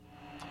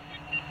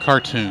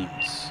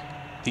Cartoons,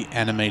 the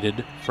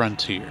animated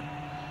frontier.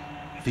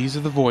 These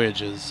are the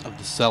voyages of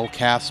the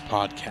Cellcast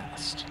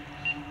podcast.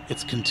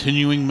 Its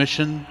continuing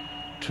mission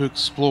to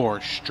explore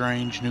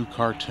strange new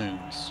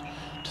cartoons,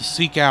 to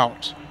seek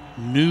out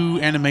new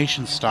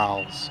animation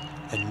styles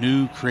and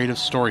new creative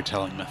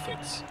storytelling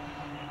methods,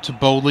 to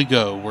boldly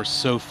go where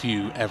so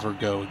few ever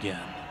go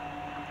again.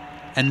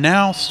 And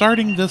now,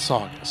 starting this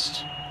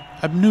August,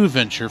 a new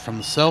venture from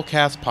the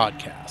Cellcast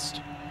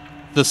podcast,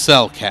 the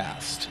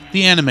Cellcast,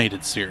 the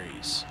animated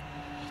series.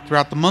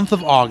 Throughout the month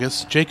of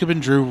August, Jacob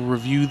and Drew will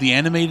review the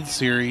animated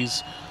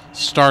series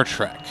Star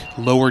Trek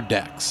Lower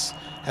Decks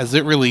as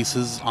it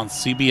releases on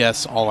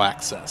CBS All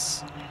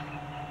Access.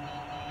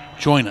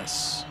 Join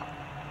us,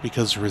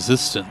 because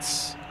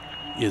resistance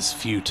is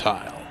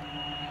futile.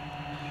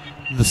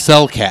 The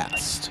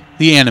Cellcast,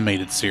 the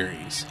animated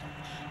series.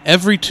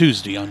 Every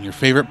Tuesday on your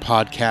favorite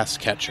podcast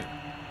catcher.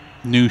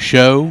 New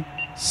show,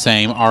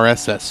 same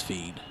RSS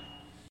feed.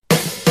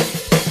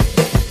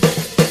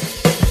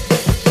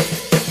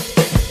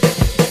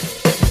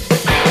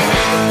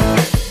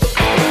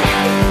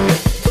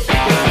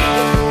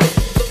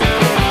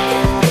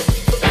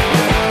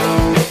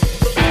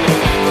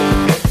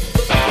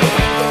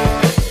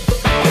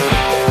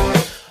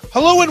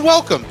 Hello and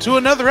welcome to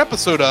another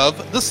episode of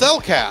The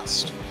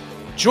Cellcast.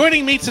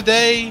 Joining me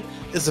today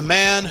is a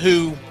man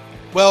who,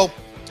 well,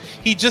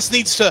 he just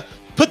needs to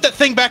put that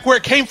thing back where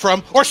it came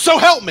from, or so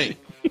help me.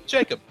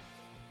 Jacob.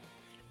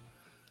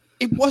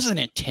 It wasn't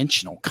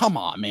intentional. Come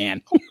on,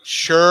 man.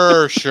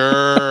 Sure.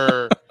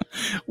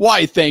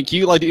 Why, thank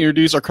you. I'd like to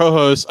introduce our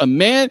co-host, a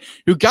man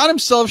who got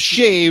himself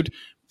shaved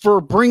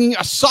for bringing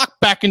a sock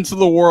back into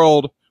the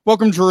world.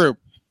 Welcome, Drew.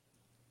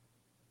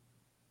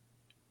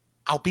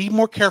 I'll be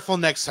more careful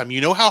next time.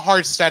 You know how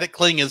hard static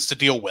cling is to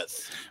deal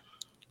with.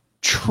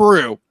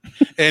 True.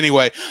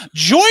 Anyway,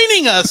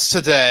 joining us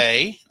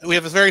today, we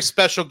have a very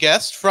special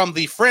guest from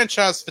the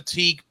Franchise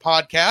Fatigue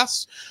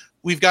podcast.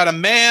 We've got a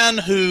man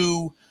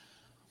who,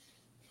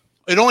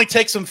 it only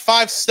takes him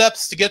 5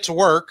 steps to get to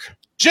work.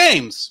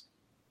 James.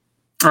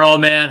 Oh,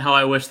 man, how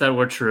I wish that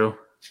were true.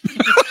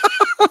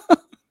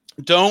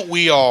 Don't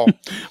we all?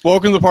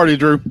 Welcome to the party,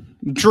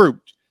 Drew.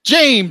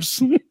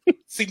 James.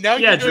 See, now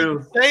you're doing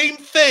the same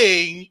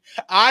thing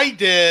I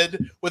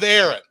did with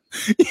Aaron.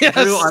 Yes.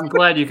 Drew, I'm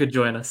glad you could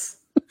join us.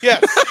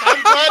 Yes,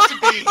 I'm glad to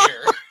be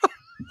here.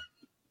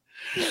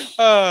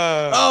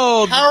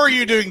 How are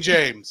you doing,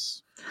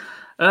 James?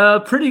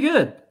 Pretty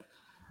good.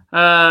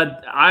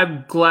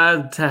 I'm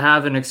glad to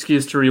have an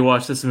excuse to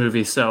rewatch this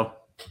movie, so,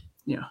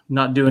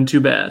 not doing too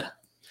bad.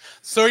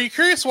 So are you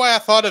curious why I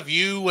thought of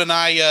you when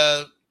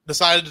I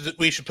decided that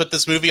we should put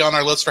this movie on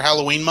our list for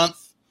Halloween month?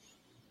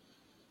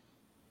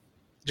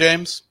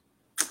 James?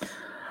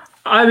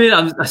 I mean,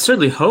 I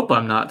certainly hope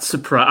I'm not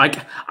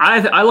surprised.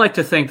 I like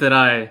to think that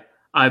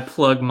I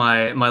plug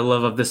my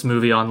love of this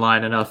movie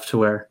online enough to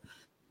where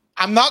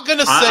I'm not going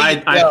to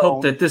say I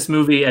hope that this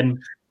movie and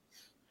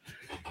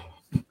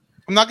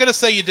I'm not going to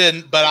say you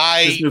didn't, but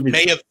I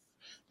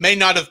may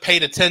not have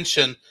paid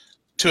attention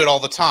to it all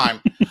the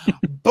time.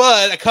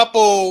 But a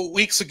couple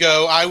weeks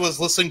ago, I was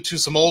listening to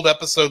some old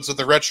episodes of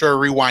the Retro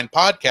Rewind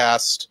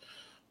podcast,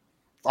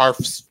 our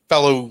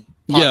fellow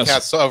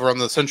podcasts over on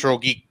the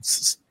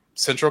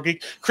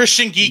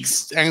Christian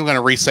Geeks. I'm going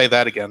to re-say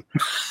that again.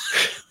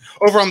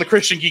 Over on the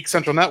Christian Geek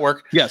Central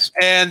Network. Yes.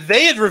 And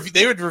they had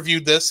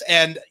reviewed this,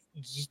 and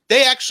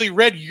they actually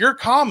read your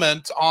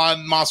comment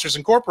on Monsters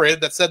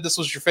Incorporated that said this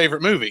was your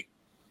favorite movie.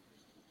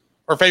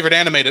 Or favorite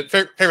animated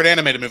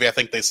movie, I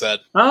think they said.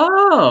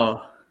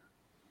 Oh.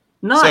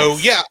 Nice. So,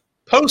 yeah,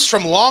 post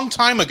from long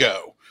time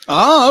ago.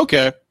 Oh,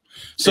 okay.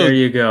 So there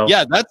you go.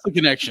 Yeah, that's the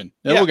connection.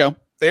 There we go.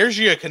 There's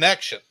your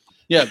connection.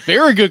 Yeah,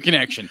 very good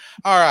connection.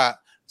 All right.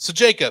 So,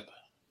 Jacob,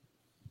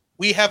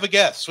 we have a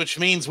guest, which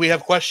means we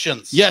have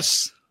questions.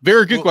 Yes,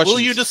 very good questions.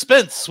 Will you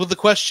dispense with the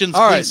questions,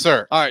 please,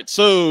 sir? All right.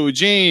 So,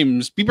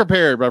 James, be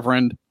prepared, my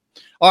friend.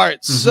 All right.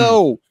 Mm-hmm.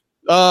 So,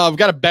 I've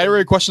got a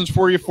battery of questions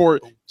for you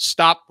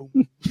Stop.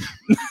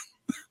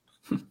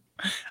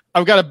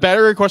 I've got a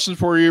battery of questions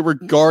for you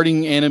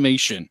regarding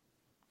animation.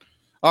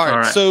 All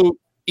right. So,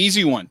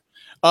 easy one.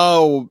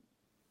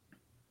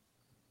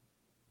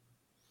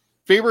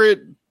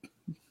 Favorite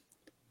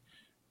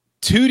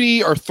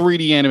 2D or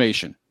 3D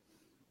animation?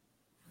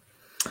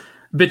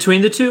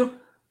 Between the two?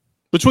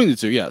 Between the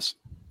two, yes.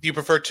 Do you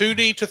prefer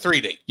 2D to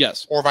 3D?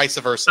 Yes. Or vice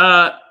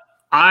versa?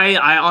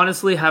 I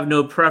honestly have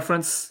no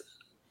preference.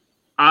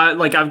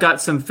 I've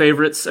got some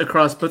favorites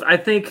across both.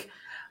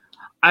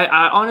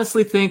 I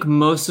honestly think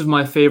most of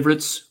my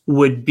favorites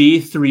would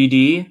be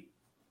 3D,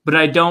 but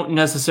I don't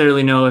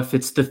necessarily know if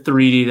it's the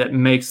 3D that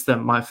makes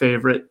them my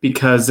favorite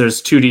because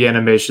there's 2D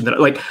animation that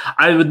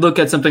I would look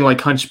at something like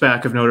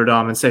Hunchback of Notre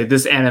Dame and say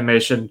this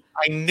animation.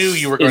 I knew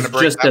you were going to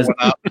bring that one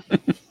up.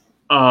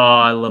 Oh,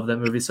 I love that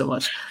movie so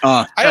much.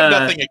 I have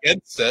nothing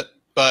against it,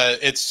 but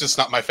it's just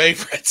not my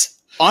favorite.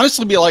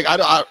 Honestly, still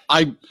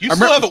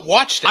haven't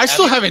watched it. I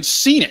still haven't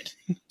seen it.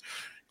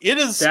 It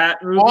is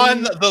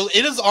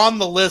on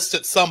the list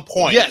at some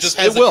point. Yes, it just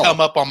hasn't come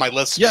up on my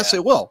list. Yes, yet.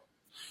 It will.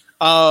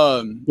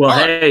 All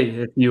right. Hey,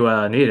 if you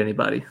need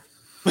anybody.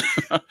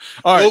 All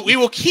right. Well, we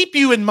will keep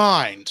you in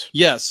mind.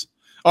 Yes.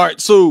 All right.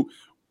 So,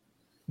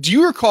 do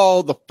you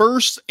recall the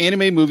first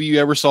anime movie you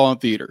ever saw in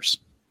theaters?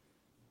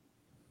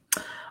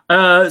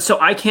 So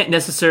I can't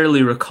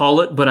necessarily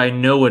recall it, but I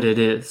know what it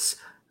is.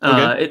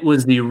 Okay. It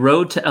was The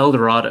Road to El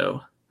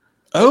Dorado.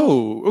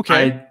 Oh,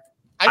 okay.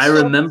 I still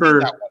haven't remember. seen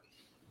that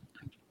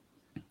one.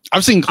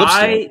 I've seen clips.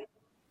 To it.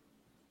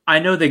 I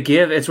know the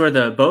GIF. It's where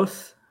the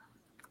both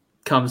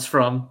comes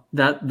from.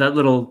 That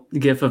little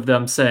GIF of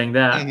them saying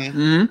that.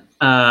 Mhm.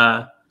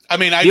 I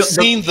mean, I've The-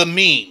 seen the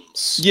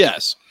memes.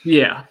 Yes.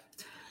 Yeah.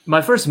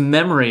 My first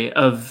memory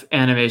of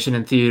animation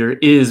in theater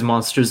is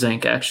Monsters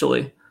Inc.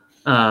 Actually.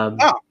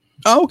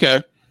 Oh,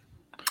 okay.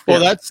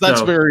 Well, Yeah, that's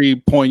so- very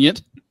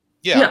poignant.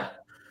 Yeah.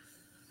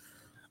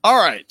 All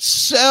right.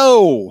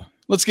 So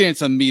let's get into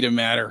some meat and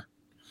matter.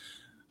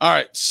 All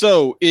right.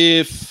 So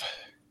if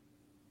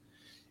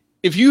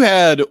you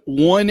had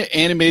one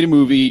animated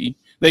movie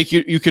that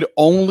you could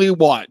only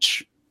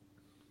watch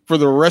for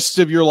the rest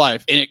of your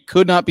life, and it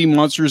could not be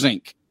Monsters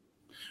Inc.,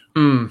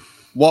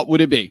 what would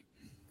it be?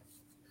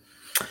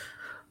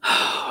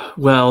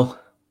 Well,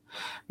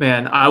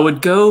 man, I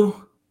would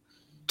go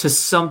to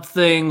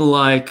something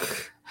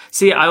like.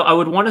 See, I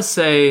would want to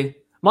say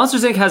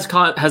Monsters Inc.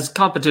 has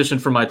competition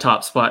for my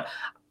top spot.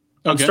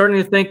 I'm Okay. starting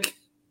to think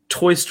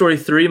Toy Story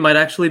 3 might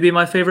actually be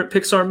my favorite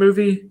Pixar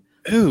movie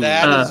Ooh,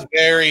 That is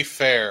very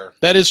fair.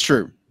 that is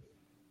true.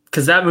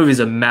 because that movie's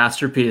a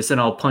masterpiece,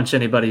 and I'll punch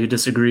anybody who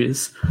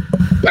disagrees.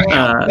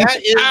 That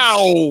is.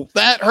 Ow!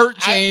 That hurt,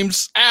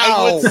 James.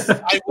 Ow!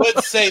 I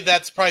would say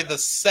that's probably the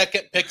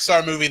second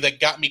Pixar movie that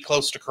got me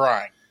close to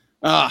crying.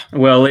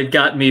 Well, it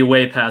got me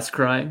way past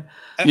crying.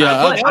 And Yeah,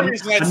 the only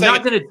reason I'd I'm say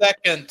not it's gonna-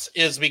 second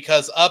is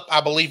because Up, I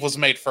believe, was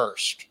made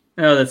first.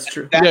 Oh, that's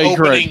true. That Yeah, you're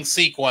opening correct.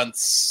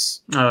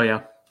 sequence. Oh,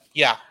 yeah.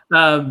 Yeah.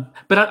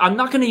 But I'm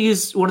not going to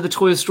use one of the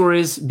Toy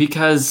Stories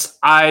because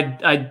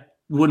I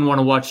wouldn't want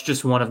to watch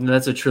just one of them.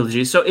 That's a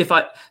trilogy. So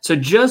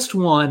just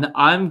one,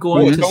 I'm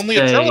going It's to only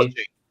say a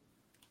trilogy.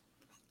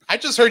 I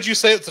just heard you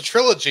say it's a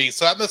trilogy,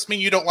 so that must mean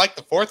you don't like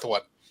the fourth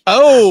one.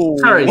 Oh,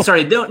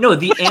 sorry. No,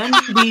 the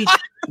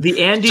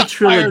Andy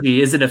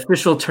trilogy is an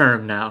official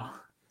term now.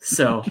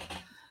 So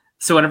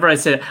whenever I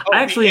say it, Oh,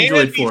 I actually the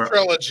enjoyed Andy 4.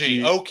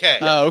 trilogy. Okay.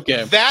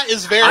 Okay. That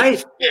is very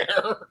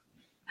fair.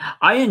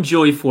 I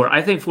enjoy 4.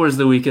 I think 4 is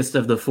the weakest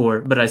of the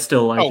 4, but I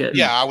still like it.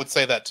 Yeah, I would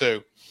say that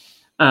too.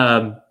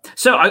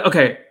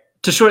 Okay.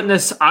 To shorten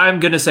this, I'm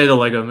going to say the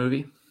Lego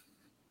Movie.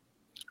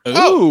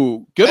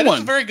 Ooh, good That is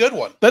one. a very good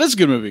one. That is a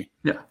good movie.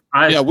 Yeah.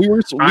 We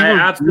were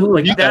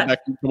absolutely reviewed that- back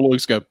a couple of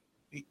weeks ago.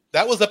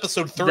 That was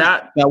episode 3.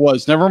 That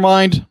Was never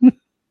mind.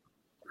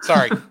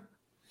 Sorry.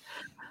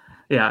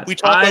 Yeah, We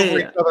talk over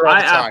each other all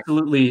the time.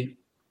 Absolutely.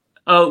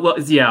 Oh well,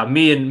 yeah.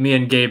 Me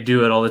and Gabe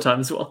do it all the time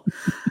as well.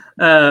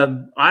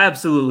 I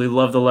absolutely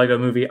love the Lego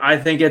Movie. I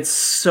think it's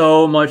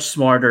so much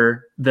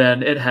smarter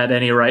than it had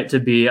any right to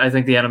be. I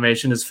think the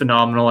animation is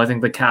phenomenal. I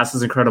think the cast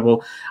is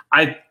incredible.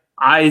 I've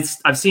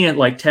seen it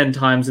like 10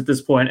 times at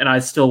this point, and I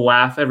still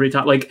laugh every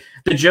time. Like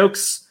the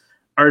jokes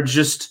are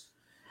just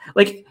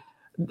like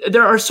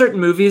there are certain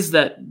movies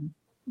that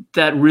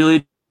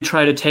really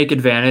try to take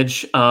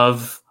advantage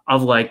of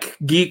like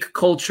geek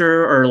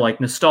culture or like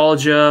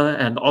nostalgia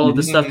and all of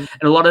this stuff. And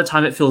a lot of the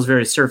time it feels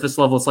very surface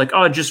level. It's like,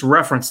 oh, just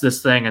reference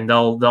this thing and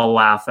they'll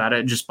laugh at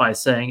it just by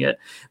saying it.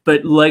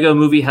 But Lego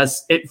Movie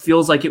it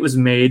feels like it was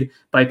made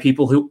by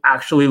people who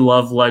actually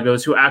love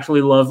Legos, who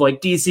actually love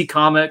like DC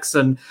Comics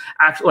and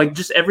actually like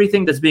just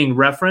everything that's being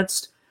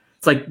referenced.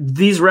 It's like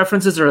these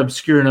references are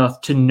obscure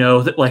enough to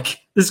know that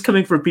like this is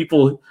coming from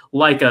people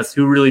like us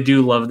who really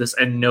do love this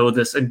and know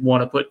this and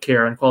want to put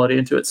care and quality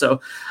into it. So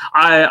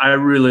I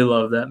really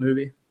love that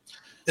movie.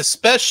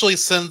 Especially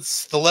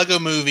since the Lego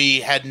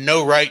Movie had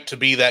no right to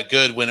be that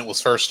good when it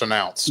was first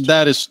announced.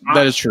 That is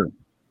true.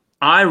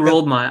 I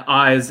rolled my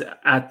eyes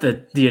at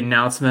the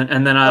announcement,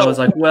 and then I was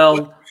like,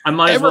 well, I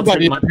might as well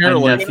take my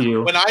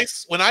nephew. When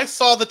I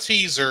saw the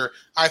teaser,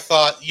 I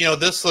thought,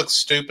 this looks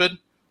stupid,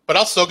 but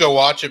I'll still go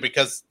watch it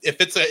because if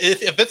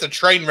it's a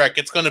train wreck,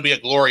 it's going to be a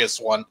glorious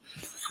one.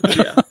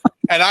 Yeah.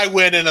 And I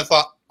went in and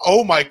thought,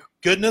 oh my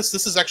goodness,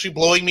 this is actually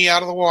blowing me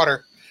out of the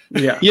water.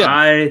 Yeah.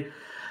 Yeah.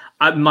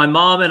 My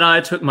mom and I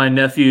took my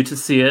nephew to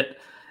see it,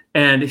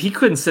 and he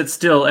couldn't sit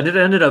still, and it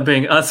ended up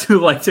being us who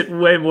liked it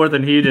way more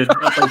than he did. I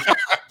was like,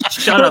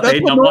 shut up, That's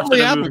Aiden. what I'm watching normally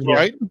a happens, movie.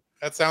 right?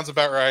 That sounds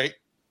about right.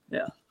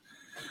 Yeah.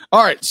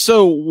 All right.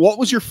 So, what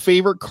was your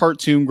favorite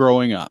cartoon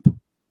growing up?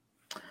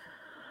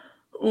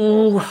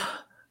 Ooh,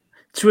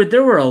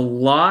 there were a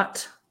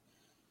lot,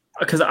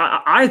 because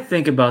I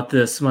think about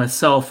this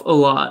myself a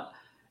lot,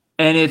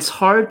 and it's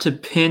hard to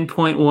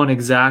pinpoint one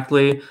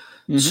exactly.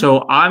 Mm-hmm.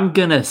 So I'm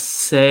gonna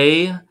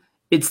say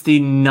it's the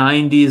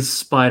 '90s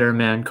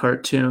Spider-Man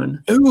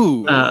cartoon.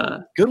 Ooh,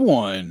 good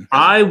one.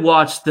 I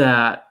watched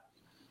that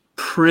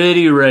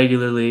pretty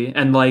regularly,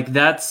 and like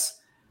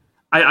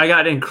I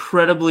got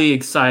incredibly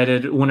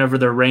excited whenever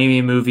the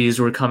Raimi movies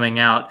were coming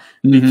out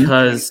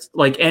because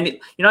I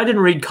didn't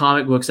read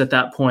comic books at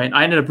that point.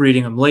 I ended up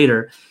reading them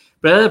later,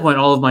 But at that point,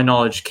 all of my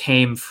knowledge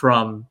came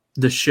from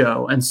the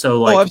show, and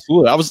so like, oh,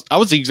 absolutely. I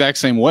was the exact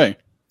same way.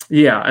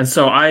 yeah, and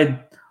so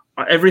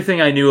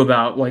everything I knew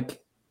about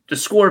like the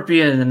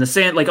Scorpion and the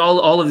Sand, like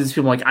all of these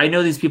people, like I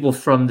know these people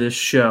from this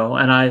show,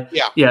 and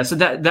so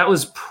that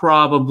was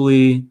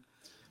probably,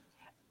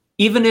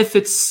 even if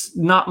it's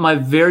not my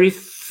very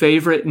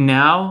favorite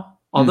now,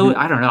 although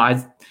I don't know,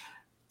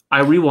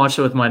 I rewatched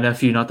it with my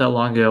nephew not that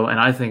long ago, and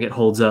I think it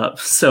holds up.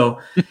 So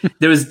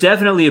there was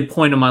definitely a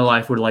point in my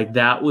life where like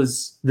that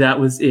was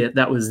it,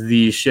 that was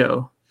the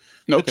show.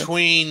 Okay.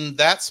 Between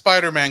that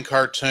Spider-Man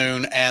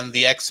cartoon and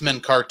the X-Men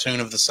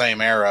cartoon of the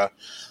same era,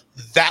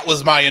 that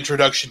was my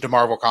introduction to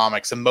Marvel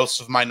Comics, and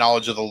most of my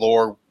knowledge of the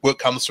lore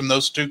comes from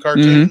those two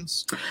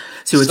cartoons.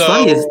 So what's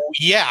funny is,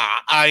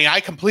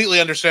 I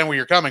completely understand where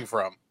you're coming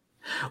from.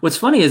 What's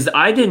funny is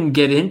I didn't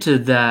get into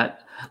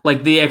that,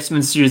 like the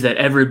X-Men series that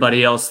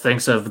everybody else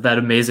thinks of, that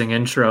amazing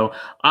intro.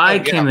 I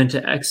came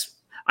into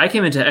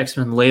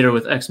X-Men later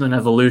with X-Men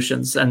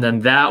Evolutions, and then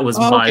that was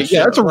my show.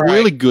 Yeah, that's a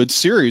really good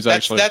series,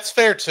 actually. That's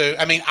fair, too.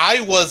 I mean,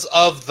 I was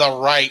of the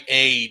right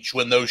age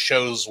when those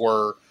shows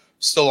were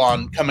still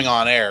coming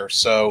on air,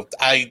 so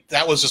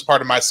that was just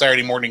part of my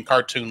Saturday morning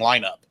cartoon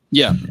lineup.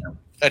 Yeah.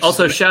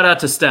 Also, shout out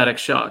to Static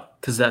Shock,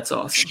 because that's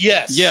awesome.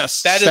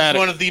 Yes. That is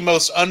one of the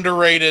most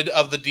underrated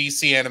of the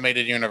DC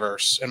animated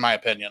universe, in my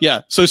opinion.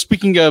 Yeah, so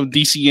speaking of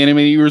DC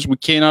animated universe, we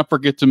cannot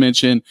forget to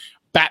mention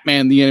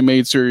Batman the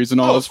Animated Series and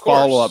all those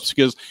follow-ups,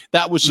 because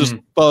that was just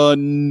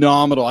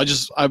phenomenal.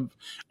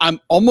 I'm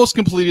almost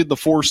completed the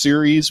 4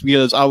 series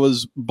because I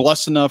was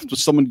blessed enough that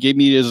someone gave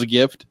me it as a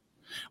gift.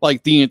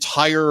 Like the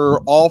entire,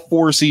 all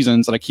 4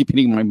 seasons, and I keep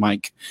hitting my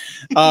mic,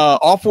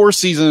 all 4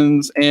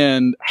 seasons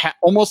and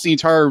almost the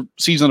entire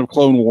season of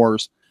Clone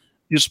Wars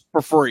just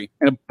for free,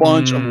 and a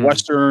bunch of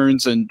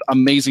Westerns and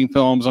amazing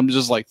films. I'm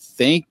just like,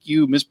 thank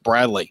you, Miss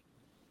Bradley.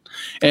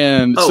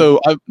 And so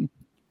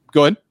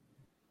go ahead.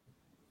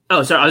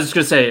 Oh, sorry. I was just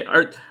going to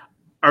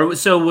say,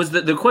 so was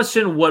the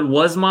question, what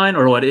was mine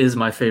or what is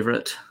my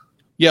favorite?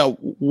 Yeah.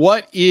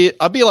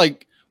 I'd be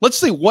like, let's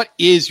say, what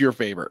is your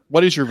favorite?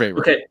 What is your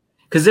favorite? Okay.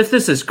 Because if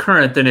this is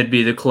current, then it'd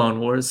be the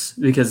Clone Wars,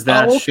 because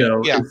that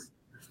show is,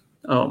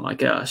 oh my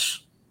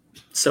gosh,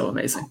 so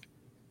amazing.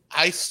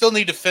 I still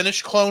need to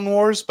finish Clone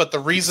Wars, but the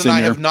reason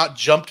I have not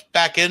jumped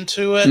back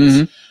into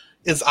it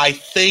is I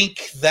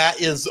think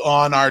that is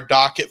on our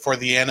docket for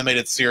the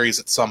animated series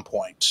at some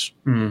point.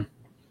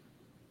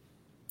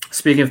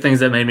 Speaking of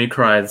things that made me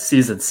cry,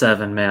 season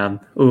 7,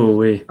 man.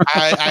 Ooh-wee.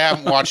 I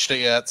haven't watched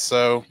it yet,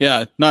 so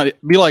yeah,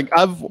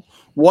 I've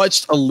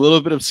watched a little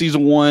bit of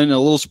season 1, a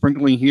little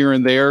sprinkling here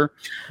and there,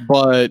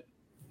 but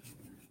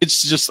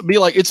it's just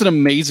it's an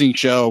amazing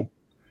show.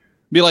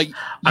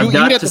 I've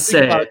got to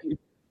say,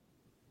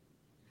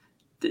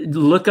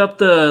 look up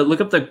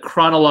the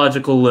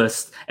chronological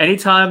list.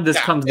 Anytime this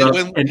comes up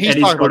in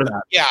any sort of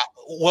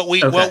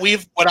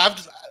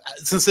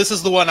since this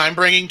is the one I'm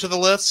bringing to the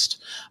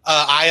list,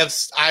 I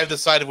have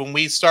decided when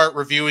we start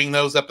reviewing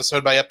those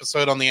episode by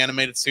episode on the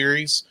animated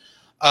series,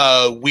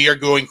 we are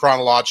going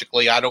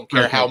chronologically. I don't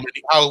care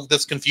how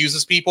this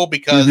confuses people,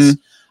 because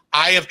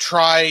I have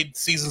tried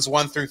seasons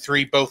 1 through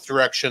 3 both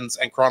directions,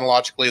 and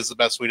chronologically is the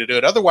best way to do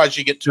it. Otherwise,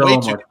 you get way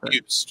too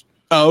confused.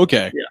 Oh,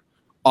 okay. Yeah.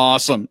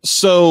 Awesome.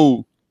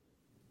 So,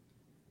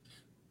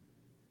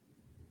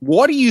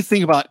 what do you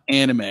think about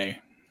anime,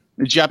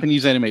 the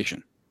Japanese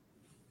animation?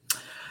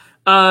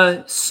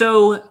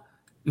 So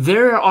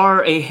there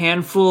are a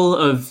handful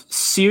of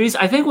series.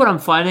 I think what I'm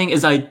finding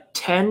is I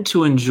tend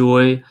to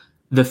enjoy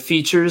the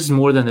features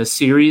more than the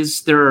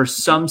series. There are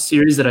some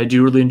series that I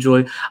do really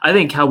enjoy. I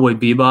think Cowboy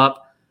Bebop,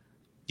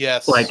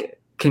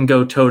 can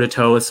go toe to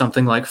toe with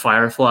something like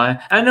Firefly.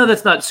 I know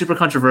that's not super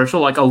controversial.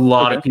 Like a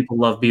lot of people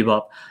love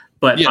Bebop,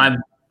 but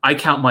I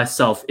count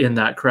myself in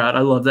that crowd.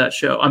 I love that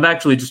show. I'm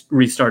actually just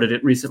restarted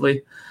it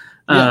recently.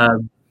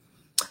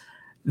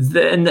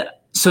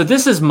 So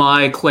this is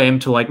my claim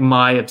to like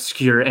my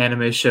obscure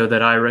anime show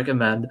that I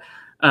recommend,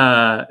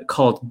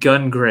 called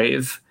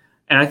Gungrave.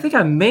 And I think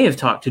I may have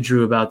talked to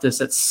Drew about this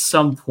at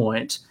some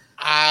point.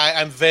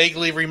 I'm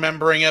vaguely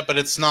remembering it, but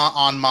it's not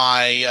on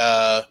my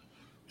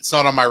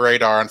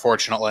radar,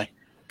 unfortunately.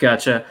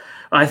 Gotcha.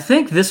 I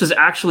think this was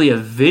actually a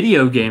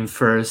video game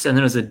first, and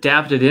then it was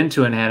adapted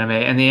into an anime,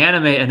 and the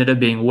anime ended up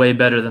being way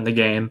better than the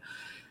game.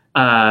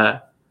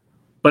 But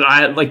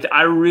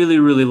I really,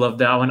 really loved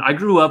that one. I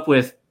grew up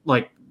with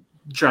like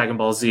Dragon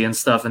Ball Z and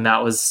stuff, and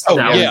that was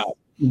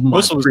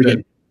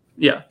good.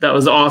 Yeah, that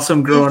was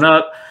awesome growing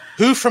up.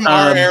 Who from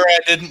our era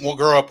didn't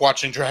grow up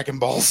watching Dragon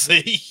Ball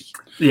Z?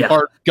 Yeah,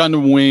 or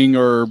Gundam Wing,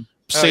 or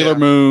Sailor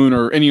Moon,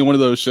 or any one of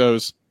those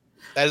shows.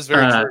 That is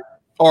very true.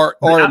 Or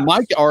in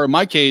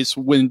my case,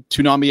 when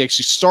Toonami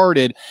actually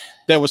started,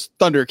 that was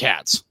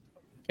Thundercats,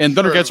 and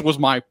Thundercats was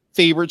my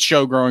favorite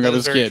show growing up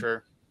as a kid.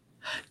 True.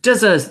 Does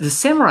the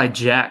Samurai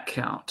Jack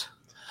count?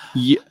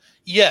 Yeah.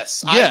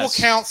 Yes, I will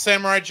count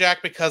Samurai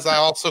Jack because I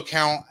also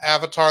count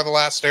Avatar: The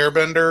Last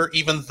Airbender,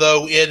 even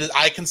though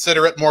I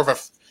consider it more of a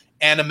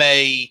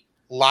anime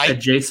light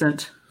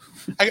adjacent.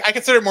 I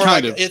consider it more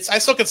Kind like of. it's. I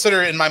still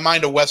consider it in my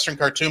mind a Western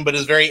cartoon, but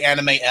it's very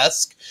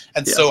anime-esque,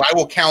 and so I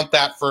will count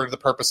that for the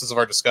purposes of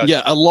our discussion.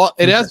 Yeah, a lot.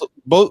 It has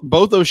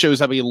both those shows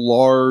have a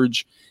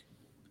large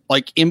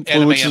like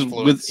influences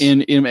influence.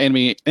 within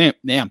anime.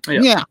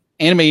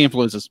 Anime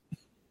influences.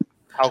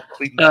 How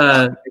clean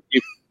that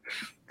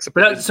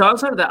But so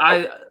outside of that,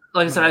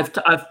 like I said,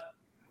 I've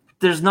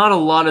there's not a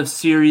lot of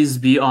series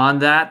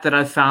beyond that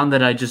I found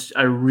that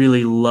I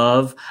really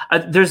love.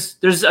 There's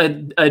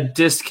a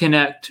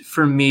disconnect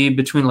for me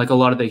between like a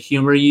lot of the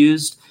humor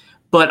used,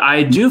 but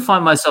I do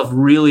find myself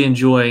really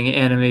enjoying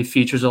anime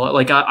features a lot.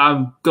 Like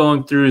I'm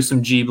going through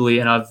some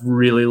Ghibli and I've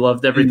really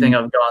loved everything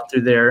I've gone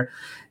through there.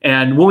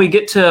 And when we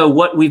get to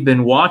what we've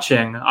been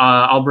watching,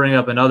 I'll bring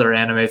up another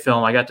anime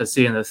film I got to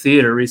see in the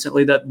theater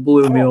recently that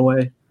blew me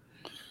away.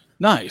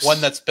 Nice. one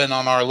that's been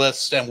on our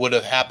list and would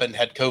have happened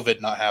had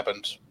COVID not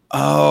happened.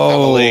 Oh, I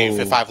believe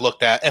if I've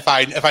looked at if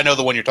I know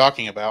the one you're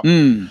talking about.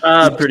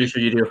 I'm pretty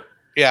sure you do.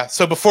 Yeah.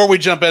 So before we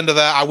jump into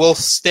that, I will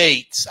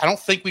state I don't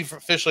think we've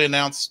officially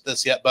announced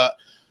this yet, but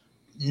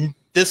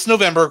this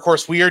November, of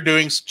course, we are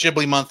doing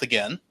Ghibli month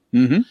again.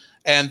 Mm-hmm.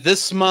 And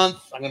this month,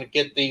 I'm going to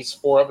get these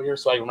 4 over here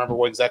so I remember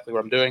exactly what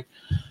I'm doing.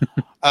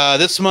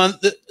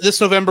 This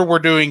November, we're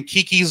doing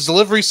Kiki's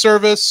Delivery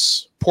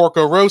Service,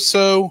 Porco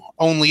Rosso,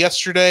 Only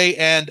Yesterday,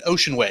 and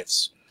Ocean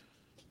Waves.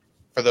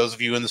 For those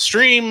of you in the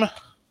stream,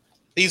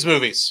 these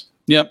movies.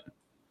 Yep.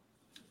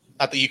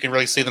 Not that you can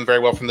really see them very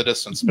well from the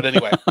distance, but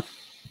anyway.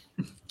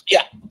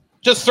 Yeah.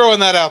 Just throwing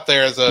that out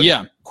there as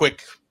a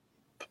quick,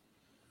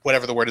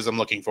 whatever the word is I'm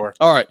looking for.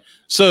 All right.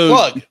 So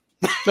plug.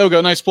 There we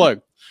go. Nice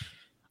plug.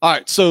 All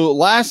right. So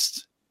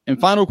last and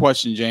final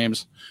question,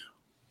 James.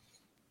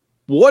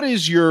 What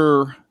is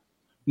your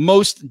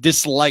most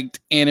disliked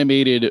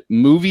animated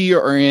movie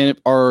or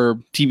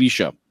TV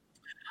show?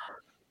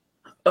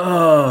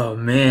 Oh,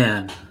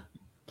 man.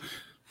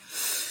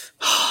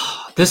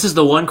 This is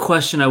the one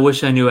question I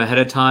wish I knew ahead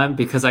of time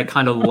because I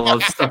kind of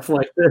love stuff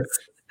like this.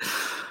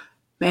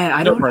 Man,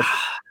 I don't...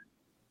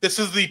 This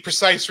is the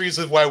precise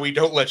reason why we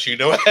don't let you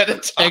know ahead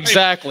of time.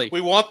 Exactly.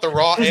 We want the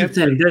raw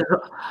answer.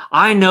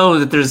 I know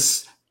that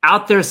there's...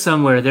 Out there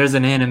somewhere, there's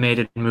an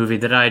animated movie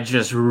that I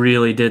just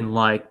really didn't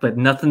like, but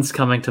nothing's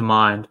coming to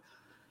mind.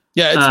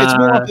 Yeah, it's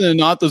more often than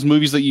not those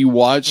movies that you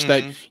watch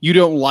that you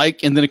don't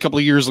like, and then a couple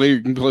of years later,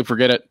 you completely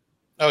forget it.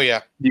 Oh,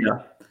 yeah.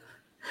 Yeah.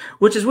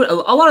 Which is what a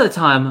lot of the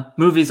time,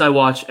 movies I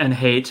watch and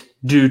hate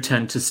do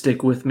tend to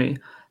stick with me.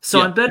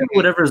 So I'm betting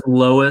whatever's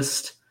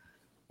lowest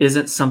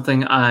isn't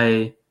something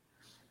I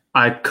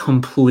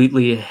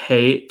completely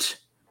hate,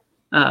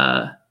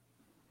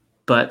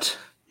 but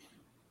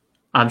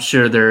I'm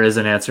sure there is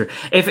an answer.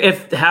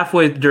 If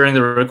halfway during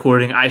the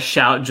recording I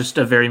shout just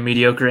a very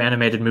mediocre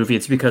animated movie,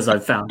 it's because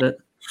I've found it.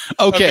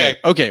 Okay.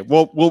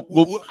 Well,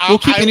 we'll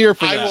keep an ear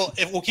for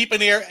that. We'll keep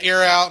an ear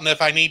out, and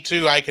if I need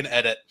to, I can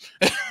edit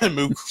and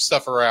move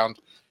stuff around.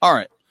 All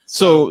right.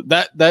 So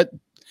that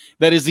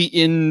is the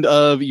end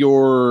of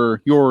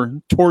your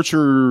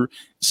torture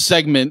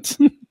segment.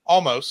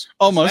 Almost.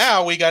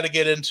 Now we got to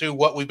get into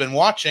what we've been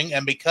watching,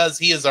 and because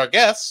he is our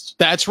guest,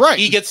 that's right.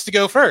 He gets to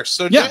go first.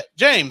 So,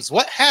 James,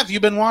 what have you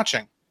been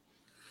watching?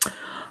 All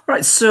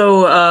right.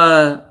 So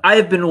I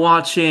have been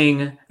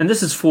watching, and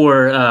this is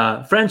for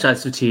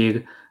franchise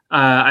fatigue.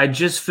 I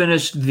just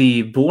finished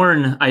the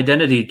Bourne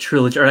Identity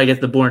trilogy, or I guess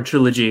the Bourne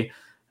trilogy.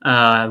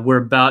 We're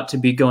about to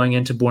be going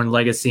into Bourne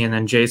Legacy and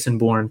then Jason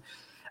Bourne.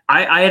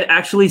 I had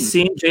actually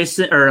seen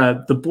Jason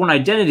or the Bourne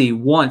Identity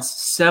once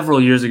several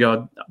years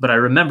ago, but I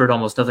remembered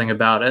almost nothing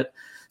about it.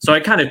 So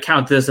I kind of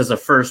count this as a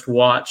first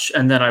watch,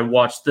 and then I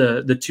watched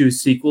the 2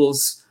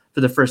 sequels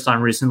for the first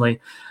time recently.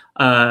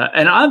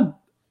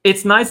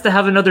 It's nice to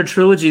have another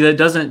trilogy that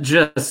doesn't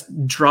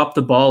just drop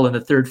the ball in the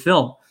 3rd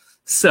film.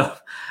 So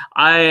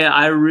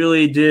I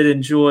really did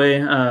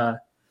enjoy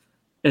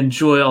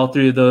all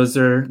 3 of those.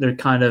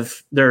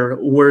 They're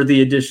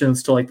worthy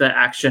additions to like the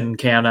action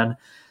canon.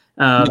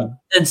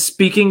 And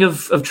speaking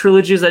of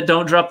trilogies that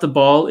don't drop the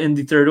ball in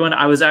the 3rd one,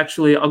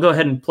 I'll go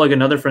ahead and plug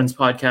another friend's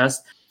podcast.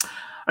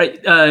 All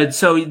right.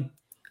 So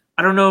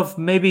I don't know if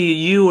maybe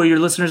you or your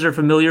listeners are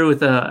familiar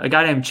with a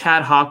guy named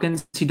Chad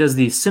Hawkins. He does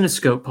the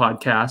Cinescope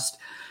podcast.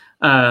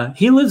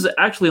 He lives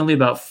actually only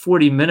about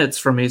 40 minutes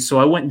from me. So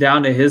I went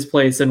down to his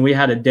place and we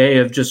had a day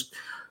of just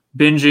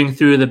binging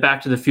through the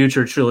Back to the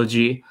Future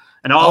trilogy.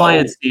 And all I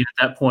had seen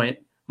at that point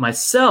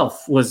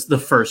myself was the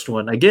first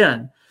one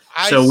again.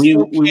 So we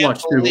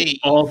watched through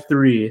all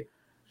 3,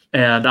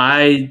 and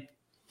I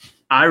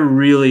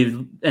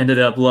really ended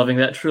up loving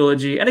that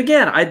trilogy. And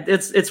again,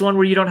 it's one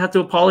where you don't have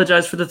to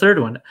apologize for the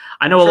 3rd one.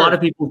 I know a lot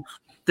of people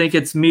think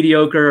it's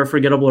mediocre or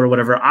forgettable or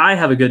whatever. I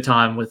have a good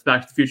time with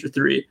Back to the Future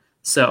 3.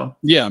 So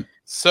yeah.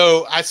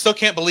 So I still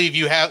can't believe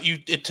you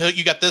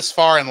got this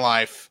far in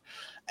life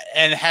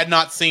and had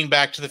not seen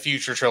Back to the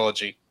Future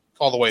trilogy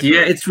all the way through.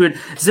 Yeah, it's weird.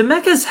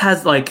 Zemeckis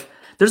has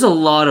there's a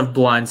lot of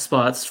blind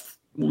spots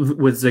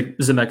with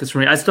Zemeckis for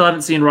me. I still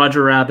haven't seen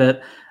Roger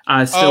Rabbit.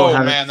 I still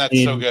haven't. Man,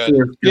 that's so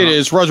good. It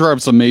is. Roger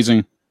Rabbit's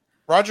amazing.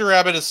 Roger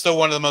Rabbit is still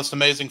one of the most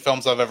amazing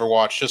films I've ever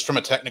watched, just from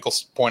a technical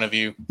point of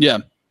view. Yeah.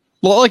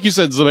 Well, like you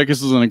said, Zemeckis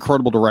is an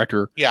incredible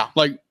director. Yeah.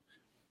 Like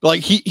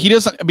he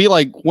doesn't be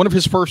like one of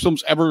his first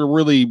films ever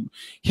really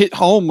hit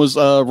home was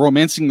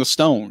Romancing the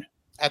Stone.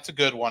 That's a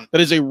good one.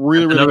 That is a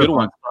really good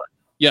one.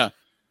 Yeah.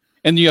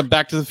 And you have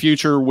Back to the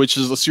Future, which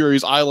is a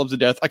series I love to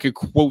death. I could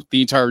quote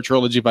the entire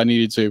trilogy if I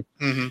needed to,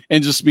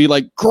 and just be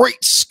like,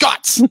 "Great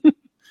Scots!"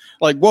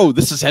 Like, whoa,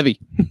 this is heavy.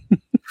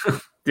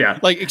 Yeah,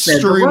 like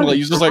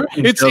extremely. It's just like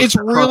it's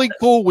really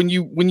cool when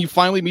you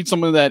finally meet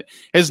someone that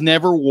has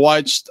never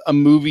watched a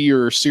movie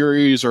or a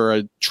series or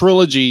a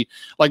trilogy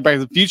like Back to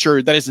the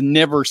Future that has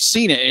never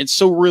seen it. And it's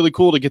so really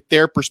cool to get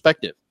their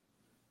perspective.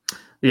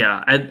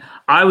 Yeah, and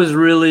I was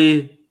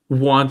really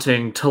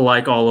wanting to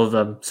like all of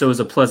them, so it was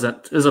a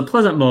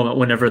pleasant moment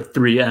whenever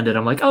 3 ended.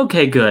 I'm like,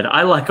 okay, good,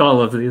 I like all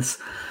of these.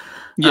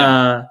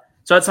 Yeah.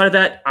 So outside of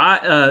that,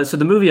 so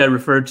the movie I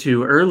referred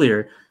to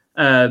earlier,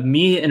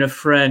 me and a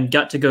friend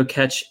got to go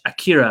catch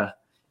Akira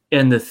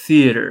in the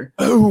theater.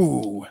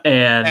 Oh,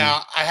 and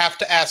now I have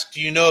to ask, do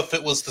you know if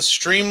it was the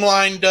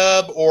streamlined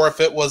dub or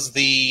if it was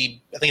I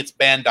think it's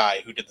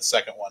Bandai who did the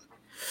second one?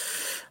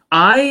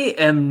 I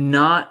am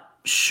not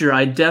sure.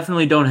 I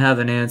definitely don't have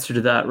an answer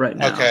to that right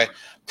now. Okay.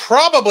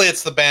 Probably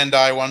it's the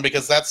Bandai one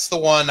because that's the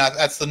one,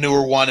 that's the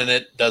newer one, and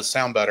it does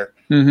sound better.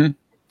 Mm-hmm.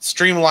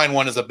 Streamline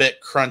one is a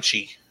bit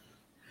crunchy.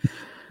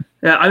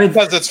 Yeah, I mean,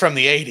 because it's from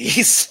the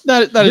 80s.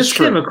 That is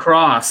true. Came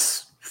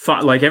across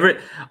like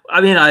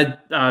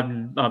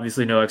I'm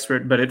obviously no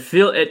expert, but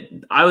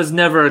I was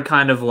never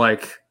kind of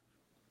like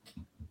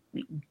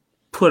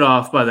put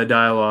off by the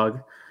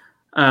dialogue.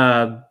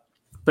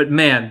 But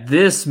man,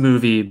 this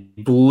movie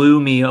blew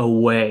me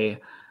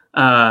away.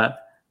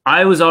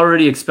 I was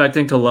already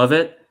expecting to love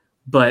it,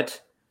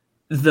 but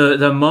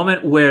the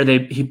moment where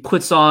he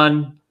puts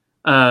on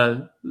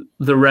the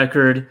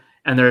record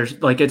and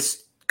there's like it's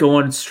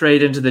going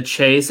straight into the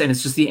chase and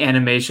it's just the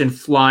animation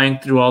flying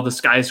through all the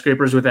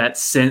skyscrapers with that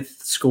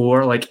synth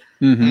score. Like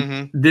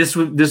this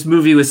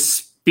movie was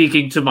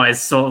speaking to my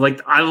soul. Like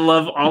I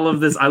love all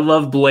of this. I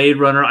love Blade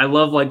Runner. I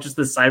love like just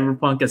the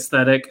cyberpunk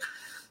aesthetic.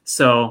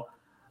 So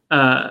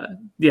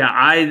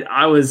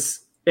I was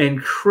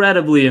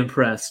incredibly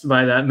impressed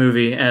by that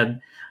movie,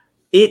 and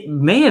it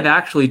may have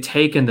actually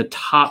taken the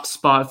top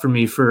spot for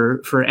me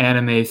for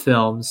anime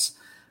films.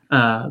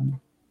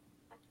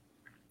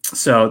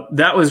 So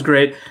that was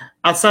great.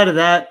 Outside of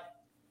that,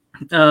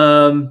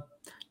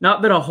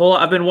 not been a whole.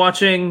 I've been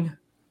watching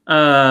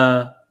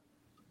The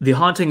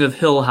Haunting of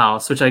Hill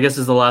House, which I guess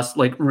is the last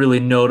like really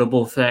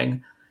notable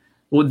thing.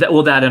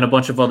 That and a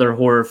bunch of other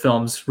horror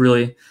films.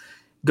 Really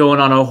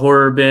going on a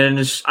horror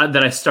binge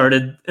that I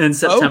started in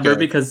September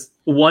because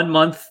 1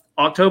 month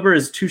October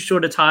is too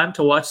short a time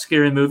to watch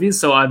scary movies.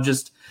 So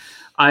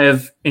I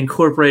have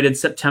incorporated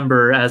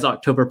September as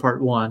October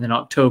Part 1 and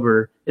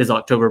October is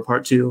October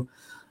Part 2.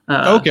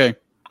 Okay.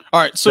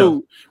 All right.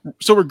 So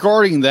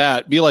regarding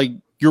that, be like,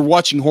 you're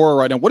watching horror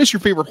right now. What is your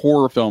favorite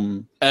horror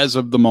film as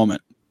of the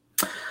moment?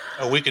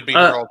 Oh, we could be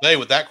here all day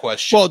with that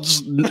question. Well,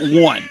 just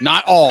one,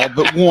 not all,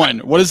 but one.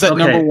 What is that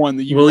number one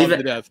that you love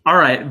to death? All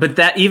right. But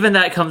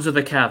that comes with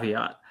a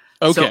caveat.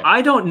 Okay. So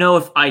I don't know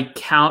if I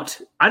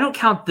don't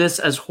count this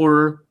as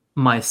horror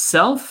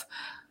myself.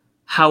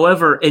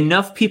 However,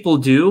 enough people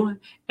do.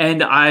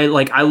 And I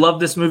love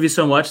this movie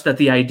so much that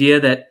the idea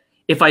that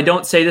if I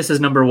don't say this as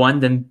number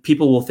one, then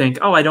people will think,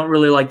 oh, I don't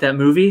really like that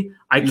movie.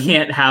 I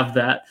can't have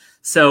that.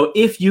 So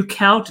if you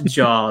count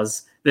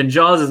Jaws, then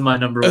Jaws is my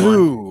number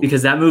one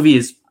because that movie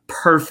is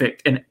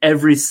perfect in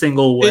every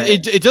single way.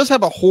 It does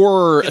have a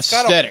horror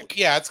aesthetic.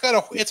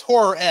 It's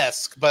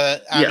horror-esque,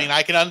 but I mean,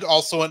 I can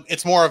also,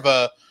 it's more of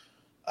a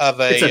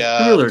it's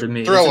a thriller to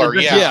me. Thriller,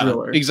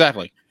 thriller.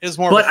 Exactly. It's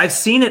more, but I've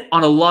seen it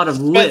on a lot of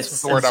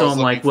lists, and so I'm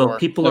like, well,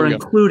 people are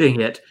including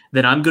it,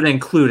 then I'm going to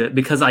include it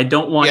because I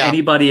don't want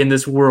anybody in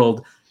this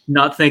world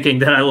not thinking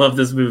that I love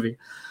this movie.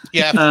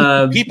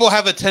 Yeah, people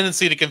have a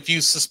tendency to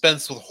confuse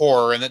suspense with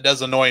horror, and it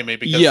does annoy me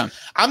because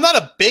I'm not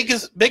a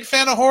big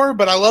fan of horror,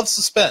 but I love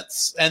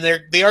suspense, and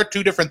they are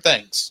two different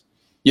things.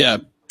 Yeah,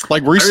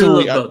 like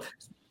recently,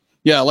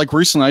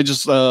 I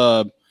just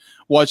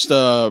watched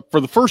for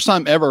the first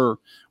time ever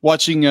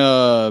watching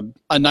A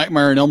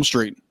Nightmare on Elm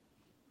Street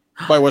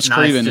by Wes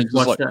Craven, and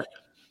just like,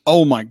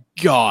 oh my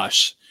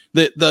gosh,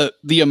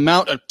 the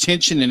amount of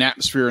tension and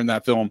atmosphere in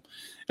that film.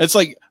 It's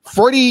like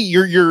Freddy,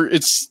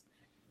 it's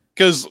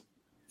because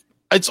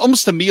it's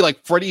almost to me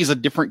like Freddy is a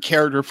different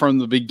character from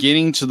the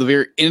beginning to the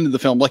very end of the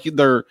film. Like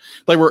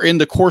we're in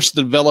the course of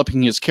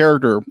developing his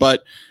character,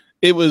 but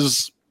it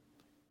was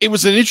an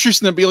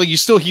interesting to be like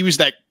he was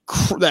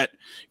that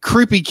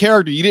creepy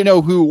character. You didn't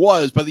know who it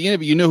was. By the end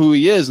of it, you know who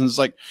he is, and it's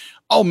like,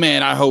 oh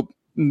man, I hope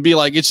and be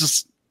like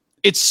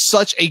it's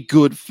such a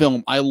good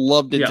film. I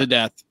loved it to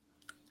death.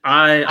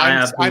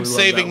 I'm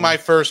saving my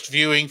first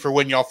viewing for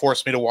when y'all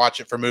force me to watch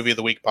it for Movie of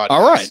the Week podcast.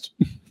 All right.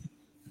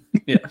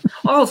 Yeah.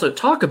 Also,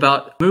 talk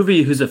about a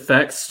movie whose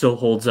effects still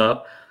holds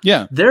up.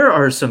 Yeah. There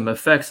are some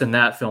effects in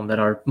that film that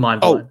are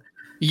mind-blowing. Oh,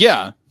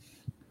 yeah.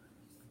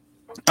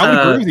 I would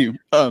agree with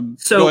you.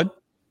 So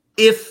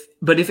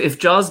if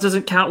Jaws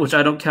doesn't count, which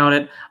I don't count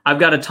it, I've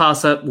got a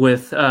toss-up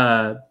with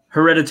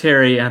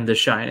Hereditary and The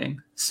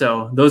Shining.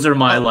 So those are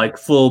my like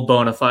full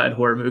bona fide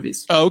horror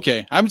movies. Oh,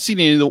 okay. I haven't seen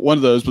any one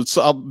of those, but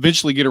I'll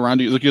eventually get around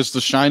to it because The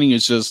Shining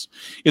is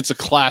it's a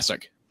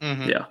classic.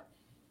 Mm-hmm. Yeah.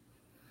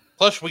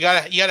 Plus, you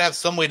gotta have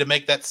some way to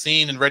make that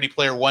scene in Ready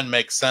Player One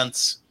make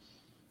sense.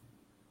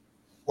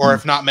 Or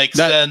if not make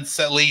sense,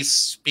 at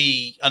least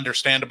be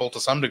understandable to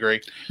some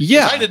degree.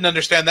 Yeah. I didn't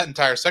understand that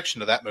entire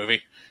section of that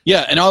movie.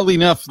 Yeah, and oddly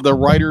enough, the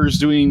writer is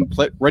doing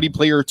Ready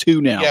Player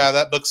 2 now. Yeah,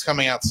 that book's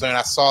coming out soon.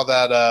 I saw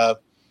that.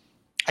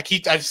 I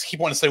just keep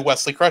wanting to say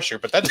Wesley Crusher,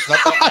 but that is not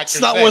that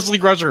It's not Wesley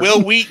Crusher.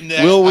 Will Wheaton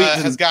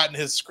has gotten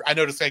his. I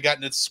noticed they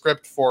gotten his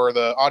script for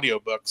the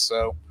audiobook,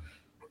 so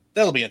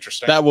that'll be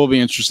interesting. That will be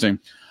interesting.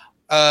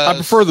 I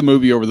prefer the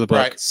movie over the book.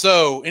 Right.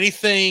 So,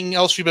 anything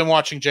else you've been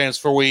watching, James,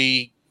 before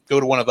we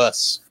go to one of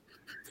us?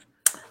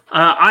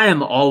 I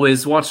am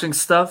always watching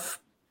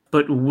stuff,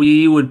 but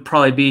we would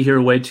probably be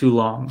here way too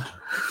long.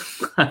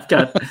 I've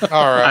got.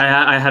 All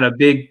right. I had a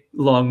big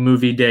long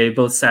movie day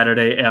both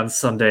Saturday and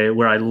Sunday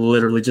where I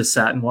literally just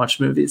sat and watched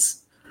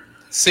movies.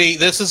 See,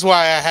 this is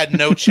why I had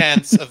no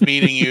chance of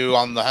beating you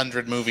on the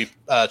 100 movie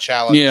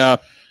challenge. Yeah,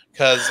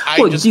 because I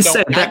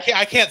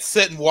can't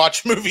sit and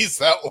watch movies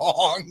that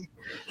long.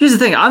 Here's the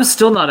thing: I'm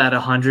still not at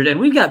 100, and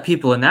we've got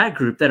people in that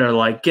group that are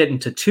like getting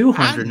to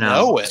 200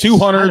 now.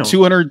 200,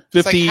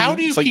 250. How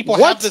do you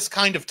people have this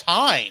kind of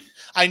time?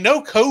 I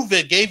know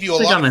COVID gave you a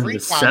lot of free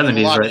time in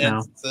a lot of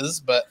instances,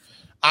 but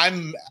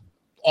I'm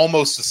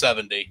almost to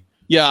 70.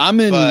 Yeah, I'm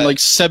in like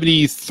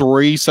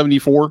 73,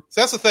 74.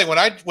 So that's the thing. When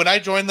I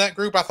joined that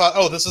group, I thought,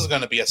 oh, this is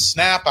going to be a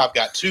snap. I've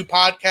got 2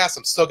 podcasts.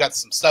 I'm still got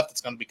some stuff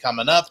that's going to be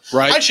coming up.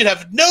 Right. I should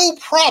have no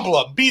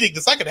problem beating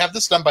this. I could have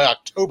this done by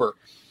October.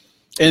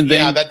 And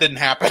then, that didn't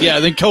happen. Yeah,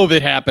 then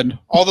COVID happened.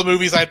 All the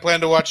movies I'd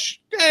planned to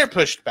watch, they're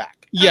pushed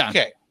back. Yeah.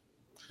 Okay.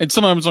 And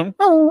sometimes I'm like,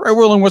 oh, I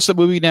will and watch the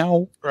movie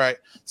now. Right.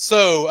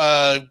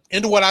 So,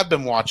 into what I've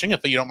been watching,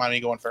 if you don't mind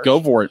me going first.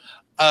 Go for it.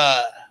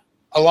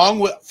 Along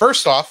with,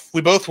 first off,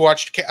 we both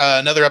watched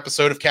another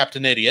episode of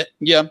Captain Idiot.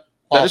 Yeah.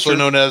 Also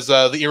known as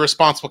the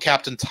irresponsible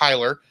Captain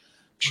Tyler.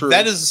 True.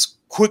 That has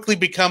quickly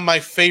become my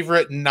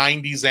favorite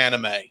 90s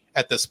anime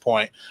at this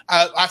point.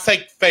 I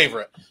think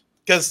favorite.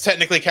 Because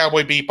technically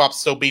Cowboy Bebop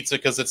still beats it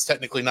because it's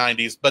technically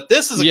 90s. But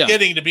this is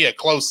getting to be a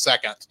close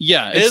second.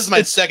 Yeah. It is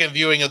my second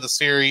viewing of the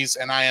series,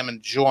 and I am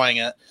enjoying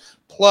it.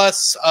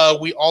 Plus,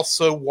 we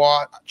also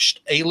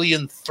watched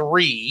Alien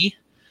 3.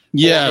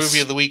 Yes.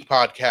 Movie of the Week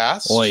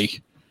podcast.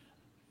 Like.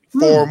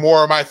 For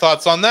more of my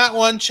thoughts on that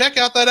one, check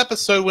out that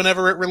episode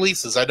whenever it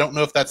releases. I don't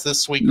know if that's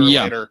this week or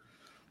later.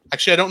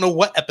 Actually, I don't know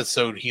what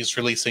episode he's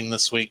releasing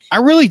this week. I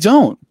really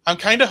don't. I'm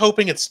kind of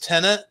hoping it's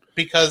Tenet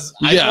because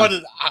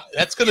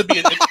that's going to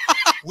be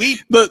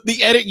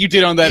the edit you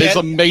did on that is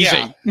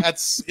amazing. Yeah,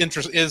 that's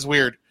interesting. Is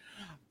weird.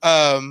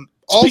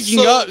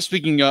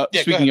 Speaking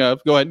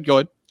of, go ahead.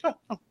 Oh,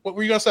 what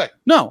were you going to say?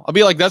 No, I'll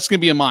be like, that's going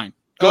to be in mine.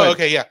 Go ahead.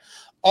 Okay, yeah.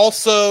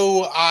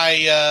 Also,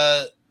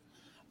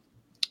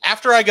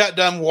 after I got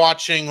done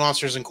watching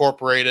Monsters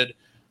Incorporated,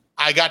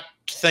 I got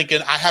thinking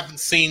I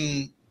haven't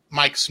seen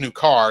Mike's New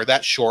Car,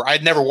 that short.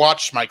 I'd never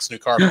watched Mike's New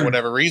Car for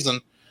whatever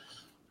reason.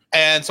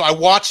 And so I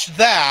watched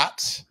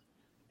that,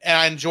 and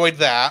I enjoyed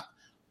that.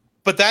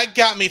 But that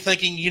got me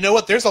thinking, you know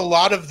what? There's a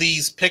lot of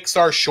these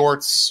Pixar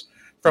shorts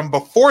from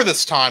before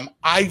this time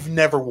I've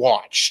never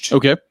watched.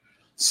 Okay.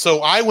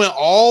 So I went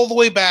all the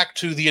way back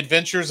to The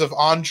Adventures of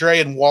Andre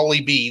and Wally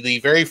B, the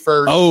very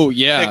first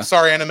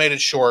Pixar animated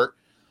short.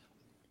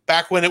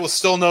 Back when it was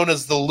still known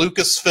as the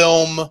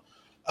Lucasfilm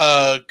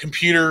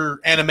computer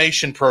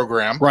animation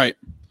program. Right.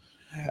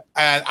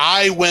 And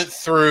I went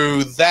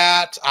through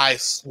that. I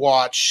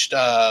watched,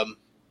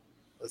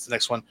 what's the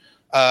next one?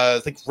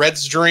 I think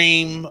Red's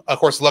Dream, of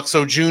course,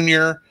 Luxo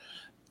Jr.,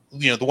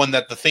 the one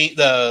that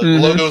the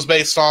logo is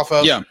based off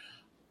of. Yeah.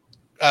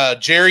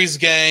 Jerry's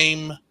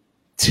Game,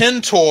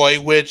 Tin Toy,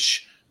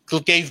 which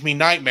gave me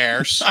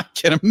nightmares. I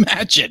can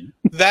imagine.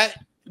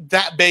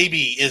 That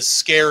baby is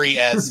scary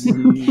as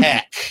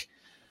heck.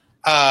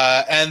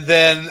 And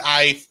then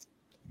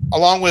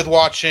along with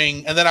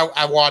watching, and then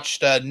I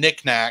watched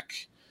Knick Knack.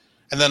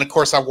 And then, of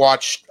course, I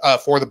watched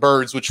For the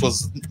Birds, which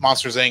was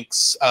Monsters,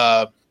 Inc.'s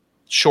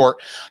short.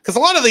 Because a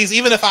lot of these,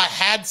 even if I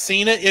had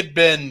seen it, it'd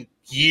been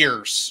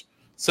years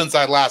since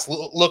I last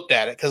looked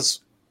at it.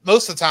 Because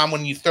most of the time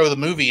when you throw the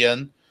movie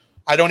in,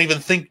 I don't even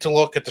think to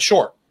look at the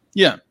short.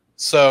 Yeah.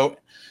 So,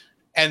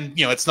 and,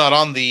 it's not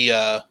on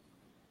the...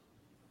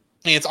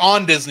 it's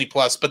on Disney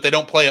Plus, but they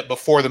don't play it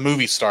before the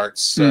movie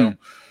starts. So,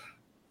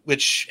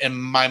 which in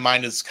my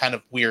mind is kind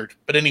of weird.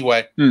 But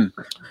anyway,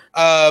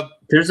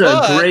 there's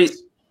a great.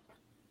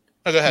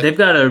 Oh, go ahead. They've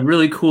got a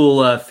really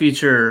cool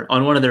feature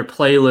on one of their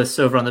playlists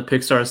over on the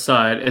Pixar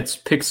side. It's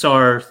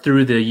Pixar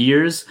through the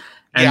years,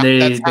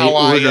 and that's how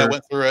I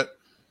went through it.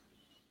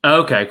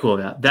 Okay, cool.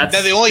 Yeah,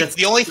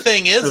 the only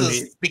thing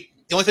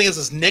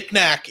is Knick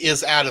Knack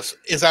is out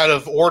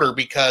of order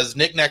because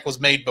Knick Knack was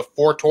made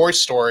before Toy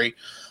Story.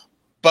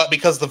 But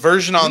because the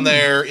version on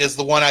there is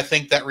the one I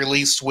think that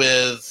released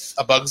with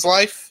A Bug's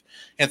Life,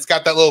 and it's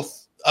got that little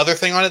other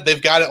thing on it,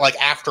 they've got it like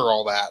after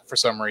all that for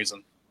some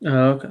reason.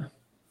 Oh, okay.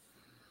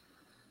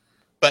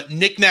 But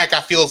Knick Knack,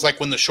 I feel, is like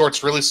when the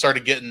shorts really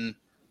started getting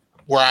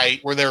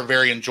where they're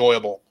very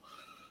enjoyable.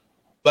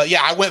 But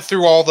yeah, I went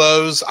through all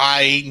those.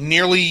 I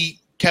nearly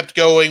kept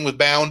going with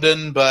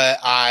Bounden, but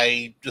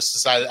I just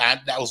decided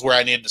that was where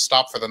I needed to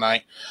stop for the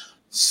night.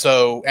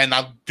 So, and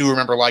I do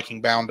remember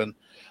liking Bounden.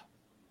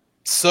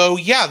 So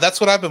yeah,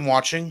 that's what I've been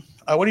watching.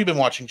 What have you been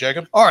watching,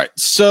 Jacob? All right,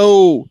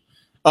 so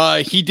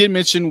he did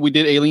mention we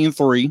did Alien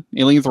 3.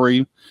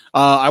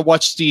 I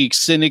watched the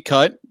extended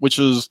cut, which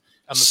was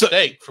a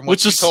mistake from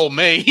what you told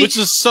me. Which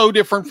is so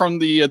different from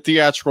the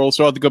theatrical,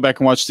 so I have to go back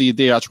and watch the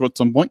theatrical at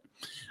some point.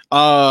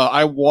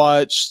 I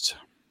watched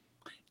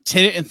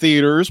Tenet in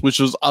theaters, which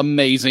was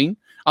amazing.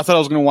 I thought I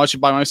was going to watch it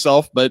by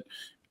myself, but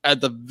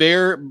at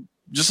the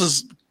just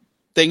as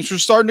things were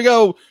starting to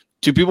go,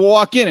 two people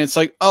walk in, and it's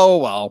like, oh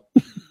well.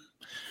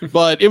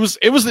 But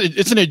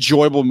it's an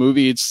enjoyable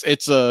movie.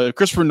 It's a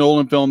Christopher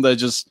Nolan film that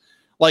just,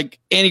 like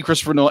any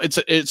Christopher Nolan,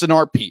 it's an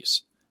art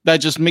piece that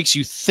just makes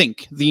you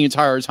think the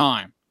entire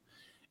time.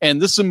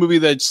 And this is a movie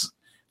that's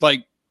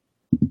like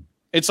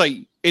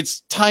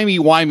it's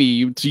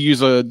timey-wimey, to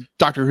use a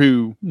Doctor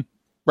Who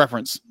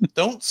reference.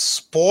 Don't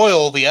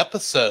spoil the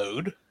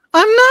episode.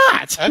 I'm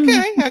not.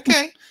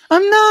 Okay.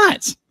 I'm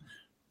not.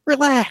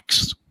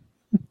 Relax.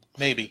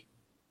 Maybe.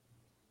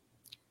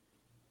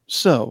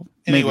 So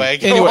anyway,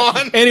 go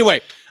on. Anyway,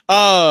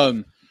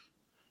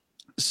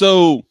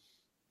 so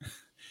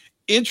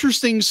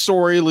interesting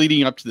story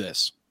leading up to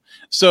this.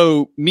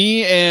 So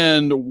me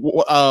and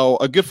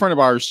a good friend of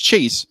ours,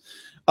 Chase,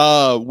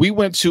 we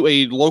went to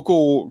a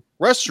local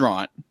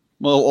restaurant,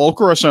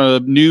 a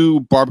new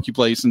barbecue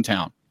place in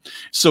town.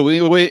 So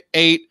we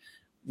ate,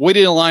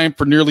 waited in line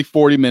for nearly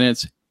 40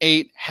 minutes,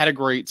 had a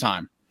great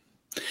time.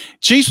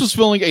 Chase was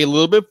feeling a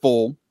little bit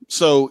full,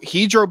 so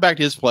he drove back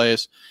to his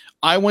place.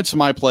 I went to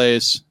my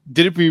place,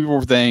 did a few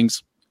more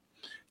things,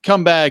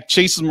 come back.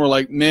 Chase is more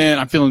like, man,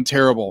 I'm feeling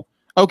terrible.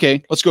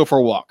 Okay, let's go for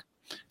a walk.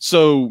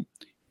 So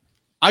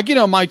I get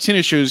on my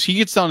tennis shoes. He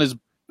gets on his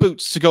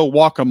boots to go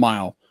walk a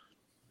mile.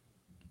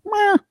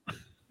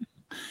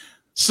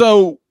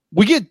 So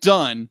we get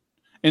done.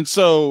 And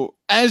so,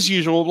 as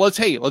usual,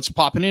 let's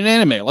pop in an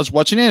anime. Let's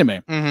watch an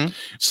anime. Mm-hmm.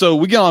 So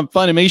we get on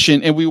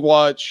Funimation and we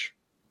watch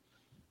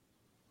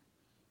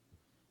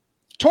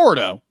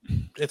Toradora.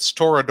 It's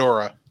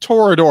Toradora.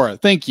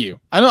 Toradora. Thank you.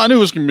 I knew I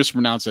was going to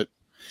mispronounce it.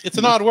 It's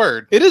an odd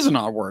word. It is an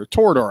odd word.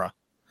 Toradora.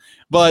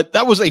 But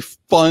that was a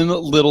fun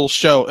little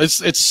show.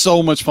 It's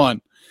so much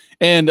fun.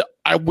 And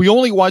we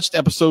only watched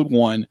episode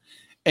 1.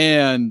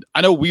 And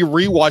I know we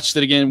rewatched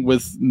it again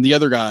with the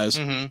other guys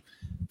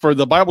for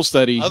the Bible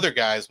study. Other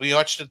guys. We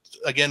watched it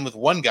again with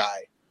one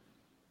guy.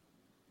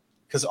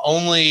 Because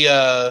only...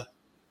 it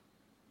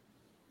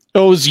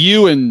was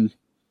you and...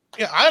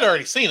 Yeah, I'd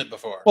already seen it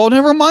before. Well,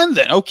 never mind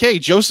then. Okay,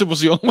 Joseph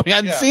was the only one who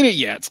hadn't seen it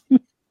yet.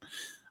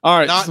 All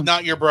right.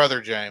 Not your brother,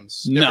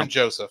 James. Different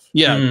Joseph.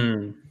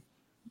 Yeah.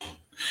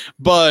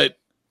 But...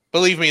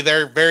 Believe me,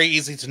 they're very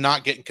easy to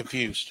not get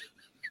confused.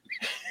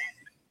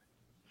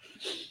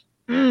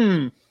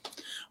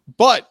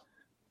 But,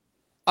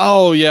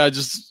 oh yeah,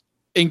 just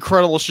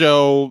incredible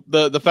show.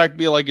 The fact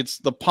be like it's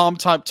the palm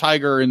top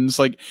tiger, and it's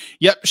like,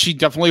 yep, she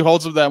definitely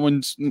holds up that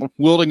one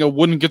wielding a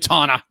wooden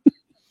katana.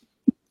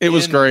 It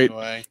was great.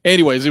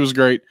 Anyways, it was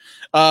great.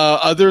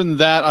 Other than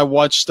that, I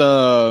watched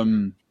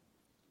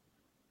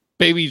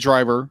Baby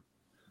Driver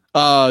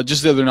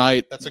just the other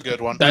night. That's a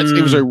good one.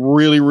 It was a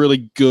really,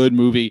 really good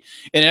movie,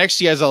 and it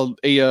actually has a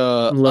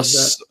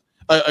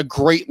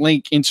great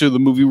link into the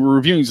movie we're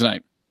reviewing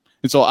tonight.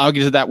 And so I'll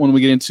get to that when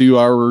we get into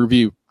our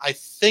review. I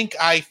think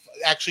I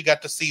actually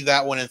got to see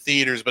that one in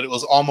theaters, but it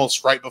was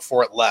almost right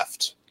before it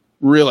left.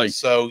 Really?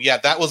 So, yeah,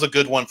 that was a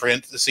good one for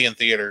him to see in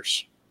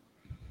theaters.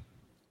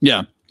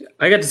 Yeah.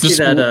 I got to see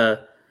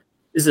that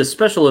is a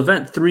special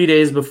event 3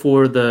 days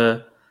before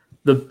the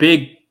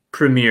big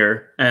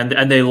premiere,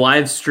 and they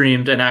live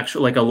streamed an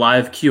actual, like a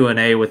live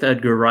Q&A with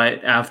Edgar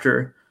Wright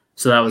after.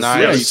 So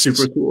that was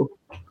super cool.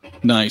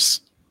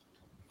 Nice.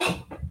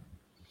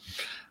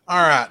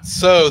 All right,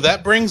 so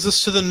that brings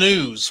us to the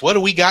news. What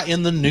do we got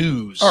in the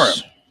news? All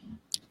right.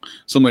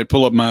 Somebody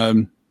pull up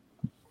my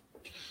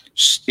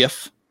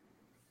skiff.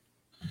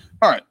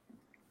 All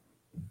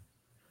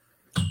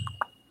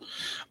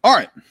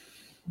right.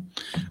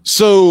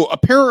 So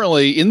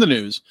apparently in the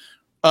news,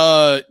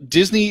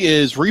 Disney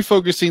is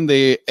refocusing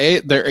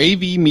their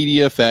AV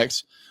media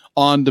effects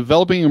on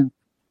developing and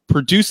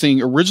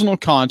producing original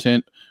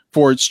content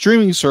for its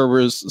streaming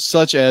servers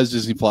such as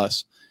Disney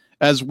Plus,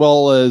 as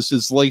well as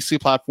its legacy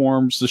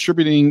platforms.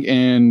 Distributing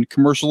and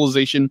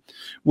commercialization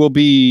will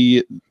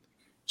be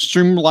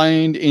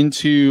streamlined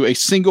into a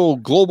single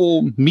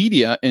global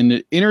media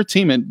and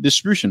entertainment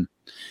distribution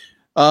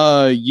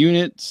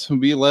unit will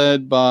be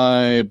led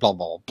by blah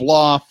blah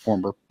blah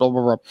former blah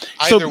blah blah.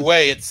 Either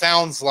way, it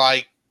sounds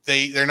like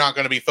they're not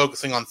going to be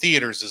focusing on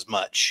theaters as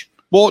much.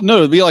 Well, no,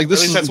 it'd be like this.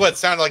 At least that's what it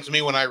sounded like to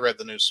me when I read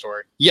the news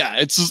story.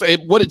 Yeah,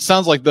 what it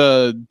sounds like.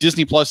 The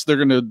Disney Plus, they're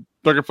gonna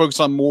focus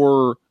on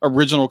more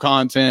original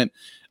content.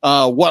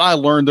 What I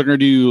learned, they're gonna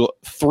do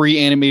 3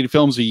 animated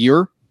films a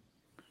year,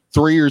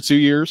 3 or 2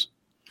 years.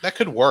 That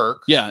could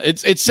work. Yeah,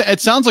 it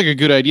sounds like a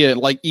good idea.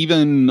 Like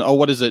even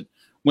what is it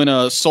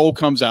when Soul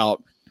comes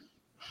out?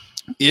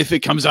 If it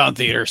comes out in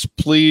theaters,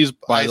 please,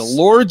 by the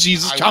Lord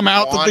Jesus, come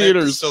out to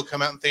theaters. To still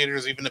come out in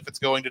theaters, even if it's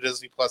going to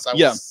Disney Plus.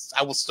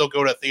 I will still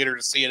go to a theater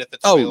to see it if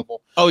it's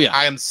available. Oh yeah,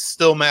 I am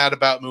still mad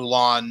about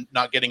Mulan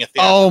not getting a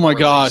theater. Oh my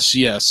gosh,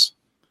 yes.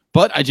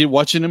 But I did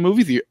watch it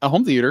in a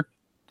home theater.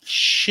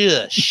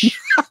 Shush.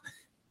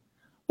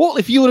 Well,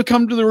 if you would have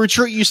come to the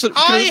retreat, you said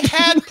I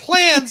had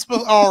plans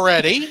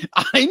already.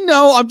 I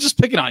know. I'm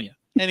just picking on you.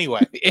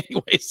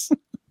 Anyways,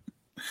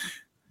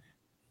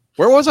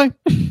 where was I?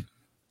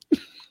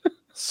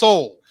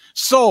 Soul.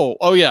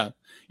 Oh yeah.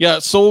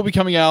 Soul will be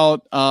coming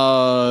out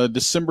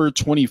December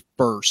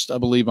 21st, I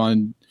believe,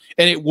 and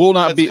it will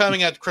not be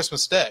coming out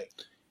Christmas Day.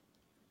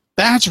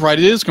 That's right.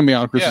 It is coming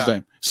out on Christmas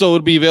Day, so it'll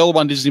be available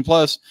on Disney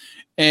Plus,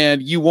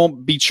 and you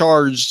won't be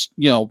charged,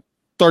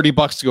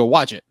 $30 to go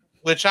watch it.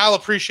 Which I'll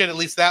appreciate at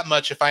least that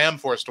much if I am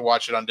forced to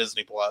watch it on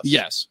Disney Plus.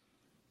 Yes.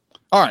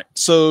 All right.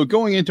 So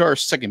going into our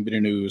second bit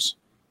of news.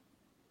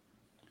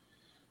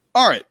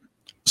 All right.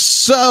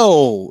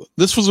 So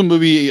this was a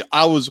movie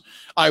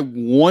I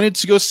wanted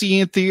to go see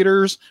in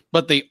theaters,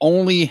 but they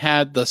only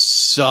had the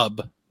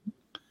sub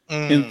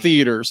in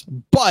theaters.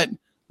 But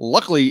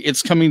luckily,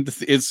 it's coming.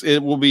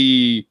 It will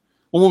be.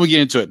 Well, we'll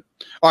get into it.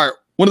 All right.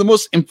 One of the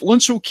most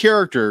influential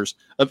characters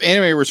of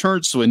anime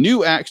returns to a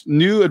new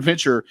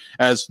adventure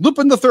as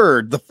Lupin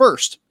III, the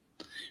First.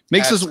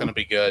 That's going to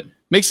be good.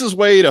 Makes his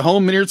way to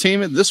home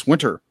entertainment this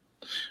winter.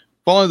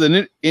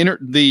 Following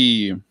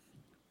the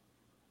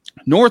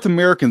North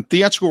American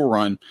theatrical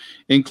run,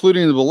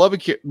 including the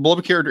beloved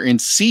character in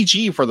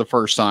CG for the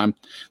first time,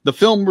 the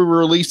film will be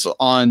released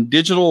on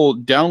digital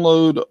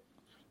download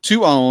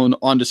to own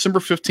on December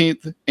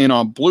 15th and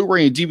on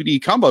Blu-ray and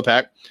DVD combo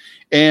pack,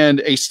 and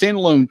a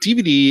standalone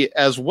DVD,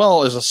 as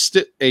well as a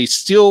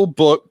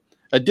steelbook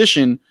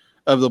edition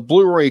of the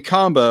Blu-ray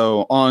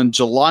combo on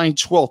July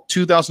 12th,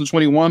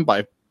 2021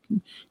 by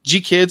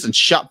G Kids and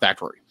Shop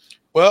Factory.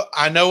 Well,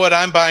 I know what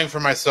I'm buying for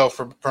myself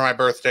for my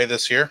birthday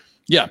this year.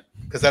 Yeah.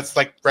 Because that's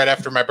like right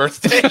after my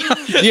birthday.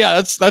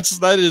 Yeah,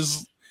 that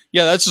is.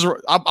 Yeah, that's just.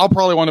 I'll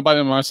probably want to buy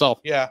them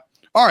myself. Yeah.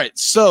 All right,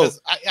 so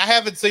I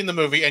haven't seen the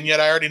movie, and yet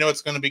I already know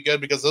it's going to be good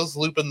because those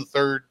Lupin the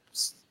Third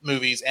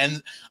movies,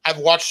 and I've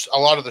watched a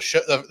lot of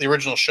the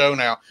original show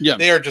now. Yeah,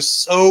 they are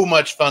just so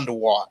much fun to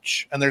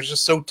watch, and they're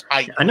just so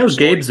tight. I know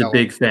Gabe's a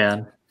big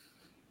fan.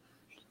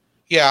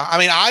 Yeah, I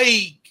mean,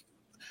 I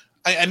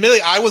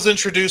admittedly I was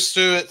introduced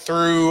to it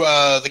through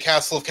the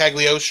Castle of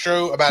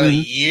Cagliostro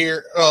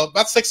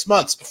about 6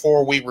 months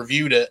before we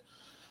reviewed it,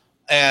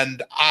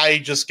 and I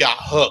just got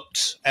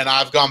hooked. And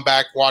I've gone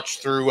back,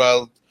 watched through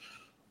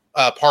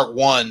part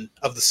 1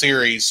 of the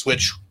series,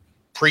 which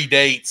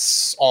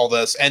predates all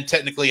this, and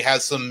technically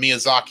has some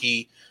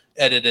Miyazaki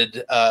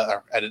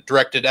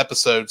directed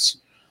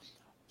episodes.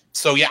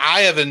 So yeah,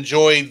 I have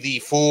enjoyed the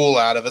fool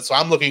out of it. So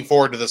I'm looking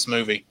forward to this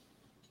movie.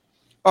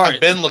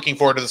 I've been looking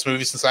forward to this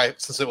movie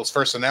since it was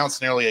first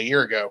announced nearly a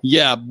year ago.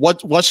 Yeah,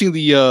 watching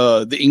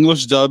the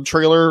English dub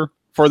trailer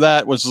for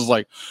that was just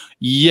like,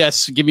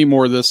 yes, give me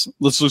more of this.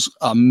 This looks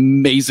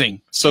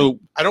amazing. So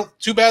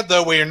too bad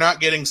though, we are not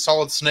getting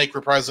Solid Snake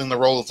reprising the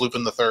role of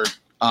Lupin the Third.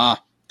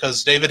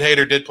 Because David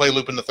Hayter did play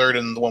Lupin the Third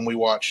in the one we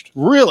watched.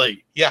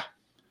 Really? Yeah.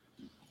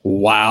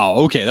 Wow.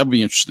 Okay, that'd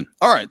be interesting.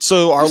 All right,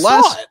 so our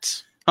saw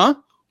it. Huh?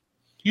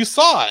 You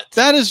saw it.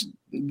 That is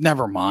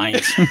never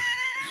mind.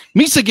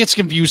 Misa gets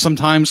confused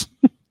sometimes.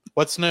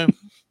 What's new?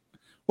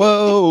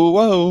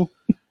 Whoa.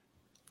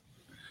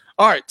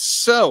 All right,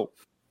 so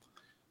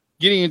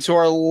getting into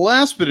our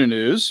last bit of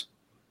news.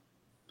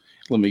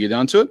 Let me get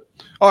down to it.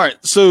 All right,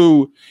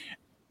 so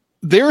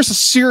there's a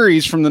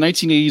series from the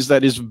 1980s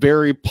that is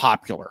very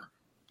popular.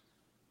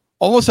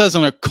 Almost has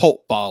an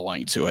occult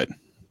following to it.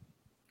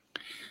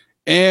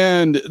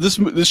 And this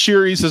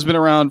series has been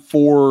around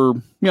for,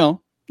 the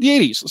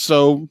 80s.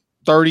 So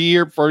 40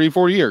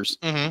 years.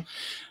 Mm-hmm.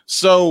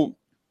 So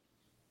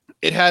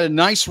it had a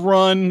nice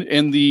run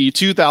in the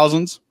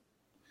 2000s.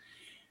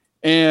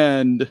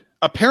 And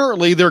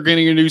apparently they're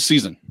getting a new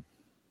season.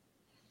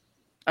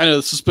 I know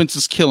the suspense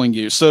is killing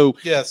you. So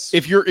yes,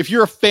 if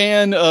you're a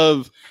fan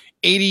of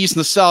 80s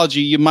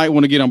nostalgia, you might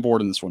want to get on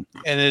board in this one.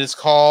 And it is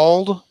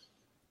called...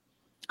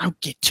 I'll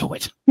get to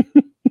it.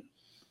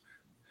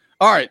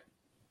 All right.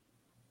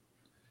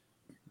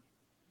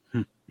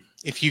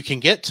 If you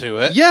can get to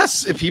it.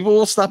 Yes, if people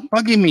will stop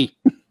bugging me.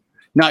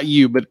 Not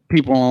you, but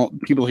people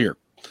here.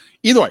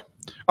 Either way.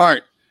 All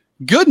right.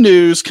 Good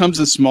news comes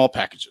in small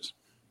packages.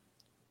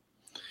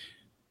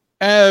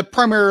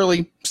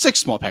 Primarily 6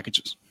 small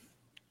packages.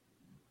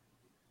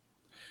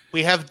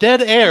 We have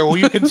dead air. Will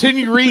you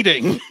continue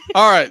reading?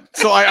 All right.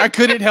 So I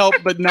couldn't help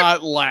but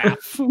not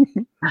laugh. All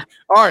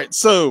right.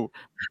 So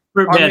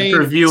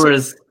for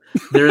viewers,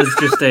 there is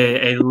just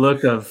a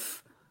look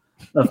of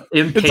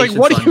impatience. It's like,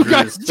 what are you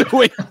guys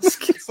doing?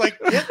 It's like,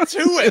 get to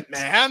it,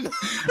 man.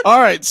 All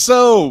right.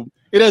 So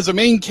it has a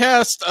main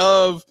cast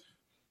of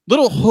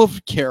little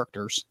hoof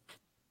characters.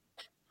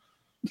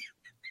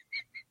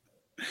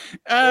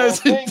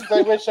 Things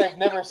I wish I've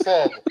never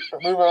said.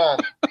 But move on.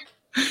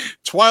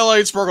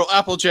 Twilight Sparkle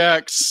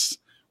Applejacks,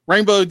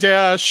 Rainbow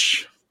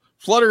Dash,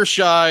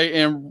 Fluttershy,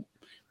 and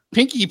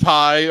Pinkie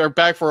Pie are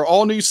back for an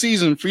all-new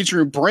season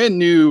featuring brand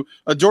new,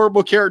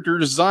 adorable character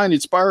design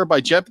inspired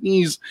by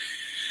Japanese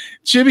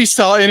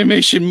chibi-style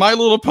animation. My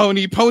Little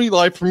Pony, Pony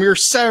Life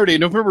premieres Saturday,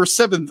 November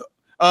 7th,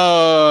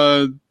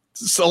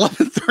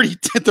 11:30,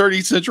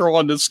 10:30 Central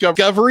on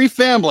Discovery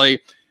Family.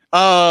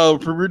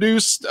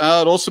 Produced,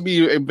 it'll also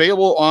be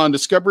available on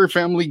Discovery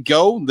Family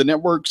Go, the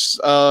network's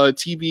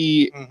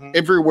TV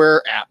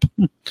everywhere app.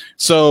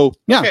 So,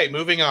 yeah. Okay,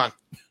 moving on.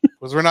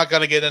 Because we're not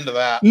going to get into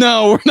that.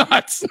 No, we're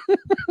not.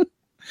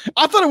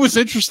 I thought it was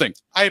interesting.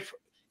 It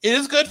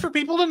is good for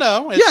people to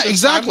know. Yeah,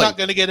 exactly. I'm not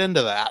going to get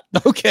into that.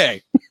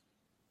 Okay.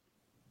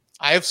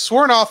 I have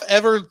sworn off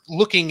ever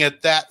looking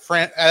at that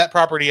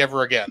property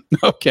ever again.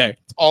 Okay.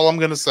 That's all I'm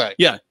going to say.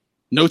 Yeah.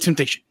 No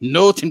temptation.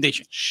 No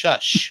temptation.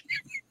 Shush.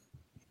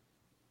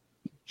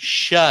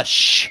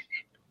 Shush.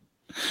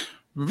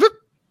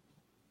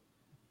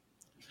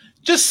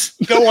 Just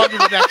go on to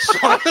the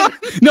next one.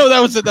 No, that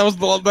was it. That was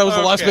the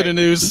last bit of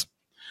news.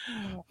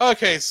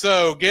 Okay,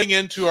 so getting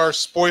into our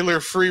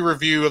spoiler-free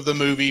review of the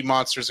movie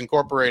Monsters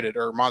Incorporated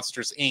or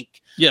Monsters Inc.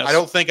 Yes. I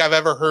don't think I've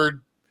ever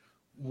heard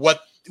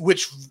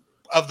which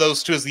of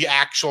those two is the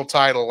actual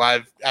title.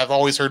 I've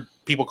always heard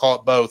people call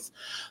it both.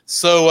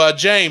 So,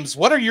 James,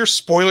 what are your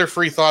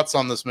spoiler-free thoughts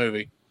on this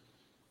movie?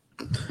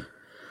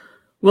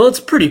 Well, it's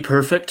pretty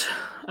perfect.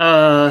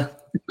 I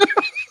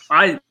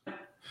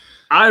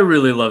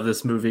really love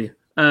this movie.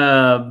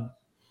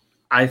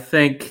 I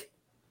think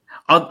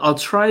I'll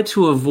try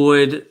to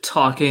avoid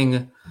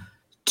talking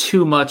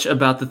too much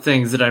about the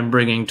things that I'm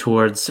bringing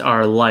towards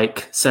our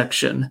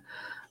section.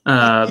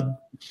 But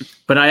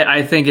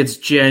I think it's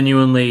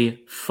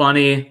genuinely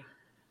funny,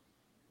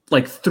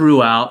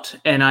 throughout,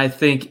 and I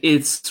think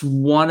it's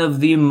one of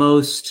the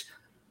most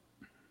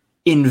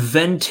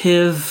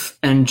inventive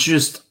and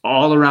just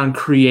all around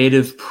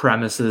creative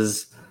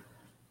premises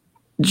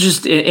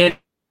just in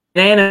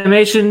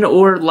animation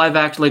or live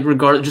action,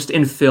 regardless, just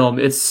in film.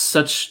 It's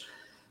such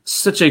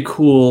a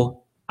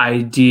cool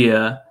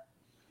idea.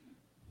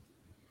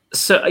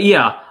 So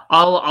yeah,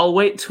 I'll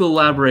wait to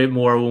elaborate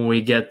more when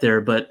we get there,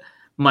 but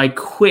my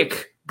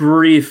quick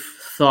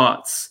brief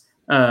thoughts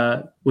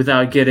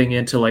without getting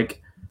into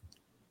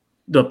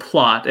the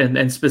plot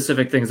and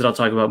specific things that I'll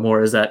talk about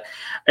more is that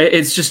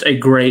it's just a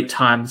great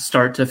time,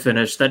 start to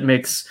finish, that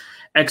makes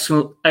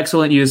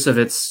excellent use of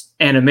its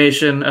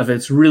animation, of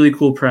its really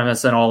cool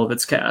premise, and all of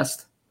its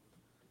cast.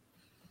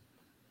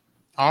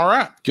 All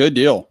right. Good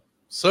deal.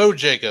 So,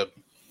 Jacob,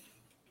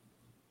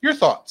 your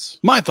thoughts?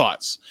 My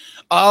thoughts.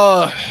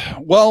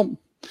 Well,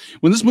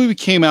 when this movie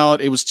came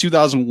out, it was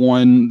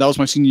 2001. That was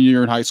my senior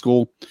year in high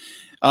school.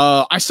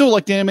 I still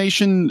liked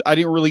animation. I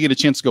didn't really get a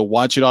chance to go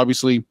watch it,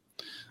 obviously,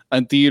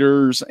 in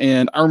theaters.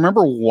 And I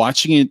remember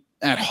watching it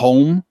at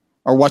home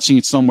or watching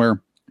it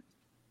somewhere.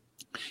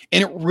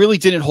 And it really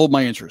didn't hold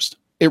my interest.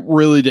 It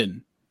really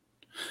didn't.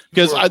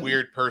 Because I was a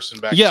weird person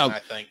back then, I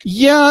think.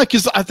 Yeah,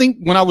 because I think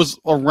when I was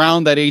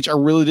around that age, I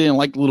really didn't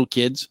like little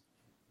kids.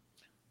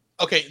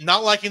 Okay,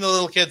 not liking the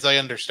little kids, I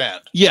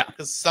understand. Yeah.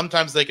 Because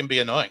sometimes they can be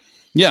annoying.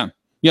 Yeah.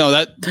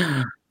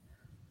 That...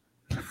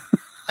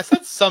 I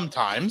said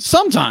sometimes.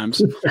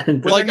 Sometimes.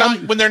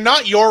 When they're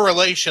not your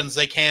relations,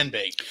 they can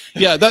be.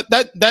 Yeah,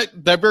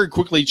 that very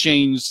quickly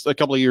changed a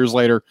couple of years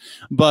later.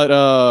 But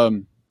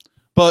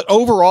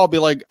overall,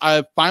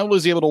 I finally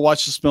was able to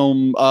watch this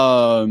film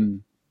a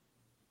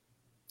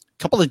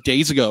couple of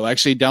days ago.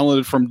 Actually,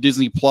 downloaded from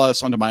Disney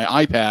Plus onto my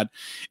iPad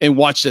and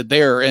watched it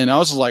there. And I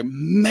was just like,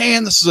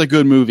 man, this is a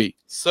good movie.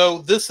 So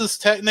this is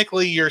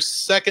technically your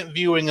second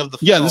viewing of the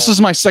film. Yeah, this is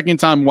my second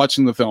time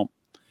watching the film.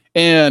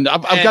 And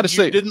I've got to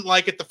say, you didn't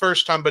like it the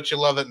first time, but you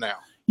love it now.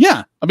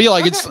 Yeah, I mean,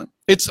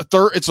 it's a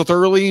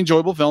thoroughly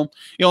enjoyable film.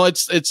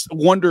 It's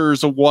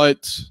wonders of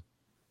what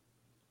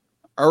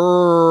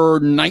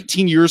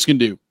 19 years can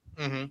do.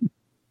 Mm-hmm.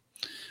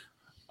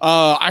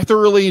 I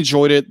thoroughly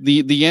enjoyed it.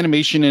 The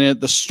animation in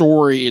it, the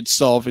story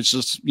itself, it's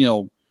just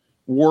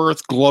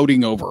worth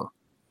gloating over.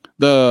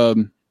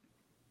 The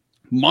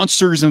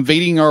monsters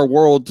invading our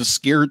world to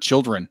scare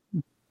children.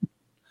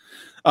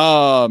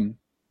 Our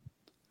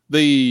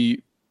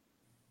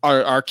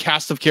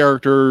cast of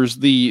characters,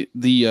 the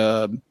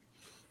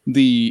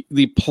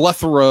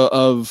plethora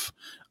of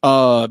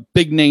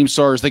big name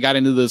stars that got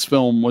into this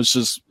film was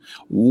just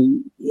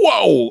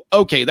whoa.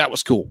 Okay, that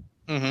was cool.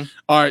 Mm-hmm.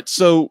 All right,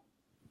 so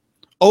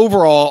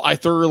overall, I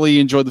thoroughly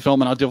enjoyed the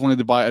film, and I'll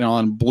definitely buy it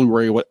on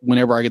Blu-ray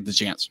whenever I get the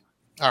chance.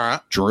 All right,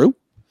 Drew.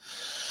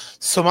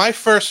 So my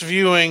first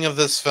viewing of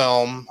this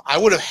film, I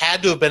would have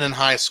had to have been in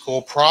high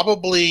school,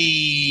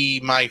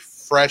 probably my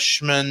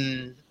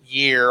freshman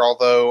year,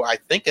 although I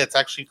think it's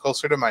actually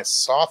closer to my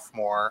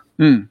sophomore.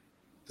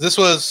 This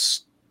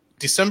was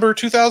December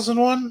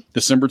 2001?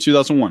 December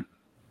 2001.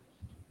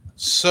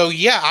 So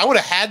yeah, I would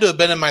have had to have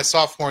been in my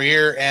sophomore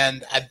year,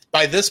 and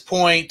by this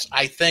point,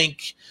 I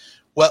think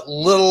what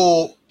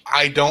little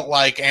I don't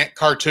like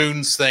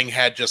cartoons thing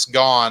had just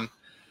gone,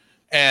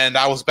 and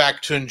I was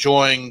back to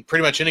enjoying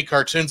pretty much any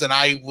cartoons, and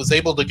I was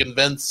able to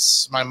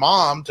convince my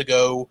mom to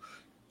go,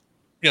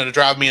 to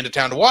drive me into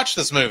town to watch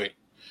this movie.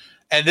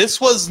 And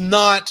this was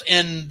not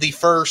in the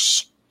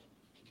first,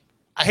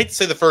 I hate to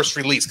say the first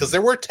release, because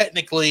there were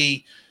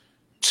technically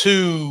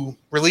 2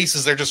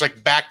 releases. They're just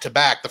like back to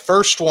back. The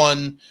first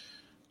one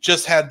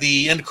just had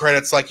the end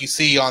credits like you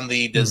see on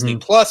the Disney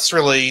Plus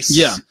release.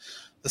 Yeah.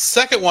 The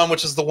second one,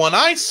 which is the one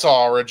I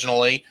saw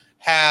originally,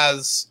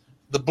 has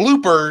the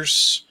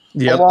bloopers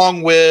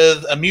along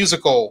with a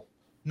musical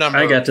number.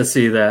 I got to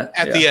see that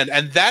at the end.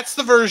 And that's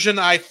the version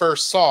I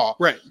first saw.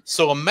 Right.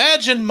 So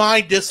imagine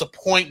my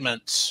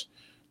disappointment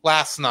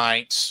last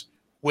night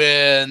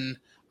when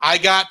I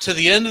got to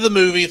the end of the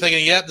movie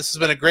thinking, yep, this has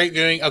been a great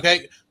viewing.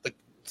 Okay,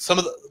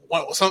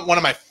 one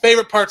of my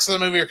favorite parts of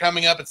the movie are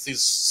coming up. It's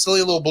these silly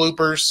little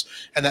bloopers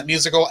and that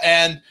musical.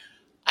 And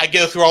I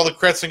go through all the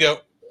credits and go,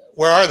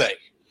 where are they?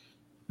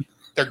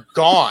 They're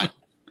gone.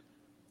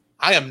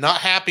 I am not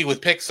happy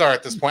with Pixar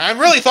at this point. I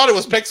really thought it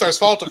was Pixar's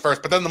fault at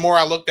first, but then the more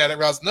I looked at it, I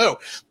realized, no,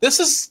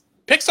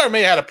 Pixar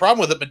may have had a problem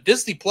with it, but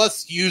Disney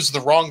Plus used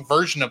the wrong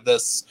version of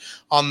this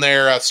on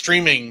their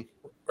streaming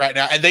right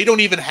now. And they don't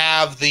even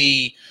have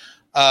the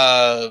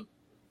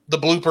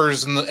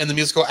bloopers and the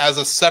musical as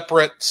a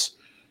separate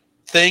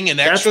thing and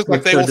extras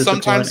like they will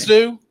sometimes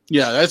do.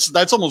 Yeah,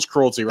 that's almost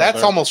cruelty, right?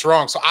 That's almost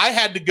wrong. So I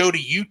had to go to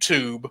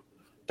YouTube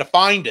to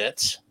find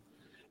it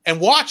and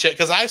watch it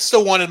because I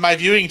still wanted my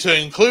viewing to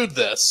include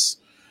this.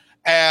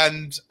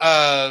 And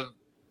I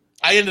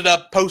ended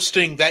up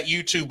posting that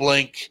YouTube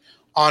link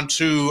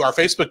onto our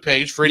Facebook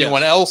page for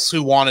anyone else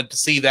who wanted to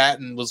see that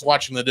and was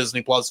watching the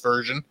Disney Plus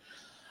version.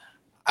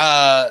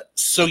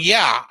 So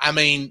yeah, I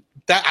mean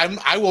that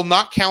I will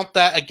not count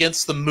that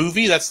against the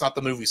movie. That's not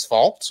the movie's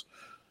fault.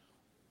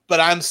 But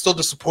I'm still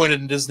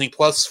disappointed in Disney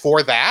Plus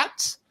for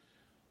that.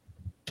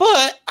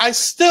 But I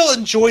still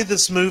enjoy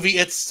this movie.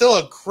 It's still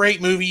a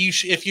great movie.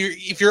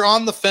 If you're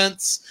on the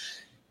fence,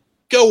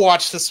 go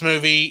watch this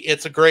movie.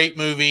 It's a great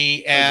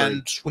movie.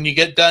 And when you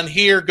get done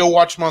here, go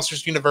watch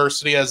Monsters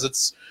University, as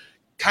it's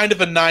kind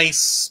of a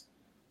nice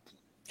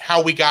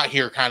how we got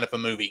here kind of a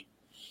movie.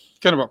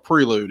 Kind of a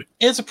prelude.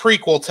 It's a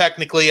prequel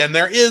technically, and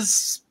there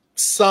is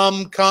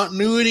some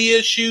continuity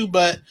issue,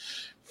 but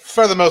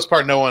for the most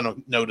part, no one will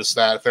notice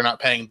that if they're not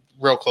paying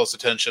real close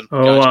attention.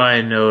 Oh, gotcha.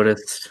 I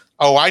noticed.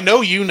 Oh, I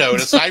know you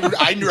noticed. I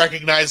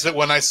recognized it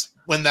when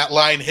that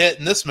line hit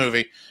in this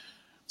movie.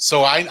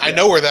 So I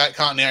know where that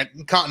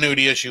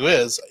continuity issue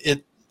is.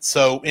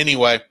 So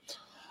anyway,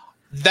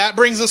 that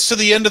brings us to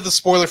the end of the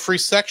spoiler-free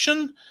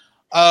section.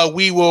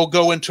 We will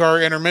go into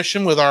our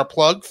intermission with our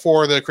plug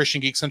for the Christian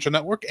Geek Central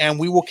Network, and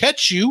we will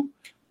catch you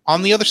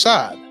on the other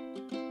side.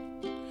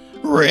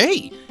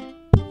 Ray,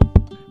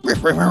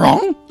 we're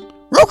wrong.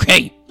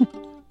 Okay.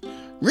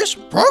 This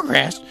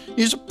progress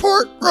is a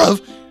part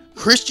of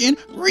Christian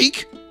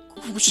Geek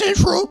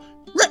Central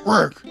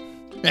Network.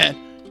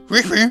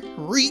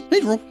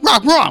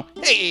 Wrong.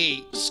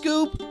 Hey,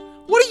 Scoop,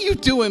 what are you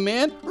doing,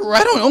 man?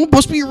 I don't know. I'm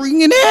supposed to be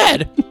reading an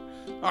ad.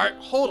 All right,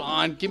 hold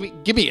on. Give me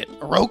it.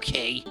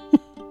 Okay.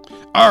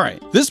 All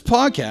right. This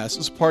podcast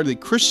is part of the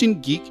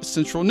Christian Geek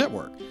Central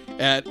Network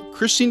at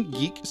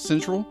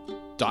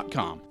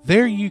ChristianGeekCentral.com.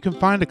 There you can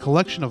find a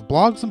collection of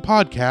blogs and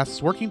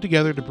podcasts working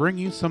together to bring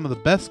you some of the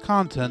best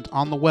content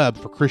on the web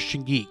for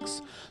Christian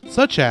geeks,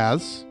 such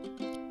as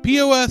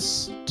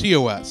POS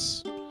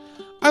TOS.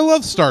 I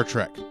love Star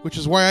Trek, which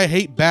is why I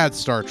hate bad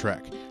Star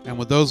Trek. And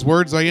with those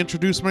words, I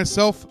introduce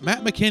myself,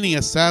 Matt McKinney,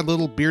 a sad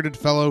little bearded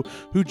fellow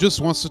who just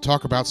wants to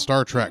talk about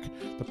Star Trek.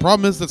 The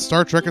problem is that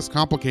Star Trek is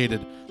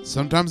complicated.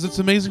 Sometimes it's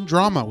amazing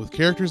drama with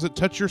characters that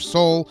touch your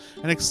soul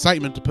and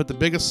excitement to put the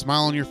biggest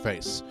smile on your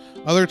face.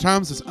 Other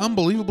times it's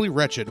unbelievably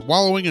wretched,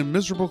 wallowing in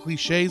miserable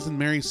cliches and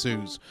Mary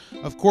Sues.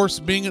 Of course,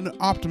 being an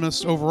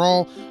optimist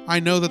overall,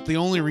 I know that the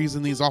only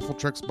reason these awful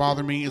tricks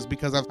bother me is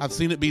because I've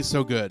seen it be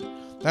so good.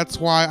 That's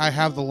why I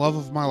have the love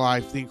of my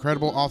life, the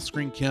incredible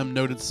off-screen Kim,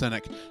 noted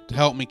cynic, to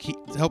help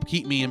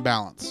keep me in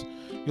balance.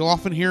 You'll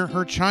often hear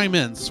her chime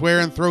in,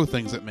 swear, and throw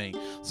things at me.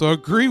 So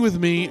agree with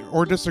me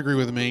or disagree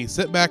with me,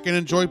 sit back and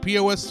enjoy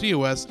POS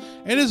TOS,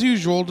 and as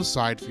usual,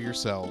 decide for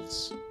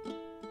yourselves.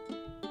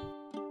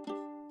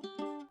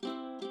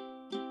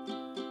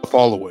 The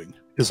following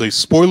is a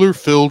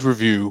spoiler-filled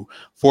review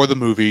for the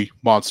movie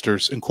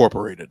Monsters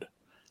Incorporated.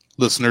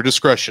 Listener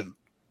discretion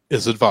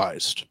is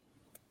advised.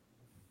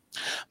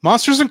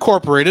 Monsters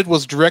Incorporated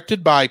was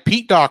directed by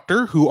Pete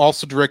Docter, who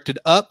also directed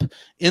Up,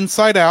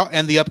 Inside Out,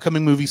 and the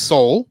upcoming movie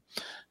Soul.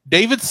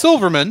 David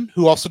Silverman,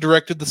 who also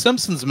directed the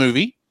Simpsons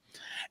movie.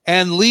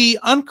 And Lee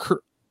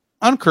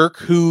Unkrich,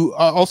 who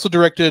also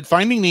directed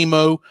Finding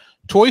Nemo,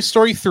 Toy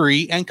Story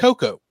 3, and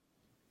Coco.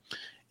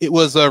 It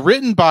was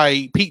written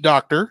by Pete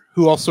Docter,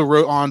 who also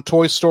wrote on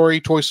Toy Story,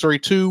 Toy Story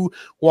 2,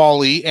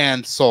 WALL-E,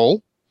 and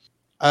Soul.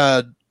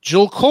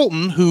 Jill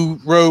Colton,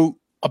 who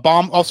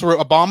also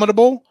wrote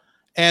Abominable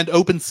and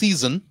Open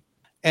Season,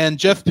 and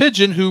Jeff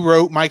Pigeon, who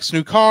wrote Mike's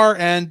New Car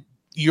and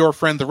Your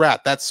Friend the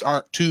Rat. That's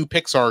our 2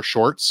 Pixar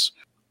shorts.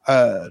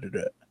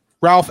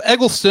 Ralph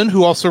Eggleston,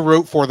 who also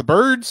wrote For the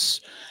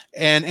Birds,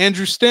 And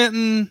Andrew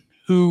Stanton,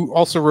 who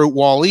also wrote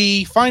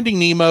Wall-E, Finding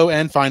Nemo,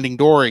 and Finding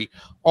Dory.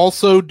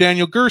 Also,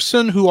 Daniel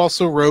Gerson, who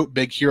also wrote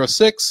Big Hero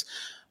 6,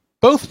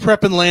 both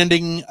Prep and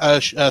Landing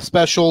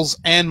specials,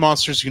 and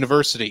Monsters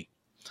University.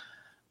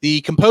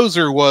 The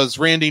composer was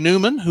Randy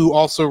Newman, who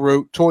also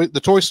wrote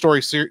the Toy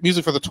Story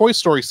music for the Toy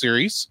Story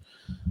series,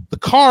 the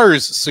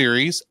Cars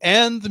series,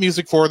 and the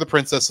music for The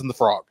Princess and the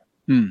Frog.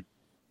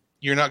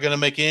 You're not going to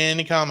make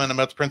any comment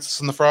about The Princess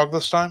and the Frog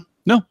this time?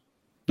 No.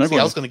 See,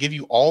 I was going to give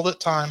you all that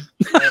time.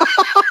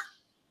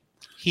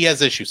 He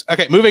has issues.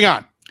 Okay, moving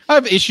on. I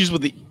have issues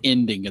with the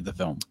ending of the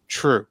film.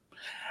 True.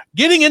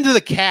 Getting into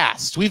the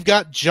cast, we've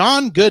got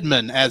John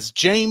Goodman as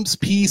James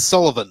P.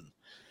 Sullivan.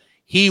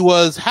 He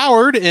was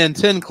Howard in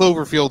 10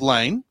 Cloverfield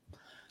Lane,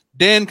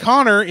 Dan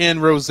Connor in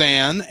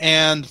Roseanne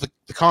and the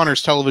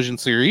Connors television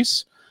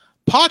series,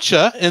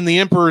 Pacha in The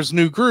Emperor's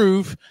New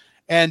Groove,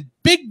 and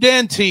Big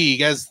Dan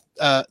Teague as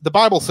the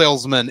Bible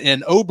salesman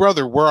in Oh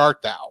Brother, Where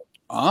Art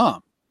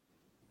Thou?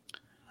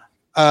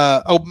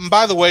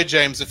 By the way,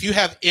 James, if you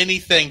have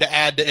anything to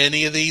add to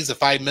any of these,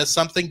 if I miss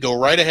something, go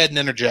right ahead and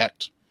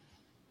interject.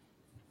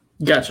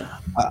 Gotcha.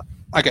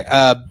 Okay.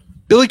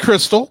 Billy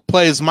Crystal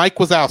plays Mike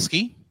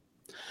Wazowski.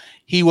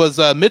 He was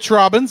Mitch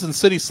Robbins in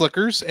City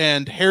Slickers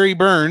and Harry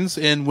Burns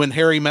in When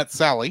Harry Met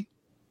Sally.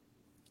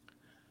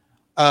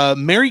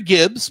 Mary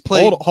Gibbs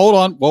played... Hold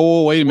on.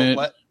 Whoa, wait a minute.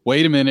 What?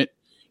 Wait a minute.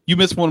 You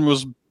missed one of the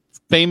most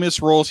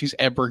famous roles he's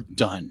ever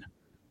done.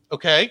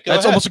 Okay,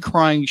 That's almost a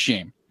crying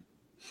shame.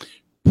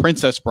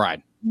 Princess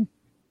Bride.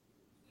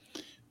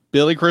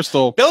 Billy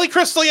Crystal. Billy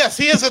Crystal, yes,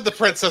 he is in The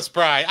Princess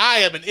Bride. I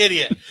am an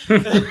idiot.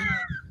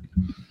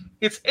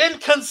 It's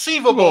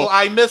inconceivable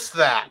I missed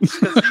that.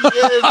 Because he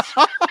is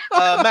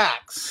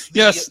Max.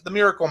 Yes. The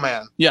Miracle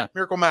Man. Yeah.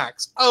 Miracle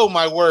Max. Oh,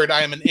 my word,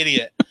 I am an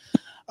idiot.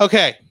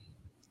 Okay.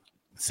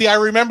 See, I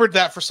remembered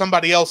that for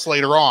somebody else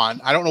later on.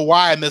 I don't know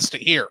why I missed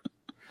it here.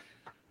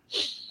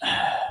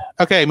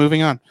 Okay,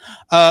 moving on.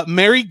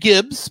 Mary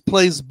Gibbs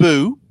plays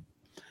Boo.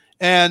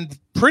 And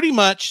pretty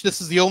much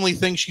this is the only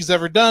thing she's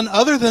ever done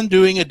other than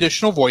doing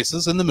additional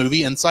voices in the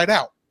movie Inside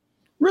Out.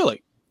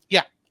 Really?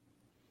 Yeah.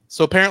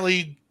 So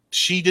apparently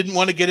she didn't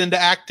want to get into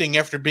acting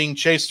after being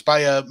chased by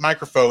a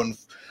microphone,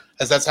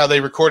 as that's how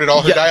they recorded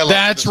all her dialogue.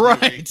 That's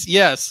right. Movie.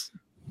 Yes.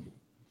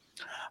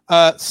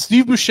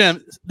 Steve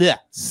Buscemi. Yeah.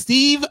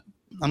 Steve.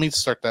 Let me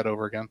start that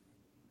over again.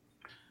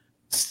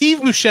 Steve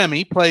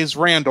Buscemi plays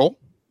Randall.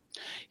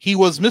 He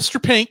was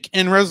Mr. Pink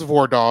in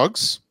Reservoir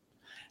Dogs.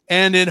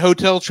 And in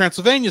Hotel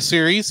Transylvania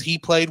series, he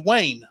played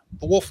Wayne,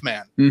 the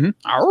Wolfman.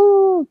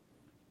 Mm-hmm.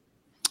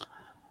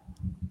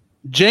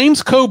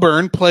 James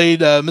Coburn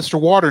played Mr.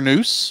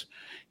 Waternoose.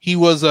 He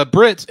was a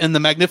Brit in The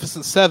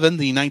Magnificent Seven,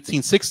 the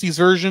 1960s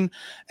version,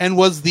 and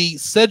was the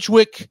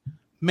Sedgwick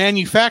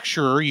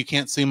manufacturer, you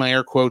can't see my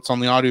air quotes on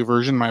the audio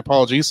version, my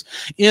apologies,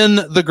 in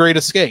The Great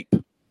Escape.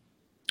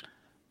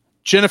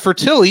 Jennifer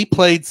Tilly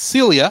played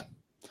Celia.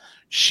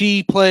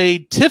 She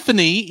played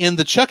Tiffany in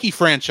the Chucky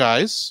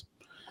franchise,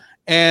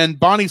 and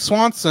Bonnie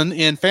Swanson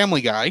in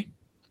Family Guy.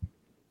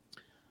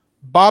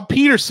 Bob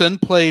Peterson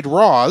played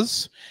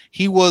Roz.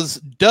 He was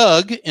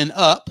Doug in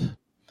Up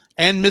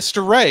and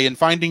Mr. Ray in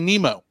Finding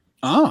Nemo.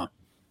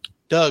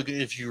 Doug,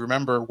 if you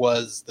remember,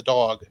 was the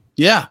dog.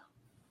 Yeah.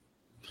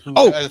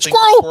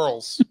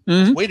 Squirrels. I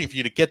was waiting for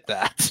you to get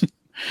that.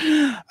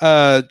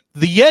 The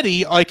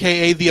Yeti,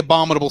 aka the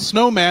Abominable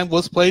Snowman,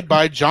 was played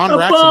by John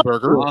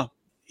Ratzenberger.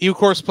 He, of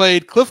course,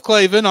 played Cliff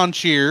Clavin on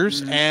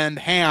Cheers and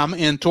Ham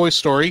in Toy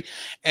Story,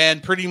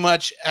 and pretty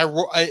much at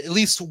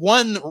least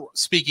one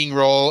speaking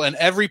role in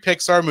every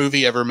Pixar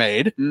movie ever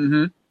made.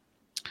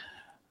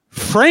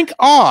 Frank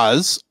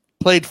Oz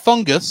played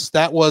Fungus.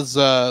 That was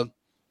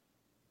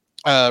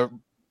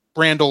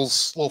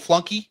Randall's little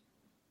flunky,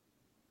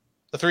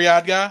 the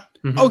three-eyed guy.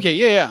 Okay,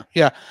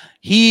 yeah.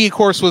 He, of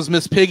course, was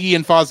Miss Piggy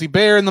and Fozzie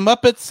Bear in The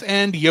Muppets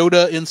and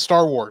Yoda in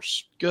Star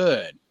Wars.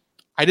 Good.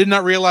 I did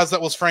not realize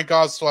that was Frank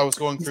Oz until I was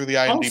going through the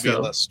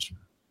IMDb list.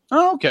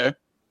 Oh, okay.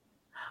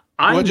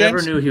 I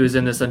never knew he was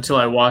in this until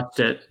I watched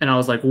it, and I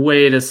was like,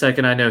 "Wait a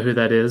second, I know who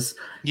that is."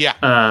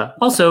 Yeah.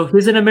 Also,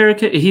 he's in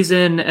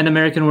An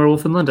American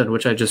Werewolf in London,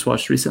 which I just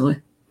watched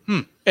recently.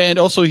 And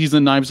also, he's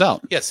in Knives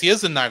Out. Yes, he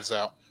is in Knives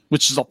Out,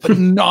 which is a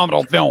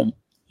phenomenal film.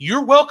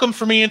 You're welcome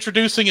for me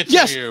introducing it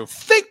to you.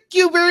 Thank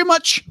you very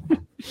much.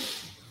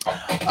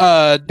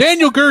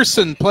 Daniel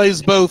Gerson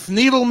plays both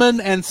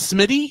Needleman and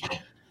Smitty.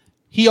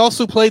 He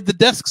also played the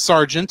desk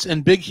sergeant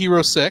in Big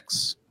Hero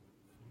 6.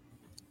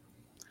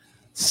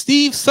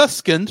 Steve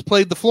Suskind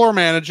played the floor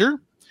manager.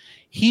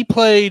 He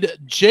played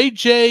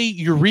J.J.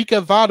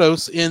 Eureka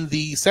Vados in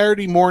the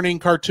Saturday morning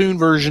cartoon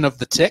version of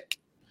The Tick.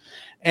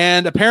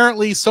 And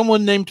apparently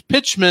someone named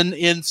Pitchman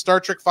in Star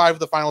Trek V: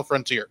 The Final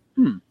Frontier.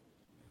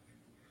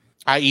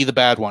 I.e. the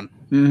bad one.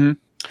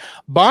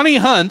 Bonnie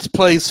Hunt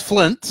plays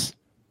Flint.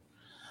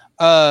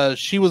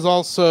 She was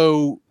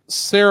also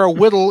Sarah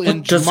Whittle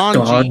in Jumanji.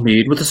 Does God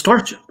meet with a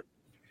sergeant?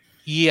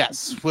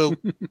 Yes. Well,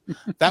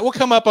 that will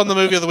come up on the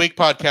Movie of the Week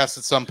podcast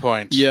at some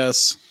point.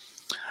 Yes.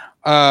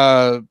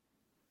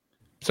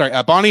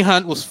 Bonnie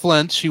Hunt was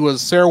Flint. She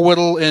was Sarah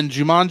Whittle in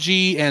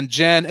Jumanji and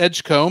Jan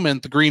Edgecombe in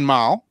The Green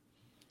Mile.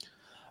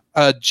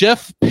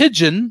 Jeff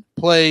Pigeon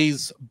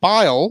plays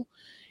Bile.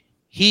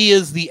 He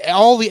is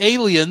all the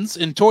aliens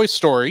in Toy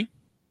Story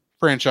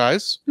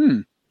franchise.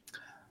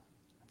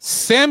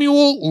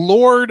 Samuel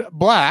Lord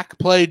Black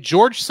played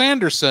George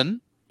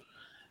Sanderson,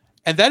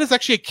 and that is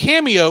actually a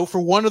cameo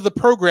for one of the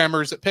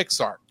programmers at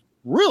Pixar.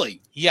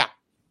 Really? Yeah.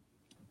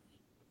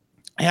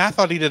 Yeah, I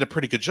thought he did a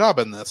pretty good job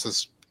in this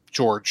as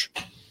George.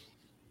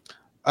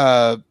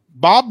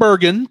 Bob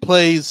Bergen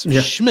plays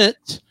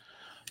Schmidt,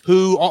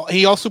 who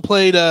he also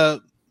played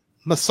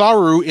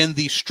Masaru in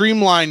the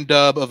streamlined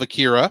dub of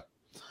Akira,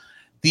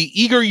 the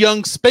eager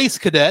young space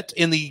cadet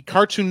in the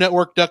Cartoon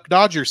Network Duck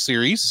Dodgers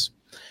series,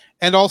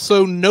 and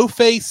also No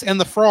Face and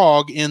the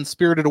Frog in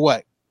Spirited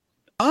Away.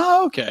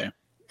 Oh, okay.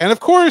 And of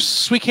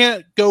course, we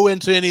can't go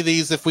into any of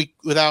these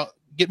without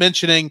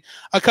mentioning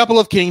a couple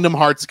of Kingdom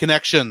Hearts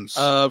connections.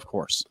 Of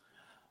course.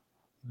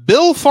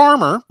 Bill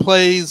Farmer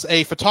plays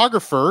a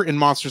photographer in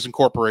Monsters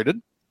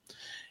Incorporated.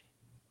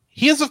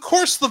 He is, of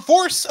course, the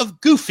voice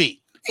of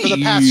Goofy for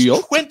the past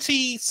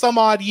 20 some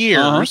odd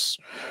years,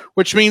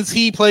 which means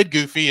he played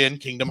Goofy in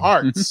Kingdom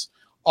Hearts.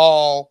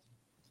 All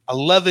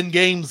 11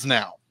 games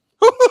now.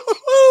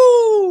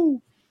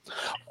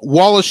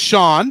 Wallace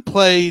Shawn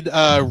played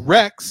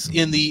Rex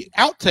in the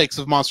outtakes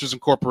of Monsters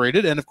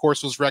Incorporated, and of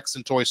course was Rex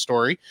in Toy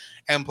Story,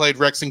 and played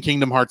Rex in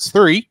Kingdom Hearts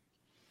 3.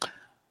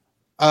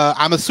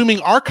 I'm assuming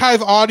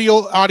archive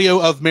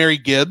audio of Mary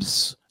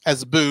Gibbs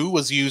as Boo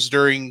was used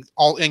in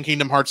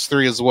Kingdom Hearts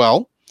 3 as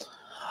well.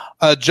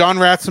 John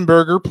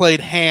Ratzenberger played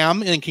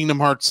Ham in Kingdom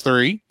Hearts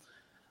 3.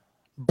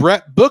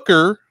 Brett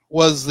Booker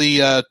was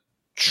the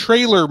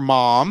trailer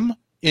mom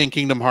in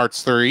Kingdom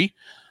Hearts 3.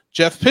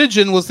 Jeff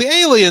Pigeon was the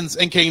aliens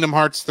in Kingdom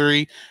Hearts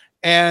 3.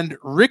 And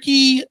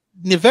Ricky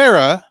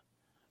Nivera,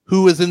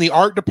 who was in the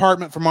art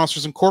department for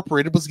Monsters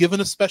Incorporated, was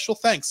given a special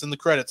thanks in the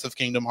credits of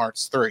Kingdom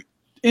Hearts 3.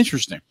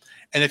 Interesting.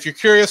 And if you're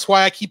curious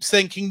why I keep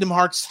saying Kingdom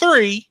Hearts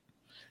 3,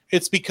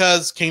 it's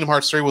because Kingdom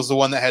Hearts 3 was the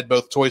one that had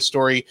both Toy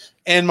Story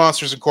and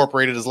Monsters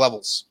Incorporated as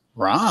levels.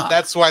 Right.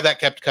 That's why that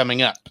kept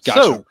coming up. Gotcha.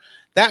 So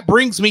that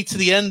brings me to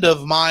the end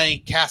of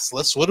my cast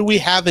list. What do we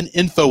have in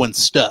info and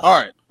stuff? All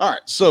right.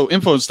 So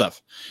info and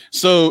stuff.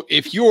 So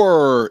if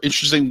you're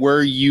interested in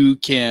where you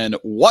can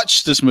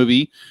watch this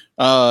movie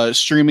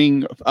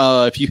streaming,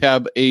 if you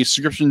have a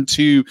subscription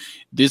to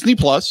Disney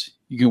Plus,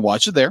 you can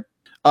watch it there.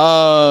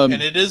 And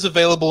it is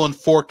available in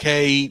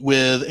 4K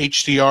with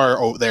HDR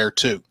over there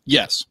too.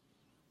 Yes.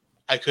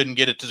 I couldn't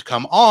get it to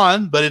come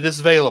on, but it is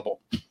available.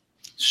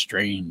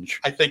 Strange.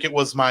 I think it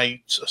was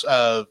my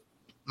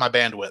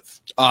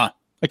bandwidth. That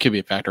could be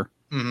a factor.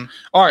 Mm-hmm.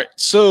 All right.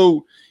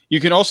 So you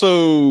can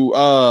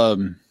also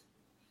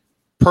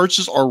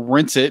purchase or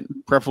rent it,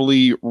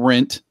 preferably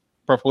rent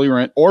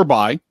or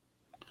buy.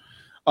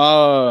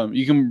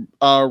 You can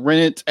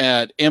rent it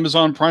at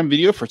Amazon Prime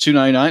Video for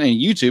 $2.99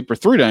 and YouTube for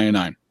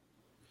 $3.99.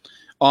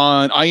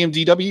 On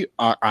IMDb,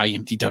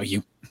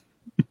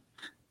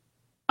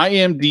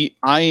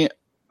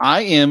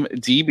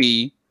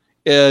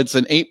 it's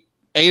an 8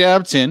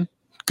 out of 10,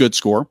 good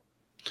score.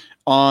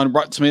 On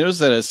Rotten Tomatoes,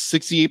 that is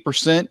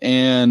 68%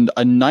 and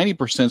a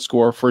 90%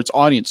 score for its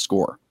audience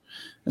score.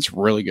 That's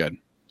really good.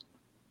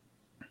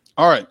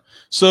 All right,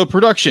 so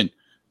production: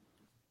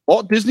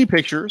 Walt Disney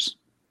Pictures,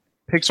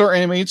 Pixar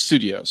Animated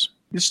Studios.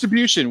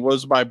 Distribution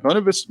was by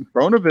Buena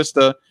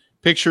Vista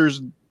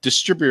Pictures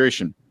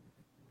Distribution.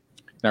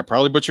 And I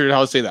probably butchered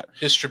how to say that.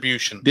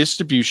 Distribution.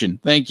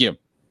 Thank you.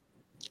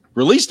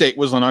 Release date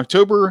was on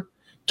October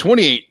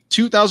 28,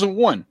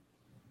 2001.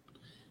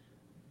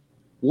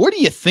 Where do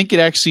you think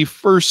it actually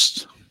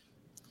first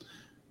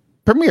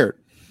premiered?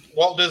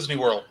 Walt Disney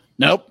World.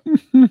 Nope.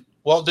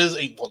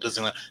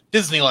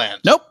 Disneyland.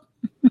 Nope.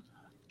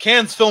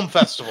 Cannes Film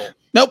Festival.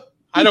 Nope.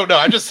 I don't know.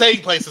 I'm just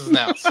saying places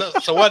now.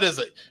 So what is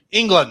it?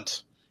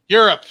 England,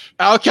 Europe,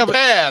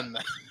 Japan.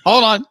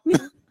 Hold on.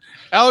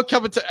 El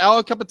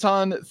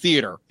Capitan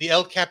Theater. The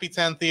El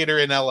Capitan Theater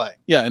in LA.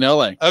 Yeah, in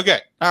LA. Okay.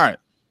 All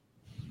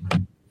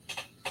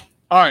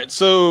right.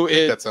 So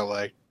that's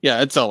LA.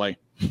 Yeah, it's LA.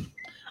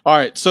 All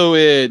right. So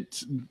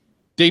it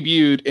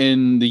debuted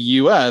in the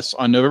US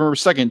on November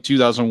 2nd,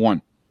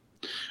 2001.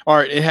 All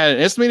right. It had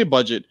an estimated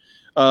budget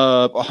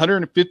of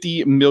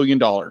 $150 million.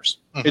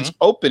 Mm-hmm. Its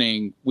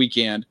opening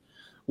weekend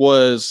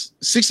was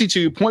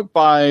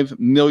 $62.5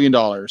 million.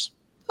 A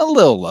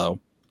little low.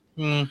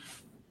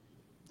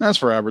 That's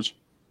for average.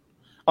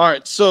 All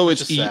right, so it's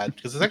just sad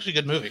because it's actually a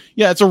good movie.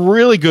 Yeah, it's a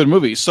really good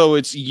movie. So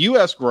its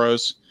U.S.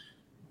 gross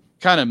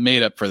kind of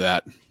made up for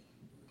that.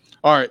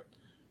 All right,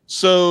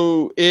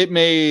 so it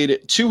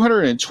made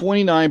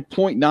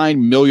 $229.9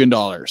 million,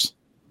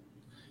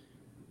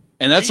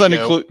 and that's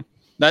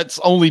that's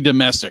only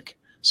domestic.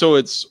 So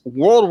its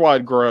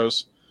worldwide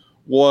gross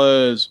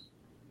was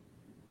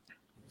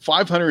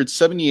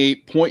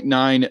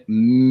 $578.9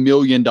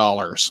 million.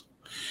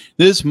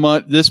 This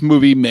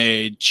movie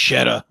made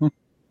cheddar.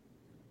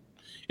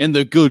 And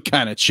the good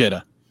kind of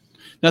cheddar.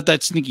 Not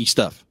that sneaky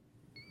stuff.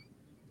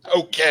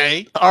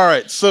 Okay. All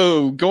right.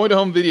 So going to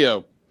home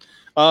video.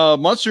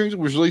 Monster Inc.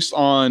 was released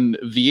on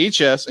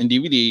VHS and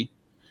DVD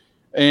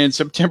in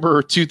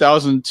September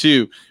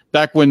 2002,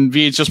 back when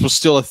VHS was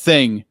still a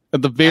thing.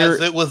 At the very,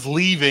 As it was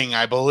leaving,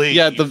 I believe.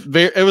 yeah,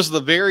 it was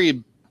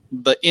the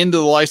end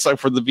of the life cycle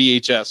for the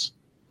VHS.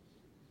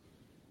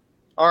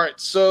 All right,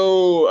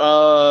 so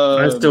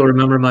I still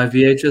remember my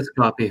VHS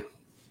copy.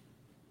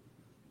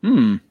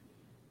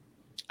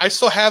 I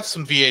still have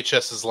some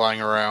VHSs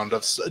lying around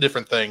of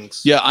different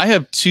things. Yeah, I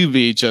have 2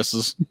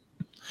 VHSs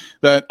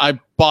that I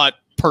bought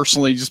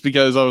personally just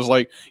because I was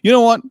like, you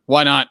know what?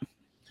 Why not?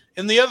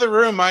 In the other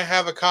room, I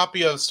have a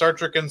copy of Star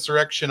Trek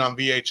Insurrection on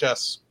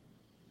VHS.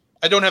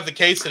 I don't have the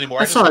case anymore.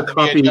 I just have the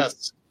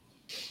VHS.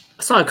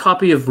 I saw a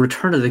copy of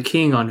Return of the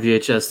King on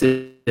VHS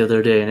the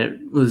other day, and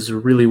it was a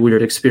really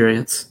weird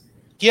experience.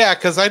 Yeah,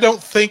 because I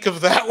don't think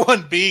of that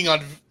one being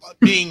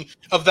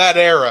of that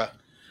era.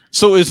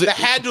 So is it? There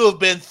had to have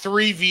been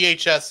 3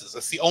 VHSs.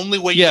 That's the only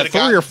way. Yeah, you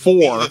could have 3 or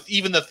 4. gotten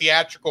even the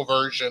theatrical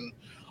version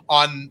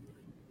on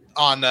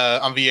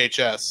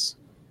VHS.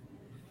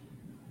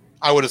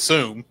 I would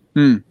assume.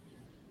 Because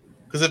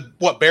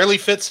it barely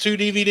fits 2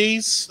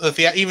 DVDs.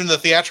 Even the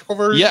theatrical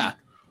version. Yeah.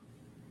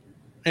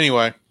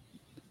 Anyway.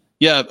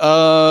 Yeah.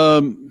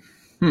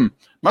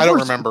 I don't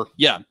remember.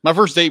 Yeah, my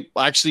first date,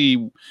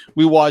 actually,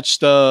 we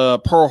watched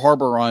Pearl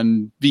Harbor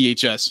on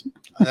VHS.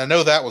 And I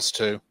know that was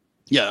 2.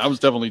 Yeah, that was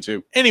definitely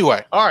 2.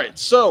 Anyway. All right,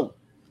 so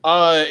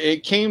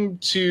it came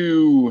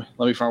to,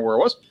 let me find where it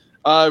was.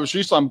 It was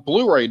released on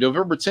Blu-ray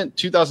November 10th,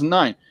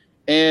 2009.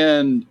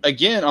 And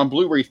again, on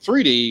Blu-ray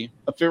 3D,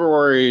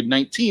 February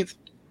 19th,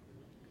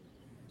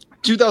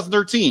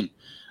 2013.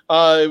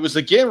 It was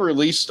again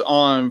released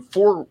on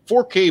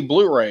 4K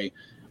Blu-ray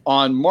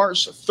on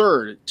March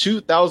 3rd,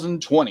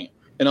 2020.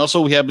 And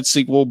also we have its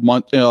sequel,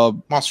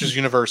 Monsters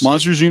University.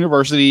 Monsters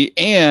University,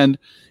 and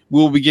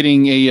we'll be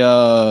getting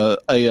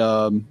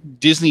a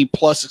Disney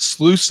Plus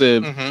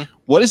exclusive.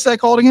 What is that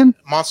called again?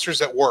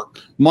 Monsters at Work.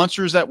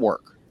 Monsters at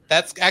Work.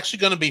 That's actually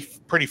going to be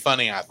pretty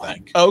funny, I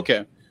think.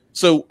 Okay.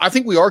 So I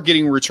think we are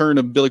getting a return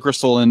of Billy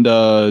Crystal and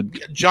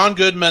John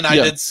Goodman. I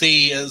did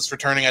see is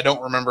returning. I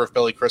don't remember if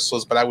Billy Crystal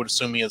is, but I would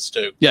assume he is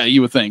too. Yeah,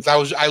 you would think.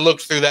 I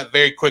looked through that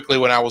very quickly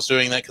when I was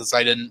doing that because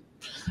I didn't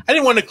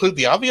want to include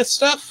the obvious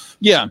stuff.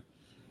 Yeah.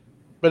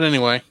 But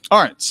anyway.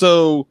 All right.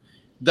 So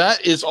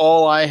that is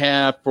all I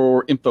have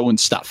for info and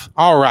stuff.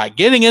 All right.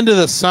 Getting into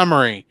the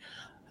summary.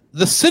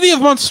 The city of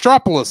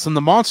Monstropolis in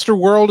the monster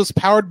world is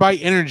powered by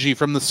energy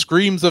from the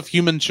screams of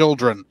human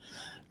children.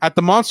 At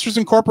the Monsters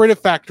Incorporated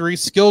factory,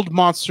 skilled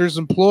monsters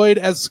employed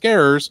as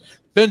scarers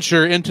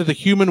venture into the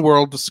human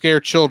world to scare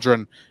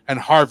children and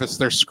harvest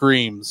their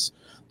screams,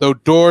 through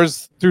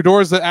doors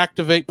that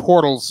activate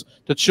portals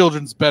to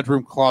children's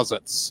bedroom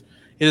closets.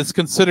 It is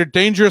considered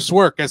dangerous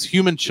work as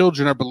human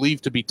children are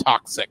believed to be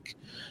toxic.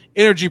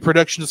 Energy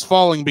production is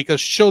falling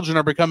because children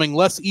are becoming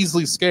less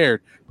easily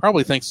scared,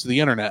 probably thanks to the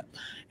internet.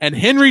 And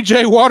Henry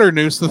J.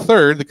 Waternoose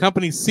III, the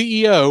company's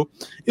CEO,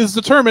 is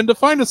determined to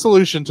find a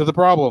solution to the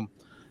problem.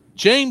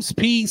 James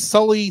P.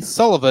 Sully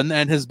Sullivan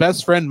and his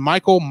best friend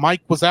Michael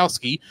Mike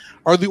Wazowski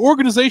are the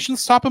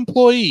organization's top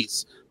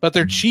employees, but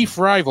their chief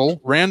rival,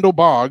 Randall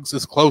Boggs,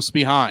 is close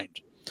behind.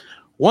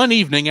 One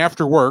evening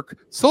after work,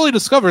 Sully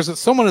discovers that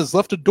someone has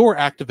left a door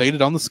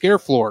activated on the scare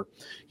floor.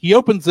 He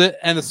opens it,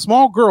 and a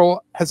small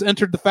girl has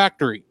entered the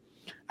factory.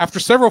 After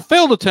several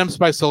failed attempts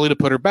by Sully to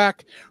put her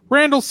back,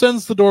 Randall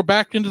sends the door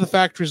back into the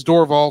factory's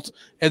door vault,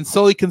 and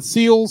Sully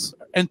conceals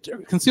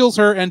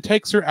her and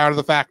takes her out of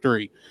the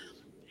factory.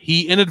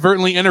 He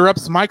inadvertently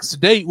interrupts Mike's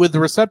date with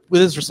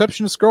his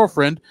receptionist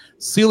girlfriend,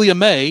 Celia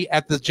May,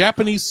 at the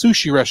Japanese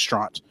sushi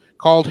restaurant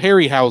called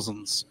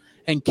Harryhausen's,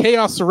 and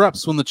chaos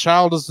erupts when the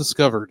child is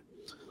discovered.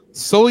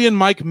 Sully and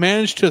Mike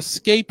manage to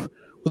escape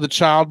with the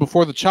child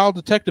before the Child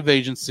Detective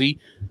Agency,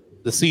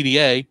 the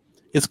CDA,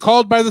 is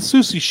called by the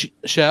sushi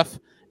chef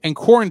and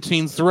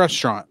quarantines the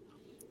restaurant.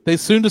 They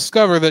soon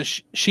discover that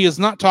she is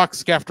not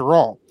toxic after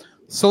all.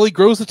 Sully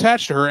grows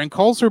attached to her and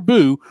calls her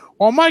Boo,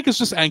 while Mike is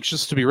just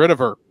anxious to be rid of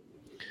her.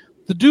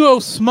 The duo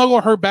smuggle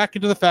her back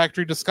into the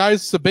factory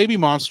disguised as a baby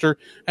monster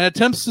and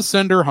attempts to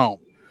send her home.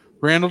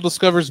 Randall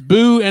discovers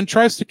Boo and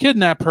tries to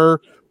kidnap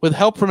her with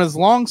help from his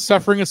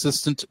long-suffering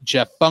assistant,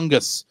 Jeff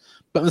Fungus,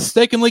 but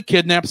mistakenly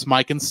kidnaps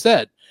Mike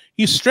instead.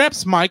 He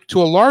straps Mike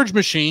to a large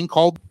machine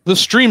called the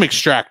Stream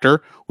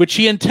Extractor, which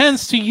he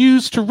intends to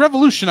use to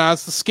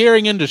revolutionize the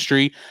scaring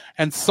industry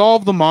and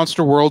solve the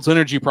monster world's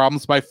energy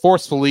problems by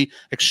forcefully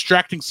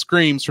extracting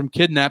screams from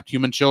kidnapped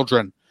human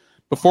children.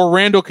 Before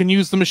Randall can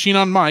use the machine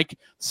on Mike,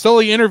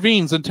 Sully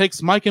intervenes and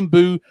takes Mike and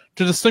Boo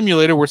to the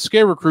simulator where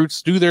scare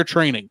recruits do their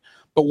training.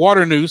 But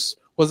Waternoose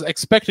was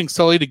expecting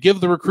Sully to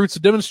give the recruits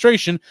a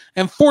demonstration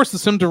and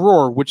forces him to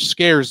roar, which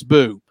scares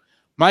Boo.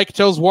 Mike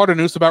tells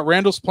Waternoose about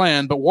Randall's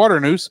plan, but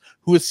Waternoose,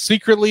 who is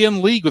secretly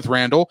in league with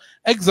Randall,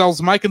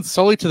 exiles Mike and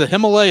Sully to the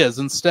Himalayas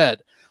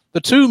instead.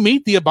 The two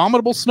meet the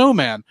abominable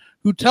snowman,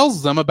 who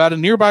tells them about a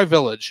nearby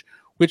village,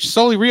 which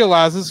Sully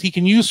realizes he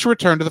can use to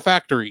return to the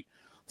factory.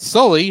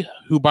 Sully,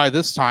 who by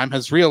this time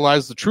has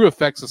realized the true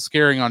effects of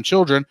scaring on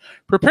children,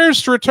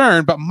 prepares to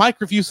return, but Mike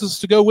refuses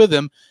to go with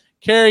him,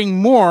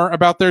 caring more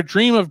about their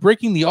dream of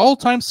breaking the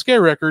all-time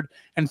scare record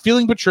and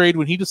feeling betrayed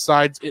when he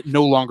decides it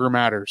no longer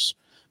matters.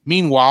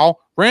 Meanwhile,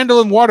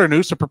 Randall and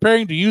Waternoose are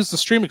preparing to use the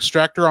stream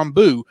extractor on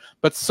Boo,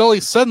 but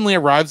Sully suddenly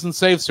arrives and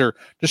saves her,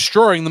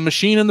 destroying the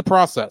machine in the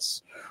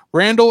process.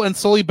 Randall and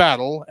Sully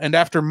battle, and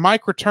after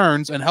Mike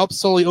returns and helps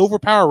Sully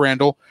overpower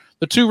Randall,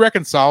 the two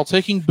reconcile,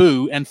 taking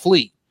Boo and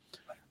flee.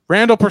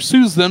 Randall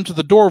pursues them to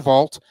the door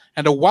vault,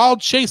 and a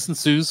wild chase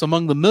ensues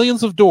among the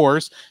millions of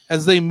doors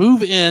as they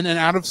move in and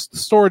out of the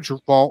storage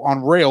vault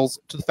on rails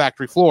to the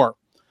factory floor.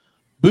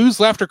 Boo's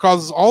laughter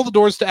causes all the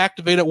doors to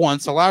activate at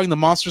once, allowing the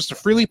monsters to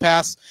freely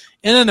pass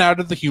in and out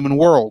of the human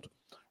world.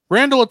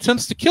 Randall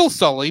attempts to kill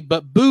Sully,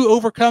 but Boo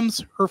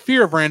overcomes her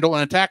fear of Randall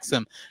and attacks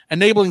him,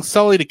 enabling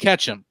Sully to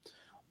catch him.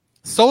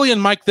 Sully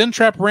and Mike then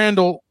trap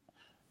Randall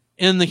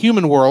in the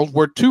human world,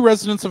 where two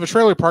residents of a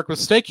trailer park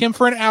mistake him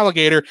for an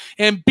alligator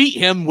and beat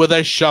him with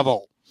a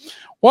shovel.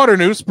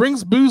 Waternoose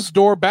brings Boo's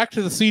door back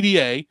to the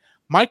CDA.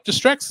 Mike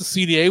distracts the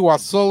CDA while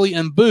Sully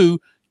and Boo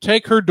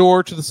take her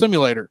door to the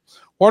simulator.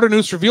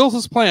 Waternoose reveals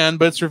his plan,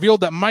 but it's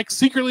revealed that Mike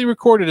secretly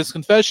recorded his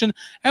confession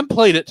and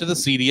played it to the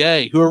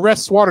CDA, who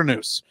arrests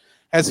Waternoose.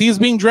 As he is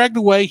being dragged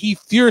away, he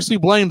furiously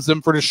blames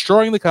them for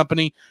destroying the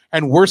company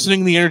and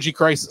worsening the energy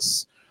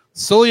crisis.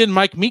 Sully and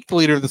Mike meet the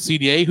leader of the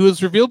CDA, who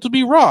is revealed to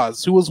be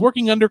Roz, who was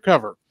working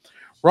undercover.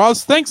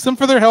 Roz thanks them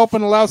for their help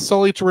and allows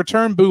Sully to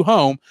return Boo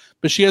home,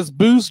 but she has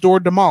Boo's door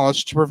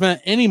demolished to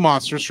prevent any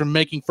monsters from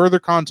making further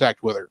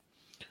contact with her.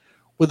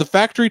 With the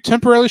factory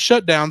temporarily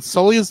shut down,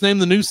 Sully is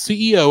named the new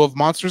CEO of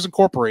Monsters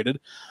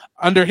Incorporated.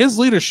 Under his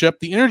leadership,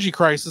 the energy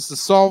crisis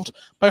is solved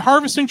by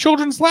harvesting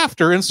children's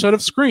laughter instead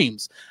of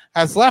screams,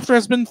 as laughter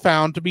has been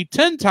found to be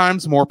 10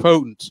 times more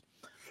potent.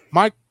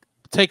 Mike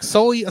takes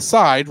Sully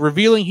aside,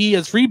 revealing he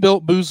has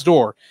rebuilt Boo's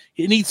door.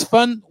 It needs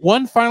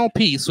one final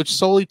piece, which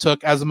Sully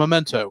took as a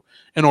memento,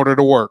 in order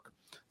to work.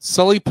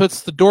 Sully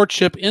puts the door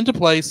chip into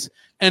place,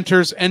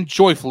 enters, and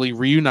joyfully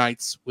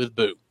reunites with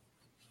Boo.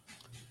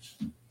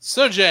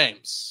 So,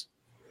 James,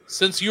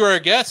 since you are a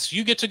guest,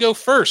 you get to go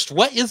first.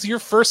 What is your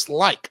first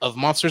like of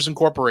Monsters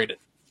Incorporated?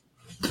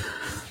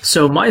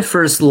 So my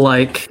first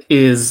like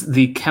is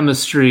the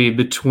chemistry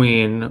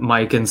between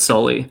Mike and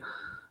Sully.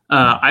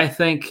 I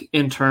think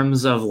in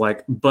terms of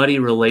like buddy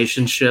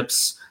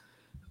relationships,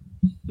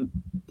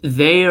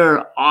 they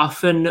are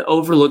often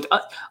overlooked,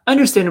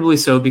 understandably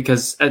so,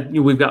 because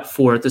we've got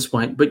 4 at this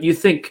point. But you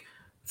think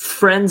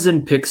Friends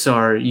and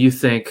Pixar, you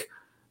think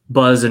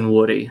Buzz and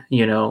Woody,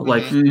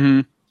 like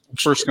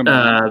First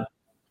coming.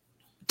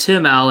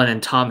 Tim Allen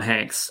and Tom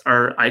Hanks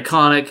are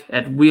iconic,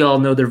 and we all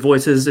know their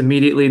voices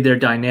immediately. Their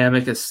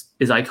dynamic is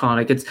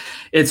iconic.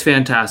 It's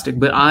fantastic.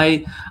 But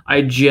I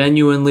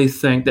genuinely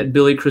think that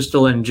Billy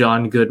Crystal and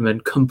John Goodman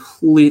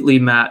completely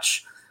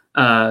match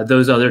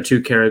those other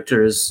 2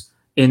 characters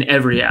in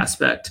every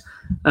aspect.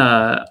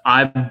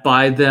 I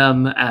buy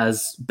them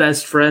as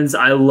best friends.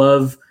 I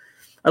love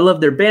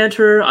their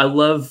banter. I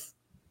love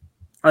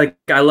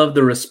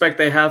the respect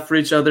they have for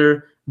each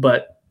other,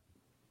 but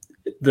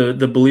the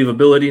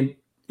believability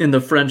in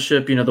the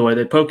friendship, the way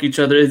they poke each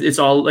other, it's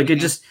all like, it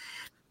just,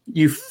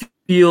 you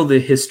feel the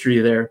history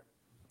there.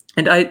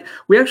 And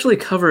we actually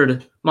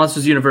covered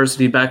Monsters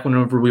University back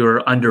whenever we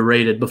were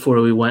underrated,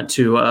 before we went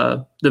to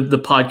the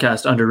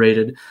podcast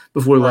Underrated,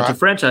 before we went to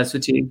Franchise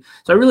Fatigue.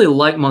 So I really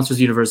like Monsters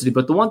University,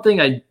 but the one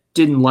thing I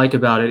didn't like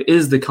about it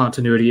is the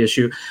continuity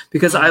issue,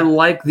 because I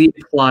like the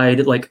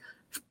applied like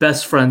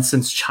best friends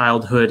since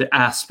childhood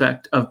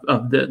aspect of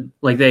the,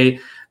 like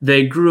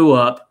they grew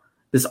up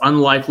this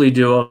unlikely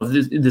duo of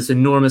this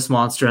enormous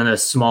monster and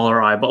this smaller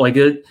eye, but like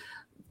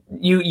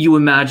you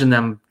imagine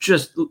them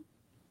just,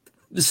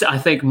 I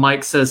think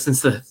Mike says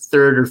since the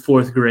 3rd or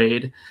 4th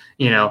grade,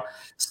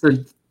 so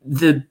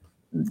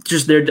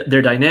just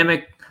their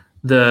dynamic,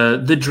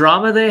 the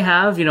drama they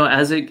have,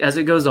 as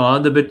it goes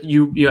on, but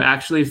you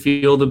actually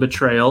feel the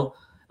betrayal,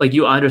 like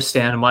you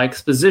understand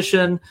Mike's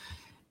position.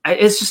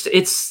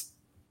 It's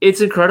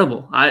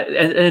incredible.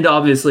 And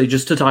obviously,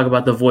 just to talk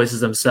about the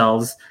voices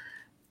themselves,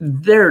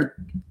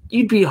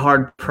 you'd be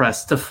hard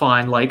pressed to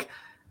find like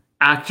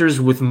actors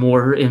with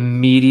more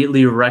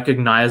immediately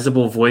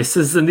recognizable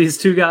voices than these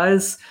 2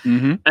 guys.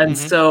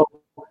 So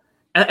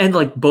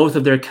like both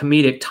of their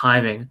comedic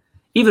timing,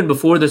 even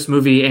before this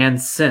movie and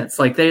since,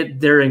 like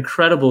they're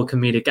incredible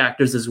comedic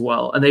actors as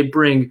well, and they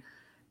bring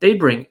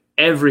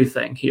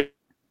everything here.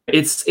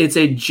 It's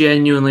a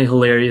genuinely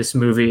hilarious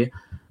movie.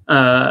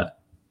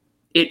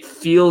 It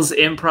feels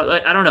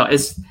improv. I don't know.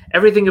 It's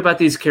everything about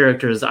these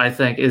characters, I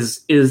think,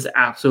 is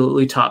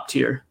absolutely top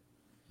tier.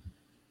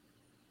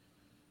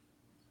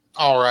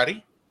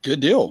 Alrighty.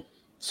 Good deal.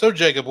 So,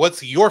 Jacob,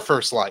 what's your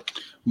first like?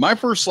 My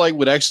first like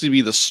would actually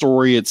be the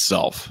story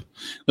itself.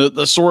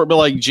 The story, but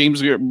like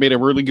James made a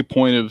really good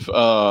point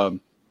of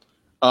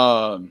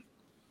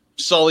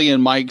Sully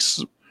and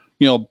Mike's,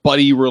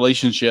 buddy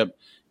relationship,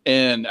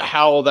 and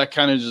how that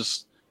kind of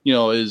just,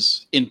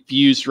 is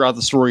infused throughout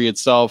the story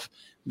itself.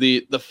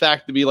 The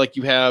fact to be like,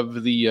 you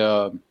have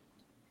the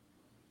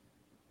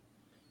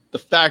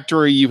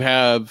factory, you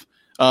have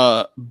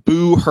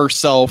Boo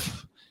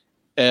herself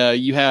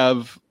You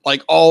have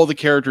like all the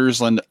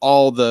characters and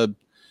all the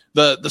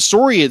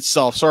story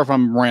itself. Sorry if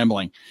I'm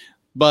rambling,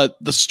 but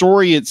the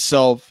story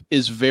itself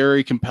is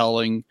very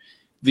compelling.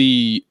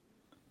 The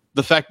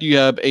fact you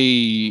have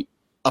a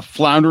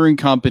floundering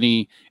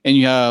company and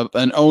you have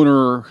an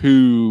owner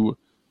who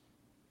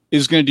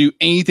is going to do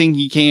anything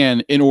he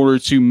can in order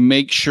to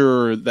make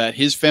sure that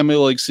his family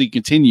legacy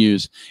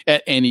continues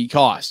at any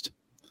cost.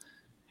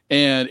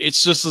 And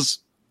it's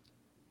just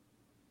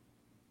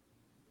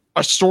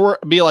a story.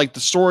 The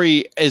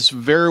story is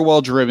very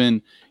well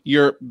driven.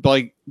 You're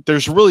like,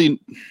 there's really,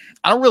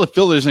 I don't really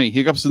feel there's any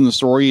hiccups in the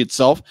story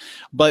itself,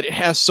 but it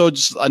has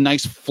just a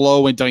nice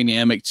flow and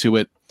dynamic to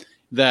it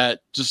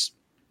that just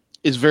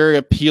is very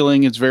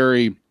appealing. It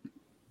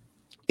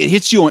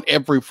hits you on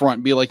every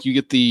front. You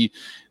get the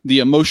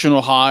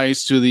emotional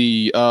highs to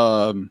the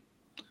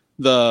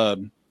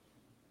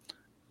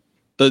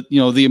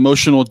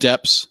emotional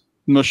depths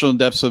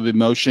of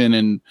emotion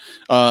and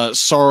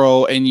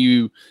sorrow, and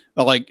you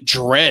like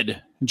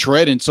dread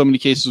in so many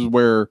cases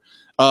where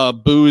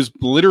Boo is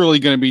literally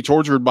going to be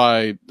tortured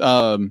by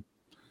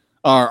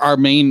our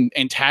main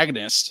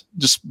antagonist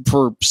just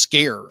for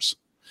scares,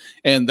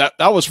 and that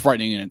was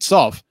frightening in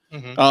itself.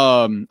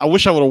 Mm-hmm. I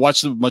wish I would have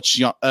watched it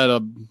much. I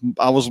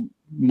wish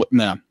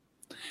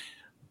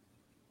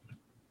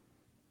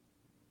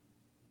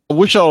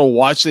I would have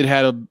watched it,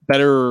 had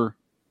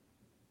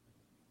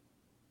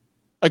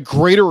a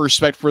greater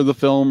respect for the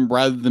film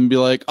rather than be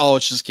like, oh,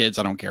 it's just kids,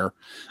 I don't care.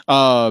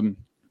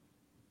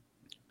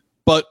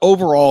 But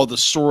overall, the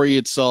story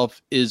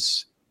itself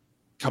is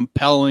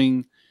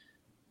compelling,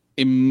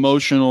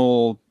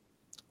 emotional,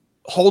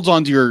 holds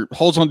onto your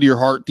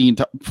heart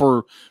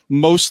for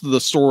most of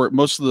the story,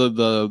 most of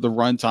the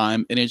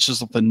runtime, and it's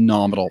just a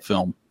phenomenal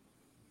film.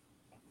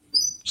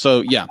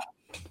 So yeah,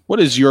 what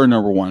is your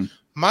number one?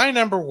 My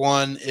number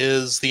one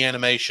is the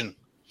animation.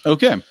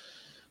 Okay.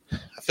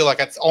 I feel like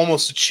that's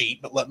almost a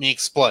cheat, but let me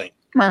explain.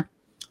 Meh.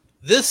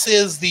 This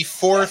is the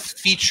fourth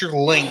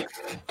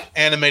feature-length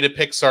animated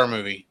Pixar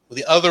movie, with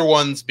the other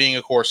ones being,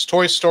 of course,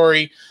 Toy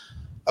Story,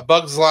 A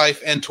Bug's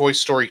Life, and Toy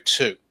Story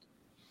 2.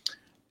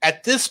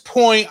 At this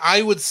point,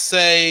 I would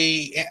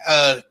say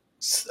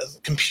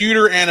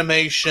computer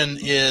animation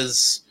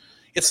it's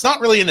not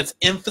really in its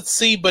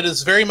infancy, but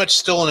is very much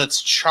still in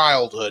its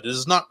childhood. It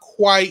is not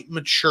quite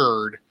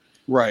matured.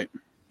 Right.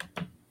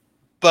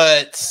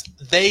 But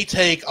they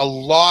take a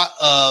lot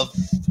of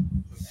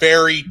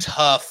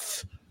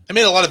they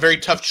made a lot of very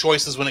tough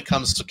choices when it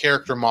comes to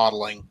character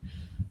modeling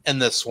in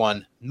this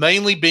one,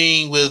 mainly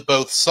being with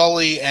both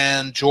Sully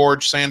and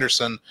George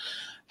Sanderson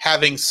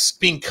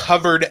being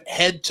covered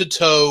head to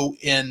toe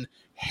in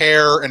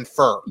hair and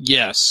fur.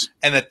 Yes.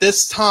 And at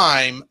this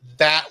time,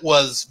 that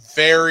was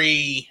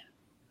very,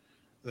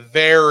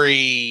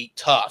 very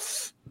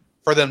tough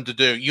for them to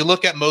do. You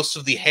look at most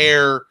of the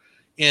hair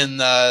in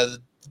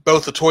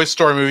both the Toy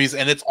Story movies,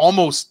 and it's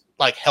almost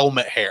like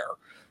helmet hair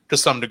to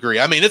some degree.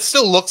 I mean, it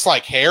still looks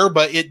like hair,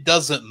 but it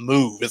doesn't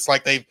move. It's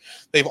like they've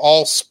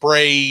all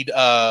sprayed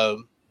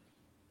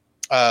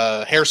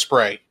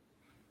hairspray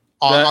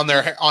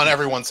on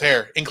everyone's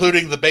hair,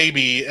 including the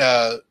baby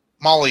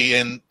Molly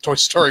in Toy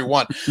Story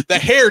 1. The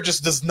hair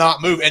just does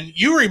not move. And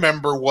you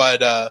remember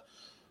what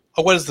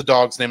is the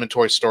dog's name in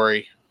Toy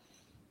Story?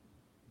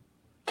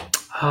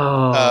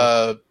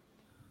 Like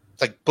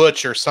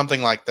Butch or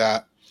something like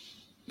that.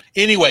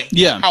 Anyway,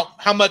 yeah.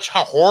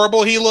 How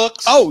horrible he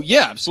looks. Oh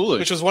yeah, absolutely.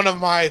 Which was one of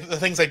the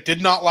things I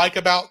did not like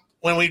about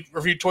when we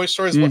reviewed Toy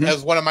Story,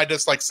 as one of my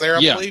dislikes there,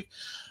 I believe.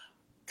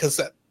 Because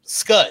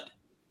Scud,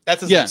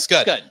 that's his name,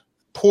 Scud.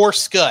 Poor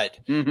Scud,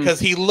 because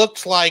he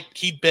looked like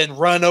he'd been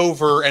run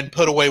over and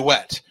put away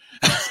wet.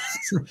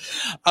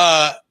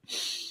 That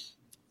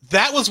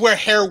was where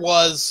hair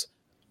was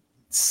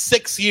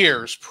 6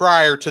 years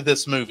prior to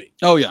this movie.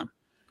 Oh yeah.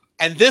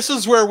 And this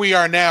is where we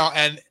are now,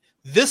 and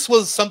this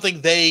was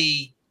something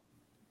they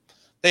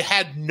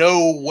had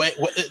no way.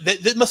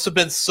 It must have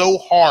been so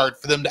hard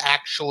for them to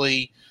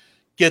actually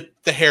get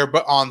the hair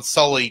on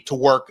Sully to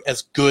work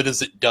as good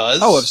as it does.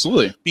 Oh,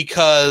 absolutely.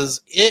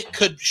 Because it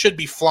should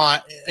be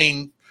flying. I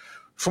mean,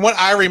 from what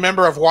I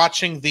remember of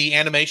watching the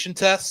animation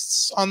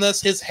tests on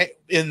this,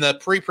 in the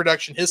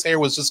pre-production, his hair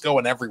was just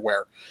going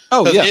everywhere.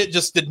 Oh, yeah. It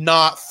just did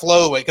not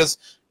flow away, because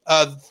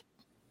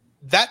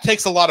that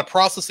takes a lot of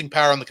processing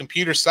power on the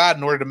computer side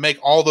in order to make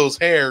all those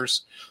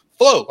hairs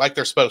flow like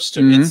they're supposed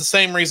to. It's the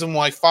same reason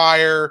why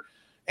fire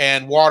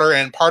and water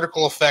and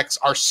particle effects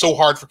are so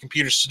hard for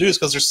computers to do, is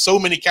because there's so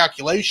many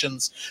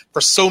calculations for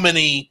so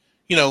many,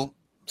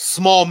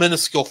 small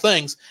minuscule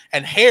things,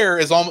 and hair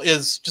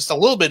is just a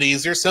little bit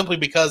easier simply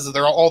because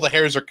all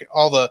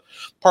the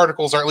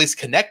particles are at least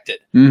connected.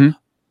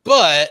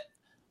 But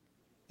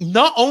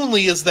not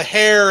only is the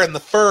hair and the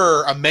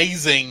fur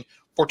amazing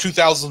for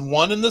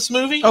 2001 in this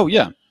movie, oh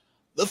yeah,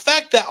 the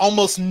fact that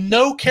almost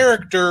no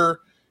character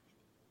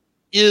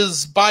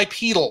is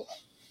bipedal.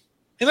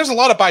 And there's a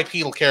lot of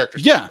bipedal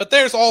characters. Yeah. But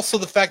there's also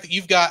the fact that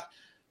you've got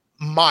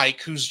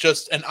Mike, who's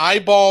just an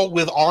eyeball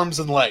with arms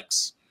and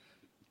legs.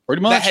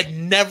 Pretty much.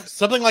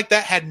 Something like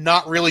that had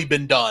not really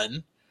been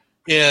done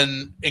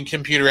in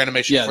computer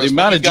animation. Yeah, the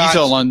amount of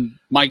detail on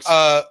Mike's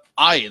eye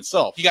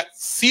itself. You got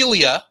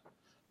Celia,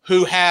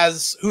 who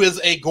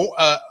is a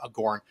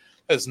Gorn.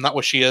 That's not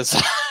what she is.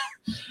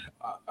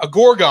 A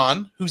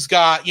Gorgon who's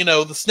got,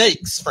 the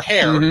snakes for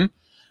hair. Mm-hmm.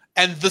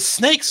 And the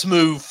snakes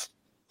move,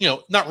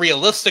 not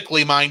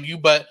realistically, mind you,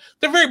 but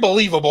they're very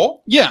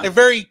believable. Yeah. They're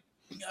very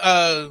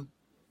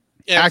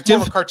active,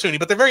 more cartoony,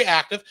 but they're very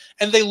active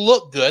and they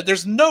look good.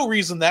 There's no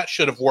reason that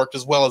should have worked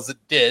as well as it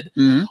did.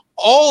 Mm-hmm.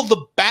 All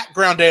the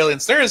background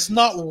aliens, there is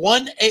not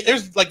one.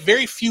 There's like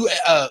very few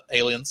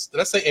aliens. Did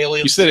I say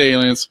aliens? You said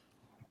aliens.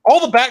 All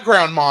the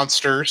background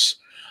monsters.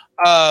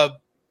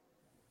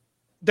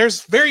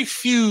 There's very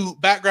few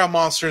background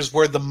monsters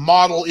where the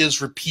model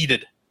is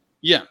repeated.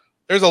 Yeah.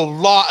 There's a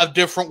lot of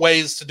different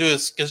ways to do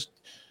this because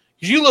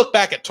you look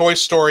back at Toy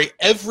Story,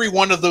 every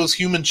one of those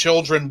human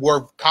children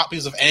were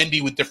copies of Andy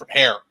with different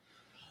hair.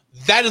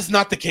 That is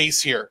not the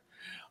case here.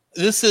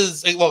 This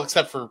is, well,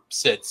 except for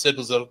Sid. Sid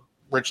was a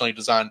originally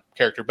designed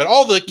character, but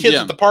all the kids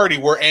at the party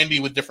were Andy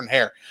with different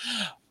hair.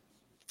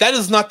 That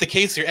is not the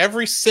case here.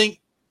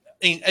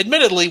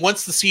 Admittedly,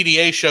 once the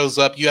CDA shows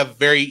up, you have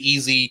very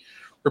easy,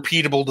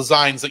 repeatable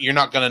designs that you're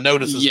not going to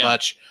notice as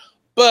much.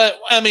 But,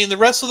 the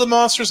rest of the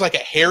monsters, like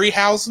at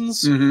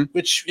Harryhausen's,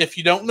 which, if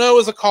you don't know,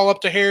 is a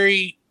call-up to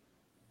Harry...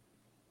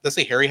 Did I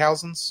say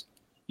Harryhausen's?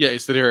 Yeah,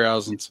 it's the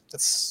Harryhausen's.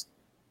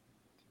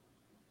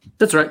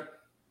 That's right.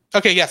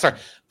 Okay, yeah, sorry.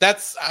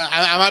 That's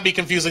I might be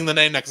confusing the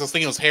name now because I was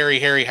thinking it was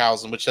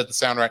Harryhausen, which doesn't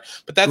sound right.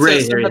 But that's Ray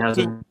a send up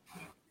to, Harryhausen.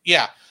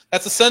 yeah,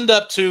 that's a send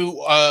up to.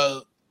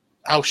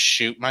 Oh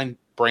shoot, my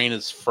brain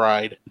is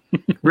fried.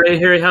 Ray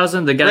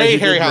Harryhausen, the guy. Ray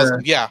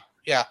Harryhausen, yeah.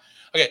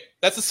 Okay,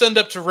 that's a send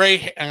up to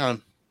Ray. Hang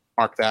on,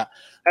 mark that.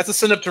 That's a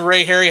send up to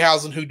Ray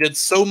Harryhausen, who did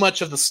so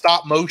much of the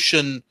stop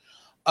motion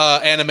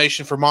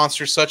animation for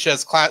monsters, such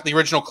as the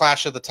original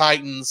Clash of the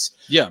Titans,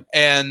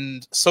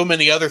 and so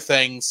many other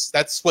things.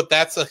 That's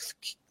a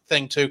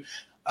thing too,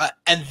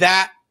 and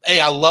that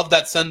I love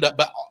that send up.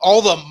 But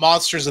all the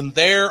monsters in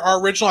there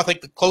are original. I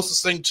think the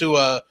closest thing to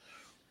a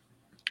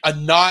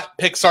not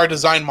Pixar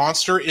designed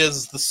monster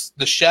is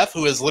the chef,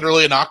 who is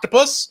literally an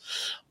octopus.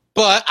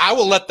 But I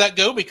will let that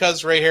go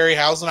because Ray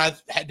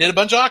Harryhausen did a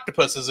bunch of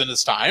octopuses in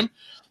his time,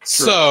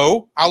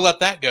 so I'll let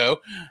that go.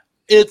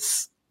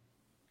 It's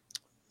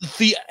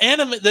the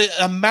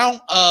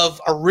amount of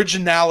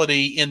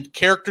originality in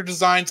character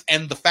designs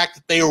and the fact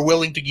that they are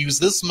willing to use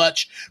this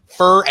much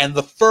fur and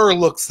the fur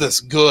looks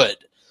this good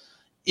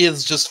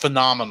is just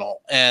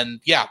phenomenal. And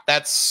yeah,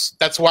 that's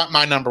what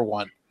my number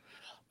one.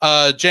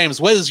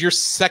 James, what is your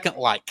second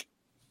like?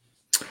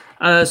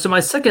 So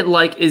my second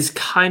like is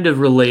kind of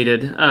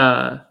related,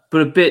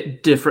 but a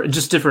bit different,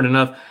 just different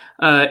enough.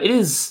 It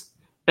is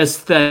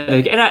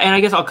aesthetic, and I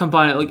guess I'll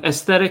combine it like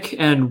aesthetic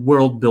and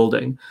world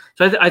building.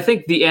 So I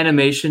think the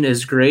animation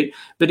is great,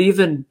 but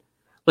even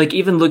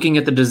looking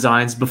at the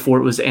designs before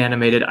it was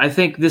animated, I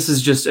think this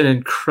is just an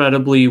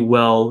incredibly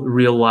well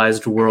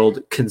realized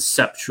world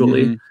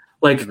conceptually.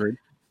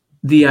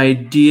 The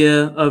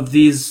idea of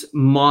these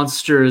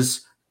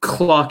monsters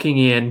clocking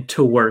in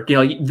to work,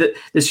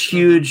 this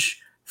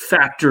huge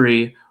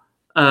factory,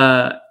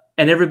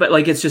 and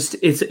everybody,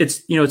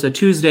 it's a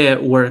Tuesday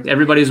at work.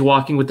 Everybody's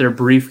walking with their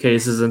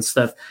briefcases and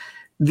stuff.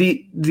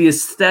 The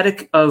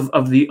aesthetic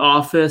of the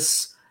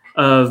office,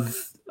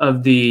 of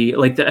the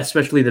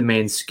especially the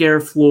main scare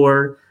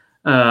floor,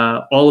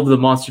 all of the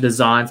monster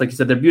designs, like you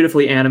said, they're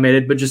beautifully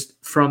animated, but just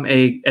from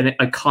a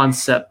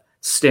concept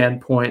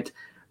standpoint,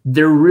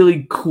 they're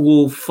really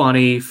cool,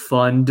 funny,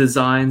 fun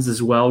designs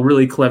as well.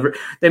 Really clever.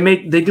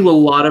 They do a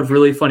lot of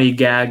really funny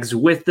gags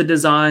with the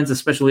designs,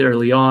 especially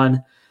early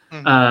on.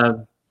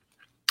 Mm-hmm.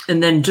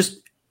 And then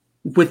just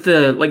with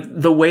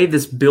the way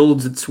this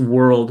builds its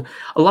world,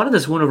 a lot of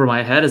this went over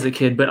my head as a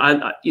kid, but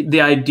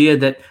the idea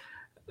that,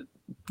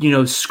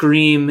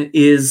 Scream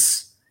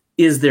is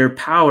their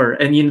power.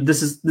 And,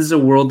 this is a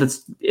world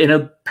that's in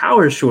a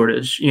power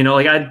shortage,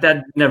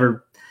 that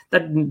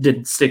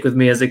didn't stick with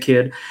me as a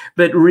kid,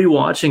 but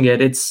rewatching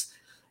it, it's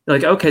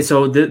like, okay,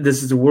 so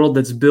this is a world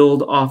that's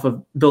built off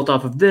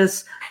of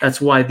this.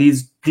 That's why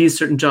these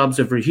certain jobs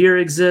over here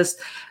exist.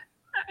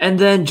 And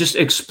then just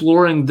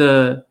exploring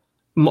the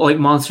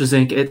Monsters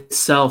Inc.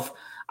 itself,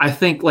 I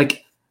think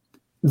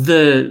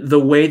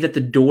the way that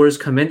the doors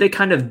come in, they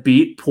kind of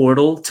beat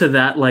Portal to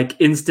that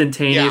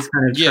instantaneous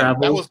kind of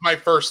travel. That was my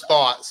first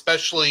thought,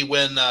 especially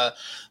when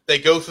they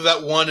go through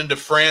that one into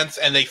France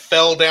and they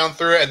fell down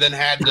through it and then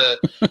had the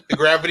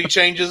gravity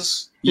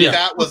changes. Yeah,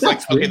 that was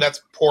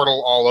that's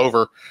Portal all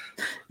over.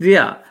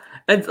 Yeah,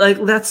 and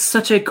that's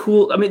such a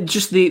cool. I mean,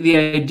 just the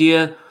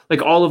idea,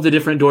 all of the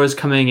different doors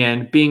coming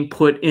in, being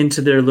put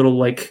into their little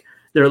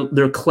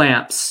their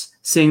clamps.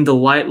 Seeing the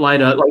light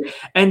up,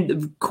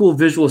 and cool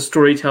visual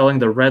storytelling,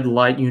 the red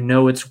light,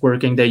 it's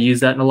working. They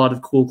use that in a lot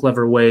of cool,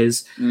 clever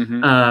ways.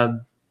 Mm-hmm.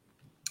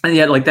 And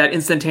yet, that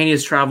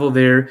instantaneous travel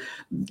there,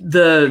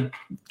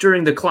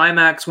 during the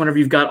climax, whenever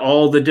you've got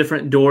all the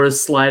different doors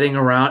sliding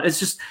around, it's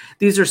just,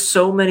 these are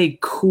so many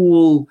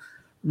cool,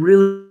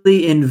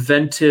 really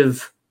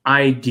inventive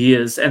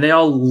ideas, and they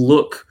all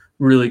look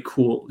really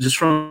cool. Just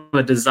from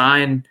a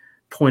design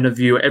point of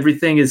view,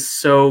 everything is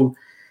so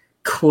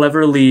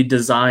cleverly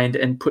designed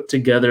and put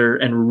together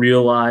and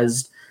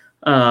realized.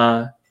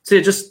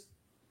 Just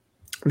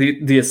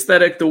the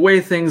aesthetic, the way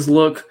things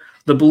look,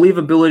 the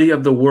believability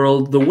of the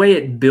world, the way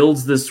it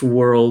builds this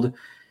world,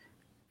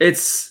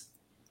 it's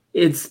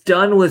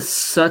done with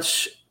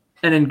such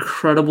an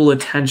incredible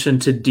attention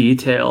to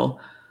detail.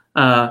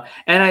 And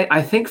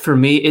I think for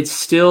me, it's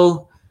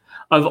still,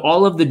 of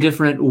all of the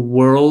different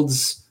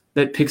worlds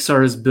that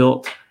Pixar has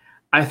built,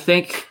 I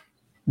think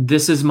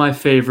this is my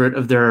favorite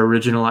of their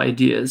original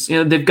ideas. You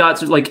know, they've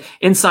got like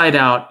Inside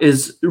Out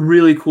is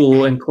really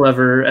cool and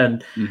clever,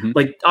 and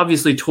like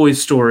obviously Toy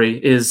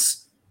Story is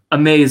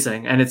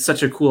amazing and it's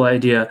such a cool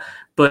idea.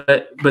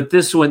 But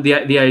this one,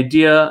 the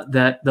idea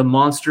that the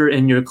monster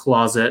in your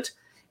closet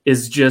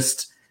is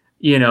just,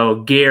 you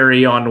know,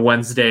 Gary on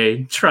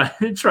Wednesday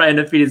trying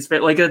to feed his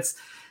face, like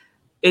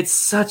it's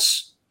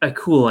such a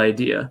cool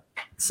idea.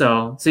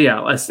 So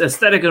yeah,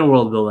 aesthetic and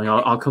world building.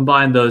 I'll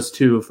combine those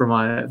two for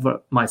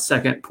my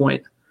second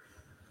point.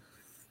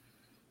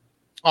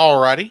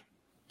 Alrighty,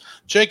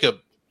 Jacob,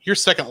 your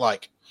second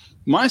like.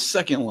 My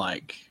second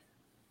like.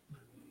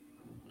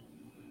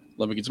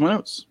 Let me get to my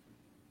notes.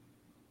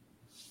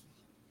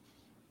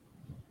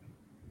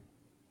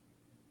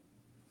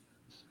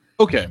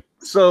 Okay,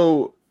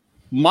 so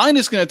mine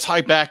is going to tie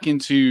back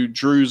into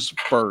Drew's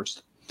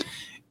first.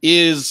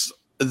 Is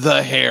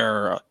the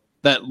hair.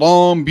 That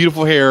long,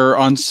 beautiful hair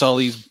on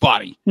Sully's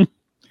body. Man,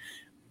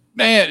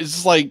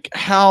 it's like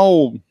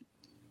how,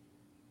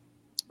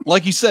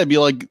 like you said, be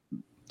like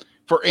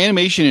for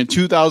animation in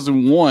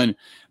 2001,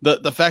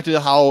 the fact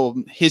of how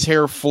his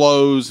hair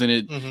flows and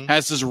it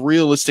has this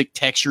realistic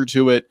texture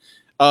to it.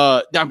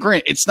 Now,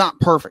 granted, it's not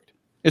perfect.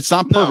 It's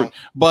not perfect,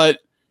 but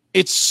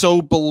it's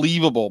so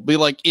believable. Be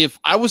like, if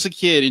I was a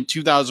kid in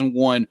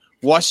 2001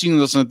 watching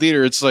this in the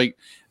theater, it's like,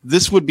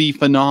 this would be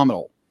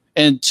phenomenal.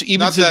 And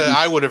not that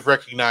I would have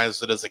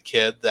recognized it as a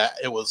kid that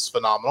it was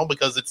phenomenal,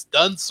 because it's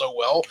done so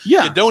well.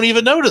 Yeah, you don't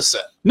even notice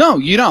it. No,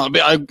 you don't.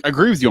 I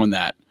agree with you on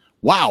that.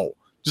 Wow,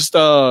 just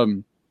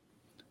the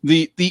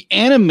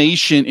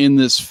animation in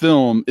this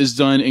film is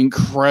done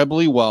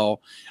incredibly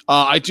well.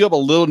 I do have a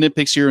little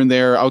nitpicks here and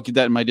there. I'll get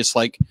that in my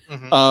dislike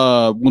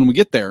when we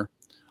get there,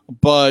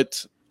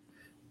 but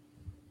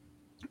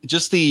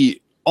just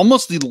the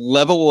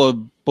level of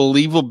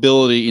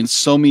believability in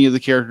so many of the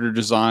character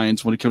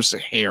designs when it comes to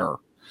hair.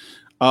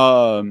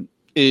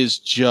 Is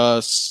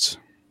just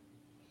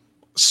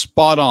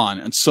spot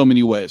on in so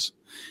many ways.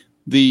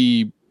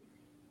 The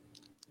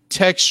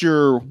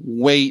texture,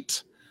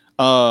 weight,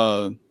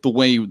 the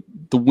way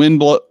the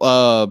wind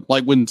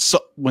like when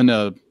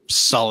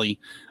Sully,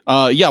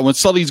 when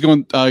Sully's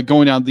going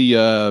down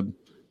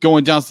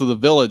through the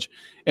village,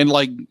 and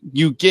like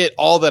you get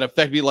all that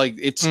effect. Be like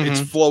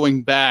it's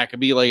flowing back. It'd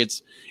be like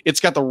it's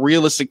got the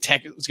realistic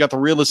texture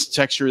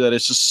that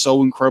is just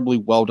so incredibly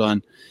well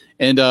done.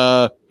 And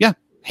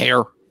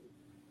hair.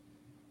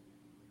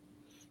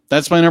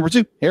 That's my number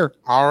 2. Hair.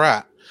 All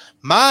right.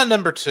 My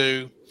number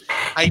 2.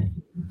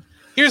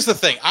 Here's the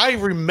thing. I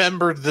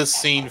remembered this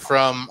scene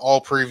from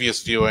all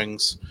previous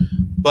viewings,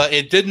 but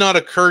it did not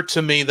occur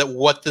to me that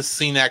what this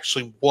scene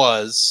actually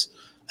was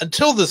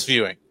until this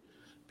viewing.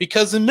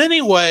 Because in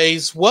many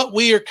ways, what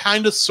we are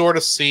kind of sort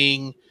of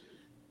seeing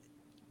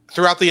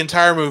throughout the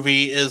entire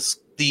movie is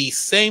the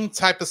same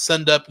type of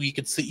send-up you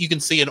can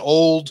see in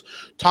old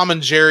Tom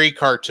and Jerry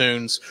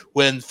cartoons,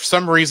 when for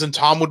some reason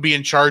Tom would be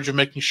in charge of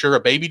making sure a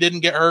baby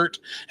didn't get hurt,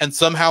 and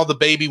somehow the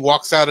baby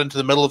walks out into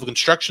the middle of a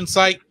construction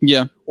site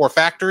or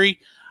factory.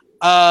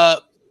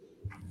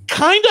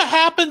 Kind of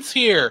happens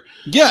here.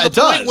 Yeah, it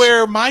does.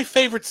 Where my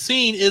favorite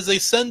scene is a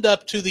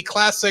send-up to the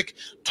classic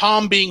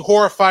Tom being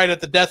horrified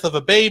at the death of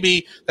a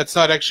baby that's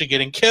not actually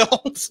getting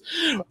killed,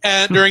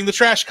 and during the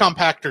trash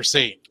compactor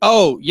scene.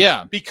 Oh,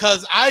 yeah.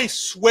 Because I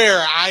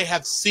swear I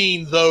have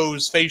seen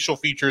those facial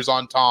features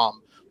on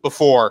Tom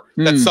before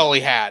that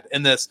Sully had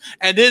in this.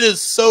 And it is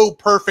so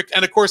perfect.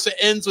 And of course it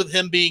ends with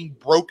him being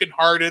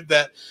brokenhearted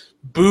that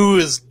Boo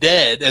is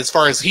dead as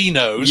far as he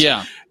knows.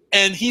 Yeah.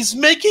 And he's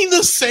making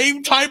the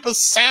same type of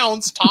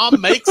sounds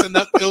Tom makes in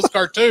those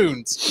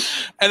cartoons.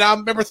 And I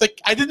remember thinking,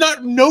 I did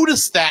not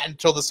notice that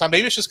until this time.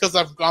 Maybe it's just because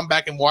I've gone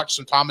back and watched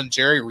some Tom and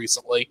Jerry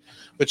recently,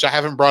 which I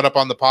haven't brought up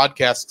on the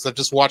podcast because I've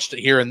just watched it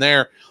here and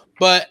there.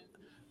 But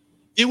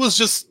it was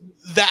just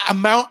that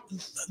amount,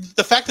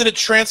 the fact that it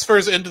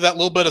transfers into that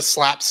little bit of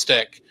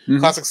slapstick,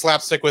 classic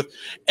slapstick, with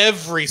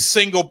every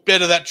single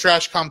bit of that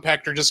trash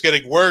compactor just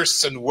getting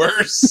worse and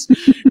worse.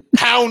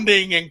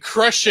 Pounding and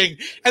crushing.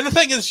 And the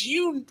thing is,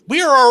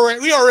 we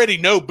already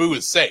know Boo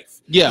is safe.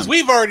 Yeah. Because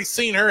we've already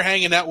seen her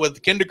hanging out with the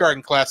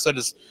kindergarten class that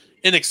is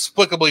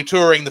inexplicably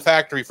touring the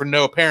factory for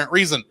no apparent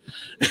reason.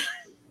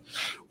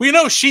 We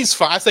know she's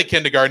fine. I say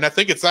kindergarten. I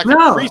think it's actually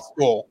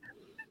preschool.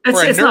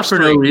 It's not for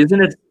no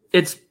reason.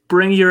 It's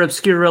bring your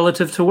obscure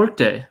relative to work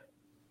day.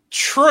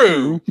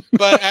 True.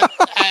 But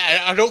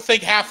I don't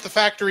think half the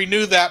factory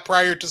knew that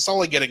prior to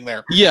Sully getting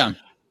there. Yeah.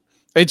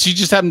 And she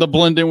just happened to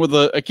blend in with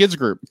a kids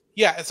group.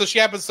 Yeah, and so she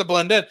happens to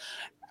blend in.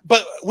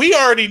 But we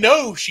already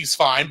know she's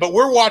fine, but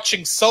we're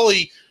watching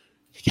Sully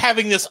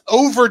having this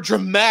over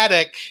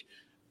dramatic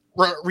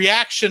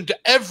reaction to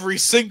every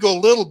single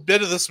little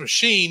bit of this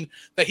machine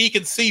that he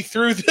can see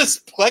through this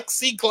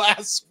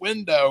plexiglass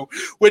window,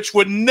 which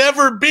would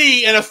never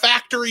be in a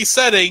factory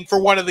setting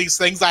for one of these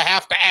things. I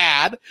have to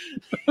add,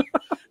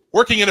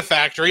 working in a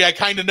factory, I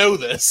kind of know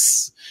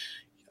this.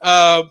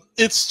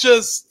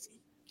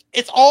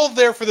 It's all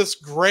there for this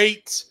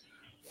great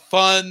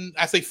fun.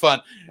 I say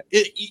fun.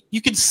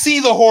 You can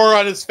see the horror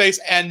on his face,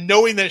 and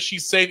knowing that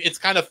she's safe, it's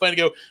kind of fun to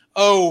go,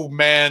 oh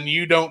man,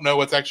 you don't know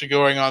what's actually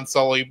going on,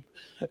 Sully.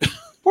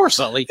 Poor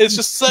Sully. It's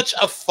just such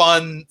a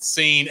fun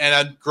scene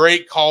and a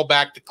great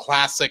callback to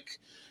classic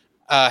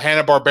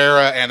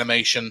Hanna-Barbera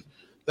animation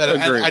that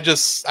I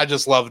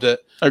just loved it.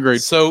 Agreed.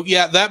 So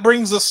yeah, that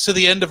brings us to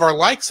the end of our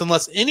likes,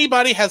 unless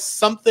anybody has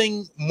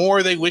something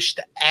more they wish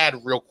to add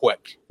real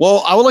quick.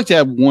 Well, I would like to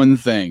add one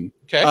thing.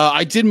 Okay.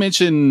 I did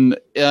mention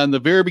in the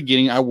very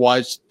beginning I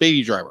watched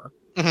Baby Driver,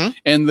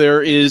 and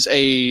there is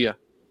a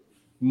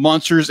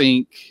Monsters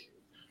Inc.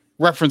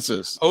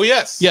 references. Oh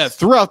yes, yeah,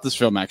 throughout this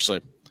film actually.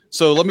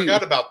 So I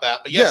forgot about that,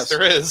 but yes,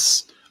 there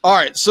is. All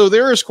right, so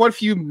there is quite a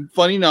few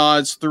funny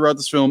nods throughout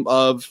this film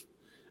of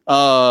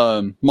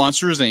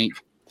Monsters Inc.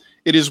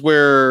 It is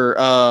where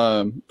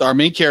our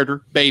main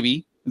character,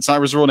 Baby, it's not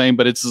his real name,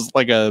 but it's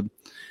like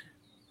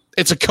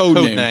it's a code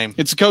name.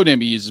 It's a code name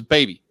he uses,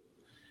 Baby.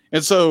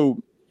 And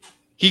so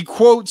he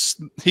quotes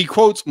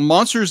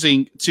Monsters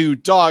Inc. to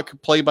Doc,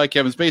 played by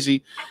Kevin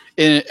Spacey,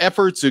 in an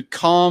effort to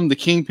calm the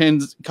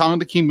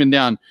kingpin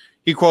down.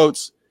 He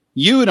quotes,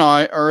 "You and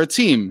I are a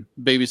team,"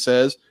 Baby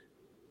says.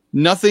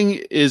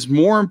 "Nothing is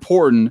more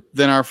important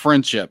than our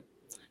friendship."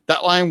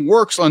 That line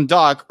works on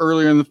Doc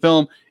earlier in the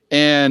film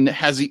and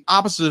has the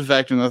opposite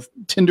effect in the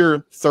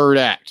tender third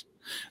act.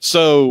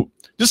 So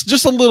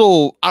just a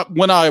little.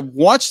 When I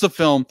watched the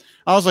film,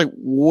 I was like,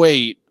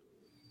 "Wait,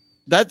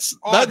 that's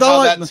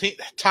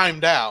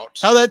timed out."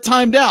 How that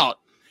timed out,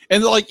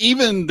 and like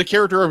even the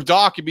character of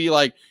Doc could be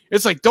like,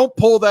 "It's like don't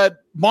pull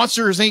that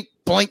Monsters Inc.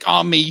 blank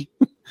on me,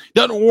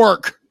 doesn't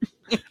work."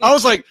 I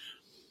was like,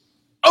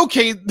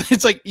 "Okay,"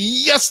 it's like,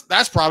 "Yes,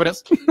 that's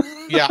Providence."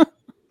 Yeah.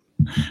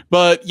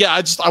 But yeah,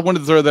 I wanted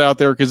to throw that out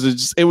there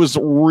because it was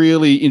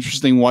really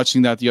interesting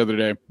watching that the other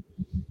day.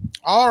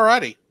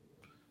 Alrighty.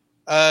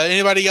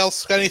 Anybody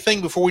else got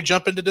anything before we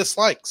jump into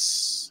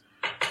dislikes?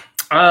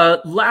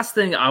 Last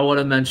thing I want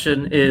to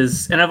mention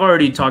is, and I've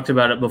already talked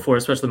about it before,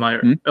 especially my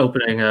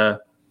opening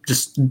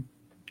just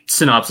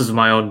synopsis of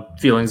my own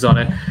feelings on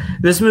it.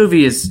 This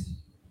movie is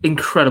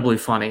incredibly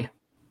funny.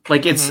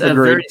 Like it's a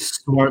very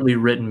smartly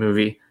written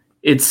movie.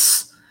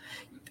 It's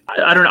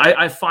I don't know.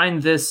 I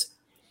find this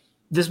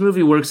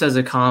movie works as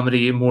a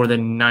comedy more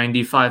than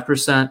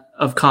 95%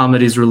 of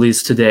comedies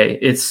released today.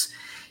 It's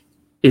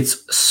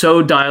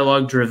so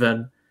dialogue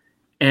driven,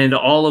 and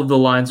all of the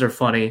lines are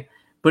funny,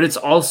 but it's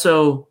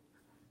also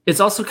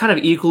kind of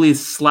equally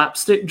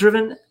slapstick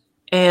driven.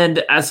 And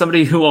as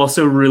somebody who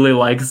also really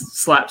likes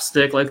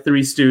slapstick, like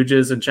Three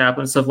Stooges and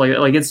Chaplin, stuff like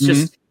that, like it's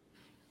just,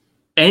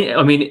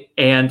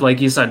 and like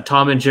you said,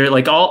 Tom and Jerry,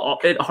 like all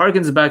it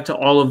harkens back to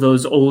all of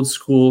those old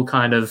school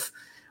kind of,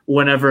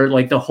 whenever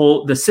like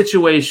the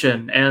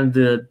situation and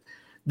the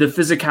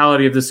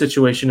physicality of the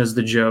situation is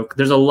the joke.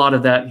 There's a lot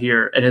of that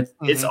here, and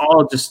it's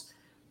all just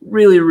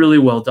really, really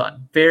well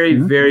done. Very,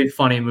 very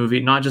funny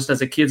movie, not just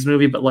as a kid's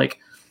movie, but like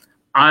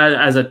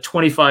as a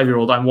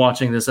 25-year-old, I'm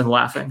watching this and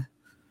laughing.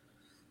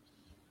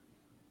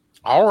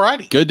 All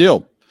righty. Good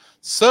deal.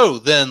 So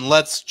then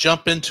let's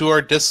jump into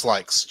our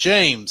dislikes.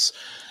 James,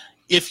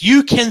 if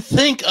you can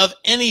think of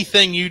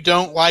anything you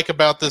don't like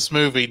about this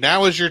movie,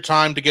 now is your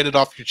time to get it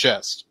off your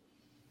chest.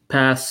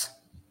 Pass.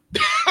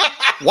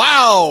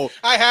 Wow.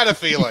 I had a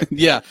feeling.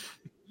 Yeah.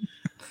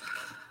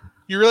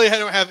 You really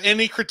don't have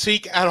any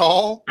critique at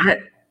all?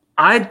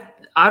 I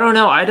don't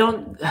know. I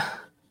don't.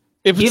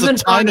 If it's the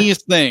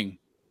tiniest thing.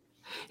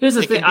 Here's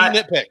the thing.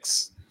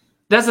 Nitpicks.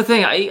 That's the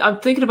thing. I'm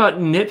thinking about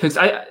nitpicks.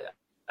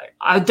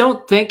 I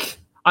don't think,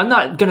 I'm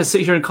not going to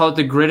sit here and call it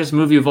the greatest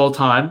movie of all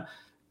time,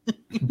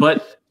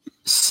 but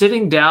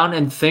sitting down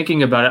and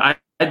thinking about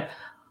it,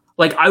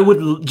 I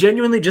would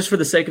genuinely, just for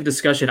the sake of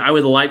discussion, I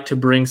would like to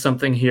bring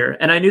something here.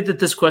 And I knew that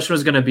this question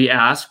was going to be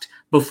asked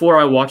before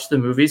I watched the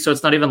movie, so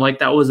it's not even like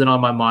that wasn't on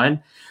my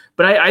mind.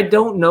 But I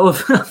don't know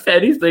if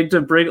anything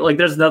to bring. Like,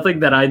 there's nothing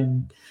that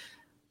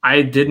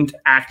I didn't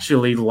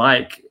actually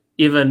like,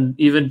 even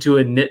to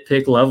a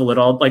nitpick level at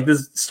all. Like,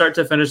 this start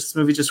to finish, this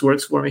movie just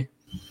works for me.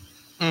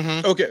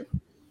 Mm-hmm. Okay.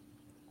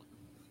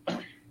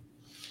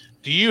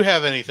 Do you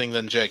have anything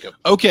then, Jacob?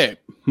 Okay.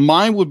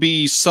 Mine would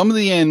be some of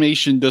the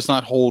animation does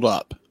not hold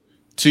up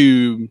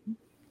to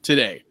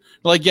today.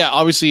 Like, yeah,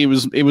 obviously it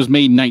was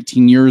made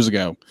 19 years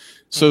ago.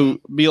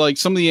 So be like,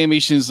 some of the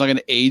animation is not going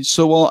to age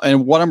so well.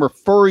 And what I'm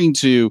referring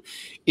to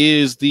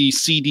is the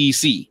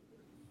CDC.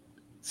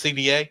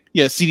 CDA?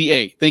 Yeah,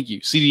 CDA. Thank you.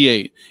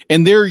 CDA.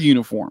 And their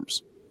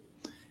uniforms.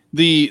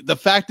 The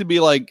fact to be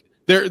like,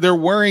 they're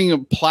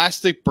wearing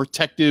plastic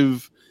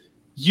protective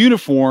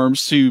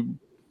uniforms to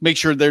make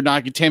sure they're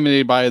not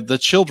contaminated by the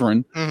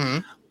children. Mm-hmm.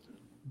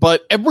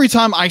 but every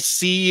time I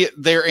see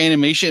their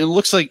animation, it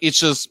looks like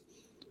it's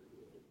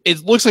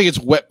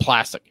wet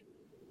plastic.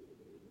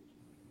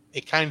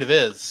 It kind of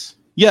is.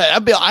 Yeah,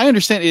 I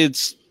understand.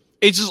 It's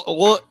just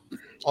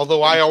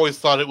Although I always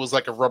thought it was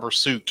like a rubber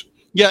suit.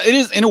 Yeah, it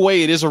is. In a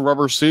way, it is a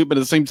rubber suit, but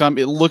at the same time,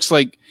 it looks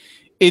like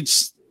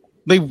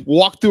they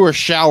walk through a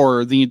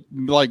shower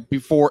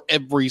before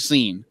every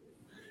scene,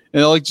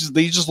 and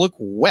they just look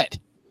wet.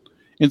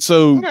 And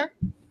so, Okay.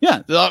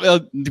 Yeah,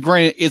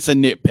 granted, it's a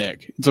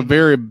nitpick. It's a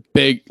very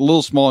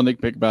little small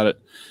nitpick about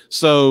it.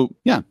 So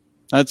yeah,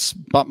 that's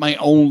about my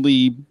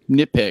only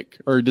nitpick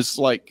or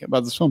dislike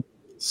about this film.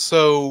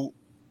 So,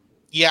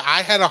 yeah,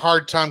 I had a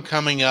hard time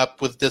coming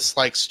up with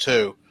dislikes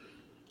too.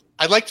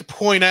 I'd like to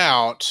point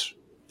out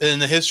that in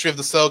the history of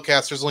the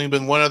Cellcast, there's only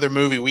been one other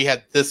movie we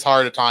had this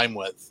hard a time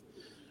with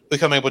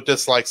coming up with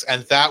dislikes,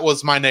 and that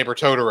was My Neighbor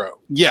Totoro.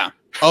 Yeah.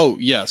 Oh,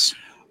 yes.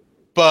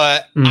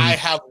 But I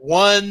have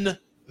one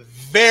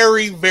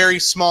very, very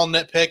small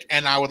nitpick,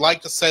 and I would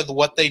like to say that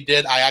what they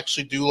did, I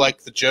actually do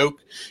like the joke.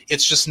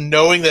 It's just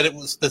knowing that it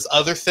was this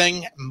other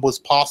thing was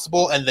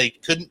possible and they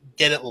couldn't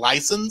get it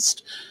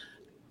licensed.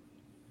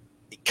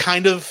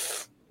 Kind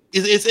of,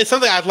 it's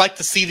something I'd like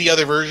to see the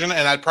other version,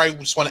 and I'd probably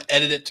just want to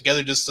edit it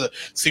together just to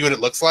see what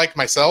it looks like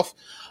myself.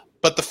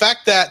 But the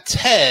fact that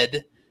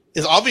Ted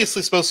is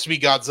obviously supposed to be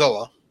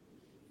Godzilla,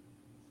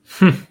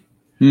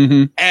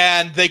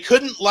 and they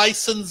couldn't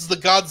license the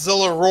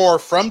Godzilla roar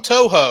from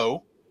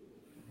Toho,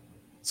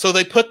 so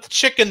they put the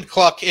chicken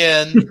cluck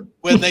in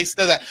when they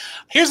said that.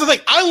 Here's the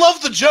thing. I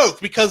love the joke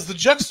because the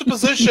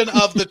juxtaposition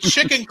of the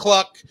chicken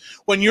cluck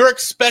when you're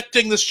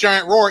expecting this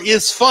giant roar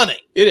is funny.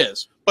 It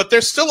is. But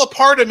there's still a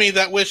part of me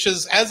that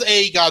wishes, as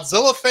a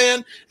Godzilla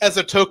fan, as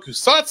a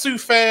Tokusatsu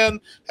fan,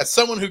 as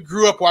someone who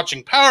grew up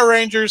watching Power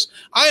Rangers,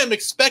 I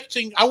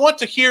want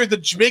to hear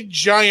the big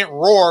giant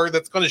roar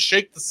that's going to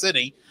shake the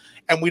city,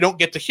 and we don't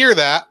get to hear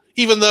that,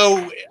 even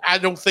though I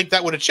don't think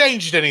that would have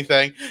changed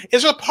anything.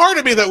 There's a part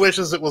of me that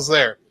wishes it was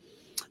there.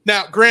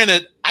 Now,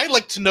 granted, I'd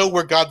like to know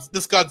where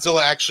this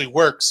Godzilla actually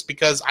works,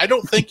 because I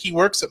don't think he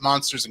works at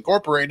Monsters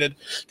Incorporated,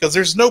 because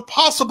there's no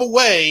possible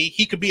way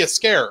he could be a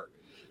scarer.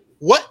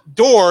 What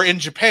door in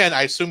Japan,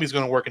 I assume he's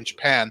going to work in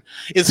Japan,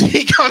 is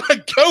he going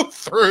to go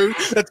through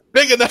that's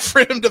big enough for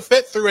him to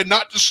fit through and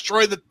not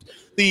destroy the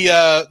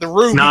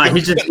room? Nah,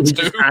 he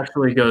just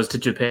actually goes to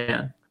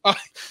Japan.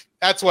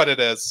 That's what it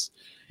is.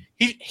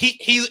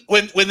 He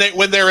when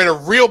they're in a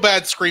real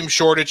bad scream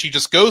shortage, he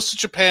just goes to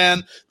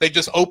Japan. They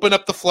just open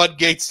up the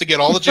floodgates to get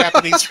all the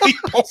Japanese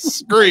people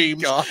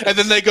screams, and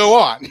then they go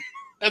on.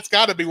 That's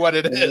got to be what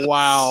it is.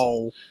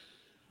 Wow.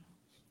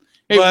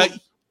 Hey, but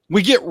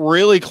we get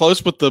really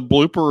close with the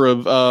blooper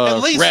of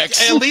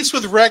Rex. At least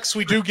with Rex,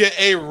 we do get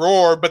a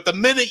roar. But the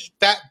minute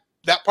that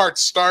part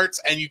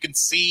starts and you can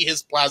see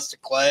his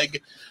plastic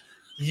leg,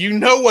 you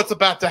know what's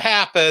about to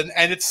happen,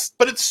 and it's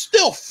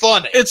still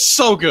funny. It's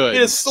so good.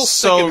 It is still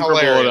so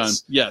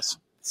hilarious. Yes.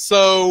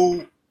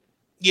 So,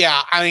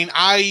 yeah, I mean,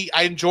 I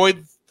enjoy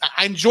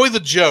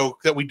the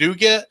joke that we do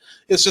get.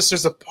 It's just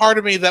there's a part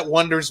of me that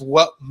wonders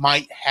what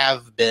might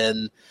have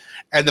been,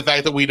 and the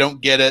fact that we don't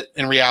get it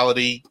in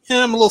reality.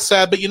 I'm a little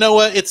sad, but you know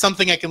what? It's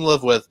something I can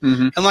live with.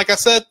 And like I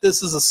said,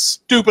 this is a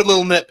stupid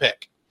little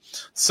nitpick.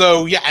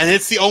 So, yeah, and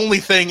it's the only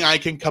thing I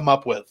can come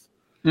up with.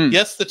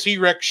 Yes, the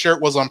T-Rex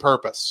shirt was on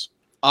purpose.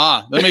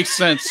 Ah, that makes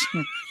sense.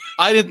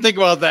 I didn't think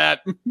about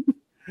that.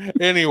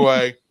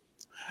 Anyway,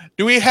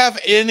 do we have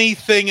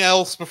anything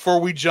else before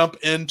we jump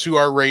into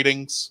our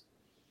ratings?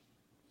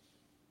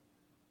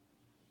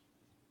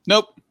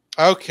 Nope.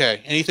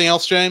 Okay. Anything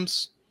else,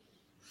 James?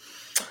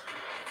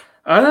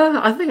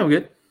 I think I'm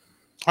good.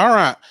 All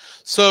right.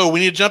 So we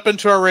need to jump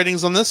into our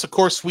ratings on this. Of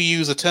course, we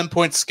use a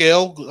 10-point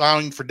scale,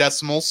 allowing for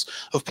decimals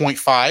of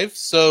 0.5.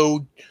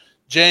 So,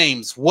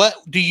 James, what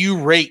do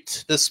you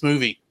rate this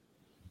movie?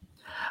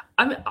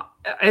 I mean,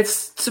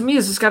 it's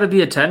just got to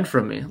be a 10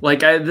 from me.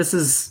 This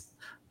is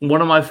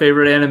one of my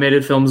favorite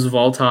animated films of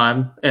all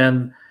time,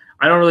 and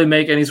I don't really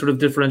make any sort of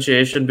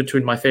differentiation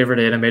between my favorite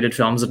animated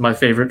films and my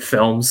favorite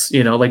films.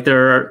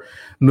 There are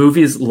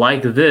movies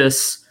like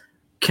this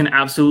can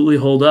absolutely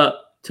hold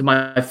up to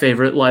my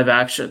favorite live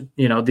action.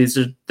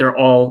 They're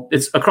all,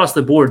 it's across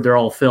the board, they're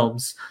all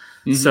films.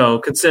 So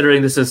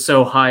considering this is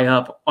so high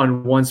up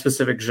on one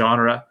specific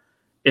genre,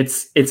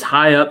 it's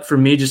high up for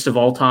me just of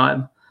all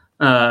time.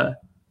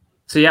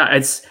 So yeah,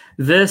 it's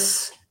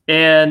this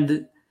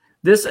and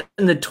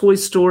the Toy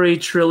Story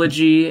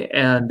trilogy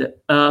and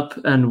Up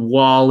and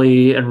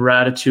WALL-E and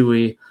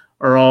Ratatouille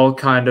are all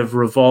kind of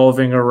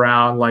revolving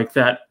around like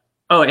that.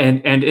 Oh,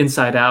 and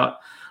Inside Out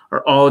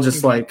are all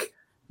just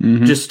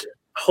just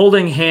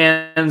holding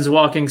hands,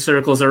 walking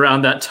circles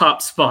around that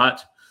top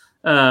spot.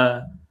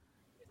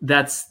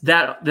 That's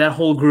that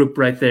whole group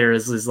right there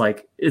is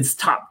like, it's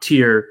top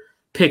tier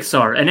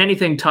Pixar, and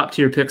anything top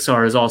tier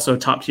Pixar is also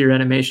top tier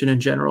animation in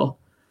general.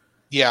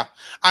 Yeah.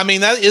 I mean,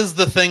 that is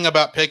the thing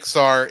about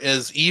Pixar,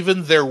 is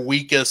even their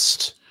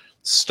weakest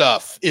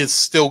stuff is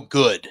still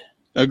good.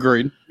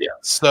 Agreed. Yeah.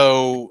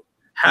 So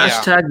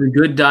Hashtag The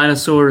Good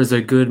Dinosaur is a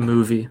good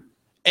movie.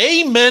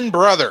 Amen,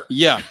 brother.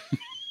 Yeah.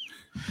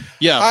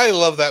 Yeah. I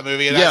love that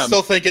movie, and Yeah. I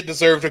still think it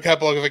deserved a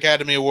couple of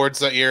Academy Awards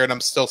that year, and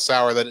I'm still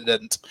sour that it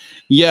didn't.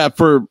 Yeah,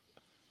 for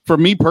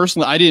me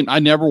personally, I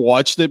never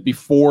watched it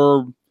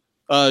before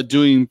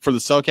doing for the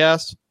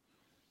Cellcast,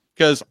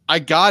 because I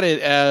got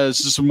it as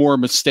just a more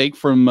mistake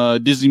from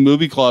Disney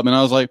Movie Club, and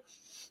I was like,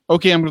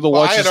 okay, I'm going to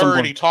Well, watch I this. had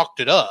already talked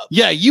it up.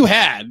 Yeah, you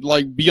had,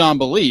 like, beyond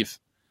belief.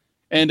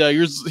 And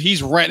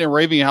he's ranting and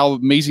raving how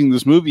amazing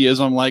this movie is.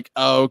 I'm like,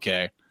 oh,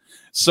 okay.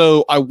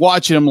 So I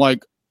watch it. I'm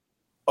like,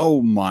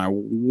 oh my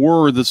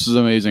word, this is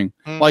amazing.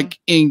 Mhm. Like,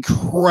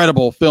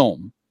 incredible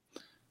film.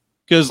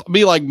 Because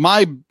like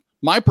my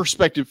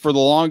perspective for the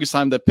longest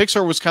time, that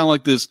Pixar was kind of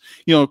like this,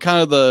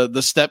 kind of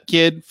the step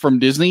kid from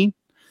Disney.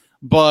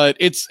 But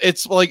it's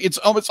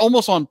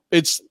almost at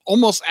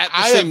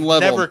the same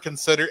level. Never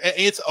considered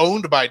it's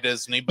owned by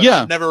Disney, but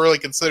Yeah. I've never really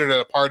considered it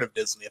a part of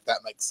Disney, if that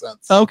makes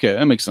sense. Okay,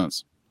 that makes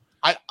sense.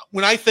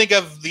 When I think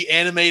of the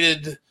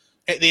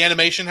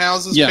animation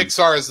houses, Yeah.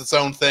 Pixar is its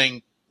own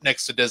thing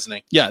next to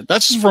Disney. Yeah,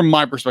 that's just from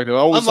my perspective. I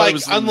always thought it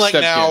was the Unlike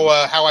step now,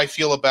 kid. how I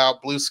feel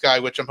about Blue Sky,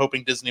 which I'm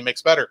hoping Disney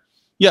makes better.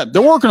 Yeah,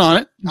 they're working on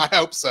it. I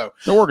hope so.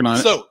 They're working on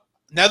it. So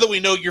now that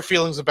we know your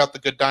feelings about The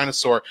Good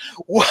Dinosaur,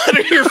 what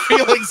are your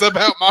feelings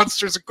about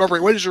Monsters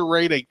Incorporated? What is your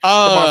rating for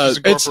Monsters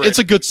Incorporated? It's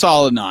a good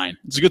solid 9.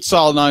 It's a good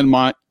solid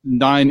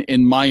 9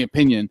 in my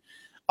opinion.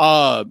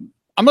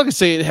 I'm not gonna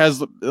say it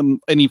has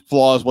any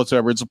flaws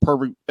whatsoever.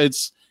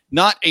 It's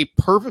not a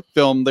perfect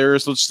film. There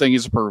is such thing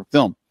as a perfect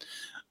film.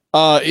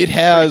 It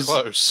has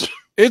Pretty close.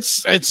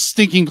 It's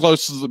stinking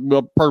close to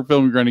the perfect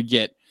film you're gonna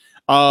get.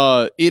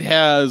 It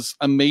has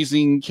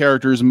amazing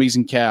characters,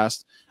 amazing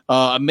cast,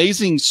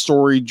 amazing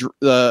story,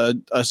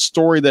 a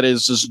story that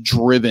is just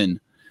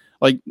driven.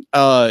 Like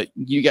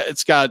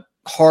it's got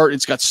heart,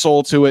 it's got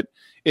soul to it.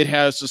 It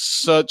has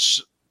just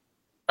such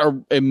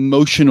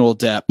emotional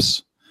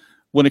depths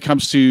when it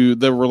comes to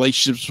the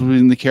relationships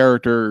between the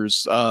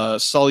characters,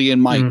 Sully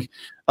and Mike,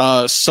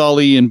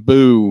 Sully and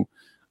Boo.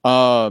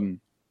 The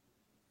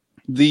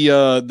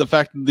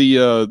fact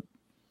that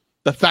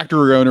the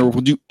factory owner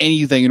will do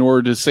anything in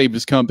order to save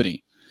his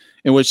company,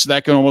 in which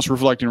that can almost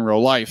reflect in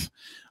real life.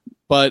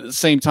 But at the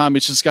same time,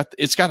 it's got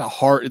a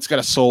heart, it's got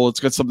a soul,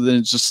 it's got something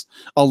that just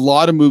a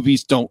lot of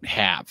movies don't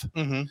have.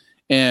 Mm-hmm.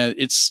 And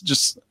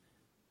it's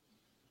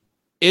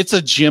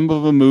a gem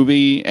of a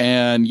movie,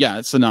 and yeah,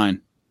 it's a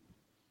 9.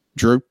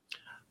 Drew?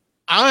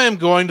 I am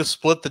going to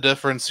split the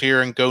difference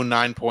here and go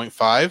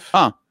 9.5.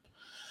 Huh.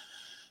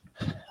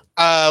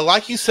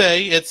 Like you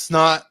say, it's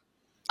not.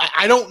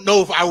 I don't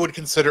know if I would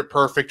consider it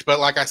perfect,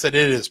 but like I said,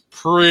 it is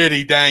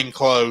pretty dang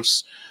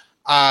close.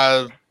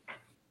 I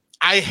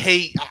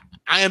hate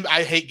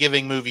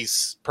giving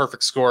movies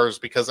perfect scores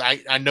because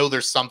I know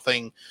there's some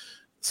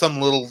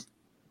little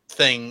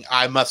thing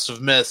I must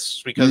have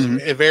missed, because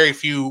very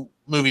few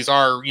movies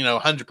are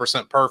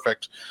 100%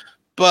 perfect.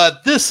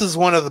 But this is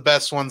one of the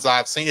best ones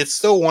I've seen. It's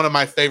still one of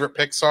my favorite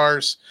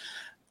Pixar's.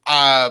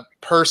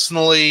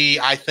 Personally,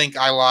 I think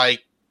I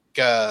like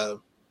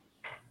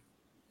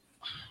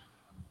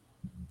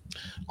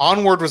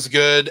Onward was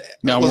good.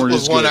 Onward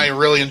was is one good. I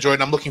really enjoyed,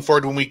 and I'm looking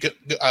forward to when we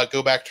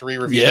go back to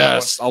re-review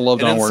Yes, that one. I love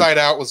And Onward. Inside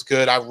Out was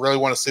good. I really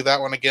want to see that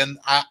one again.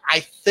 I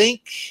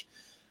think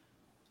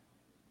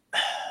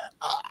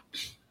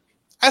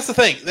that's the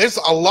thing. There's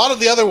a lot of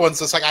the other ones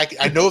that's like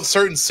I know of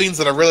certain scenes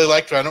that I really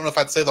liked, but I don't know if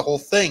I'd say the whole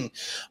thing.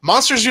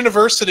 Monsters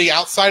University,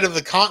 outside of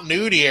the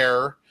continuity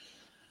error,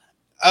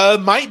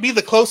 might be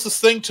the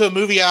closest thing to a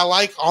movie I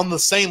like on the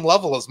same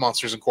level as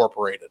Monsters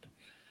Incorporated.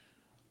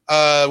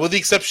 With the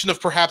exception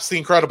of perhaps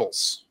The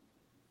Incredibles.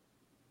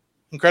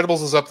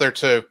 Incredibles is up there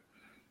too.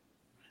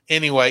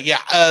 Anyway, yeah,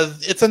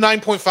 it's a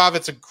 9.5.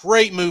 It's a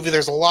great movie.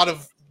 There's a lot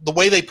of the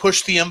way they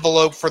push the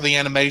envelope for the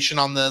animation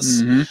on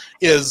this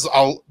is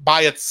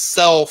by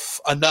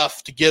itself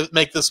enough to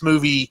make this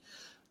movie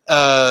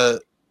at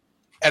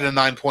a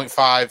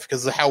 9.5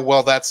 because of how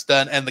well that's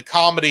done, and the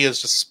comedy is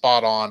just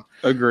spot on.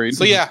 Agreed.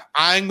 So yeah,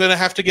 I'm gonna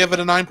have to give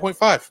it a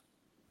 9.5.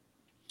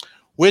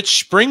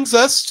 Which brings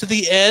us to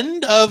the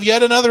end of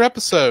yet another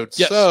episode.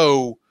 Yes.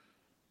 So,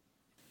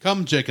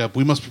 come, Jacob.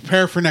 We must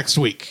prepare for next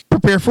week.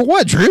 Prepare for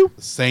what, Drew?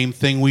 The same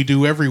thing we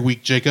do every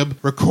week, Jacob.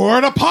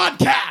 Record a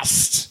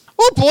podcast.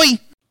 Oh, boy.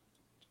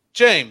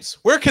 James,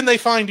 where can they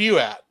find you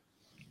at?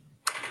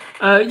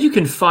 You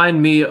can find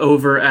me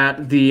over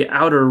at the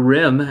Outer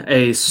Rim,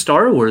 a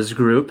Star Wars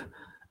group.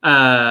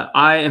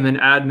 I am an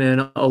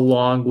admin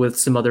along with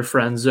some other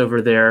friends over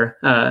there.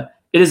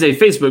 It is a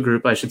Facebook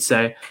group, I should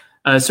say.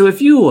 So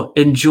if you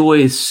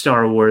enjoy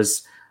Star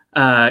Wars,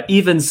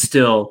 even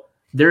still,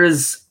 there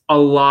is a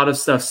lot of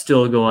stuff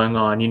still going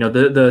on.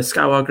 The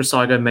Skywalker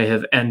saga may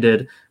have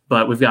ended,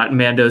 but we've got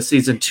Mando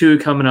Season 2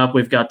 coming up.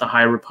 We've got the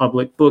High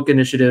Republic book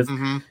initiative.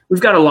 We've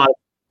got a lot of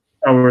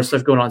Star Wars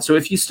stuff going on. So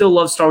if you still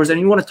love Star Wars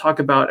and you want to talk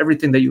about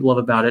everything that you love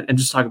about it and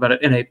just talk about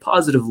it in a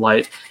positive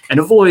light and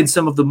avoid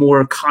some of the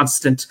more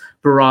constant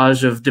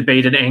barrage of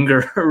debate and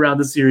anger around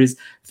the series,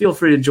 feel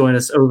free to join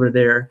us over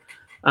there.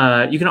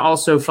 You can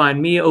also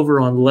find me over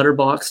on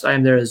Letterboxd. I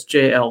am there as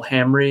JL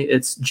Hamry.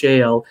 It's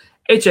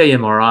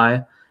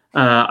JLHAMRI.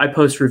 I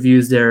post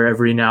reviews there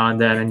every now and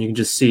then, and you can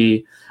just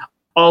see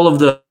all of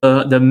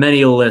the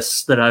many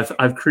lists that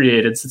I've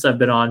created since I've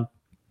been on.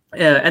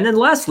 And then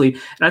lastly,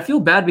 and I feel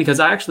bad because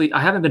I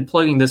haven't been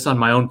plugging this on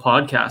my own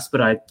podcast, but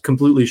I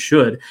completely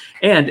should,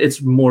 and it's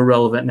more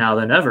relevant now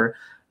than ever.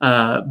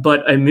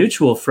 But a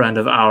mutual friend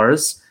of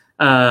ours,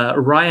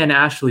 Ryan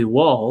Ashley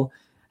Wall,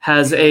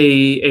 has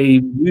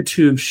a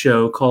YouTube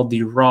show called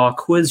the Raw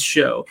Quiz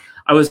Show.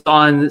 I was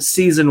on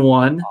season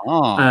 1.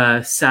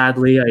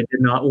 Sadly, I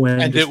did not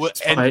win,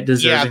 despite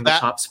deserving the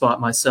top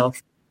spot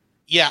myself.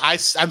 Yeah,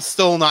 I'm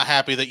still not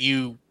happy that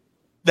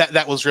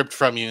that was ripped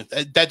from you.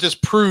 That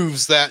just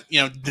proves that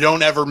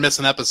don't ever miss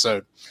an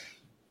episode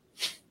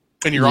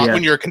when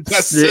you're a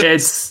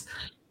contestant.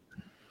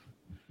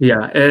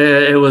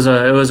 It was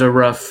a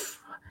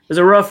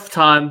rough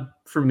time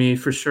for me,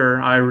 for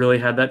sure. I really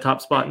had that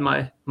top spot in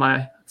my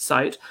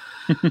sight.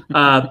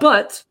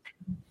 But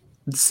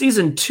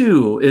season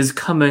 2 is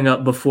coming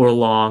up before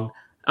long.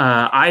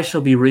 I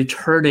shall be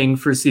returning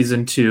for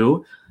season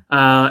 2,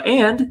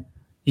 and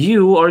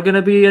you are going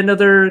to be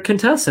another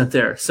contestant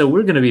there. So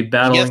we're going to be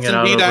battling it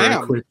out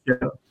over a quiz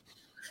show.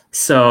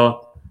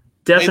 So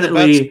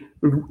definitely,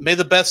 may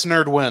the best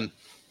nerd win.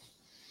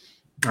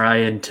 I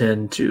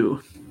intend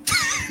to.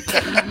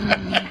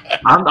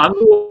 I'm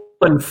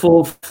going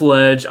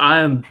full-fledged. I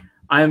am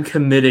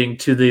committing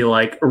to the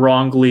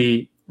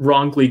wrongly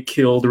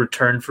killed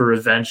Return for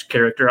Revenge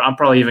character. I'm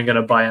probably even going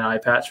to buy an eye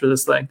patch for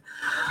this thing.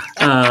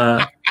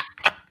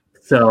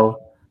 So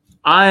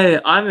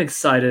I'm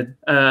excited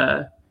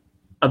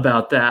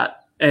about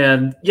that.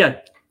 And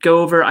go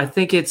over, I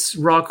think it's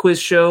Raw Quiz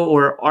Show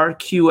or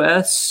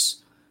RQS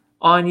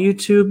on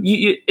YouTube.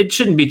 It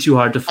shouldn't be too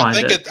hard to find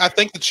it. I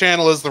think the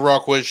channel is the Raw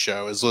Quiz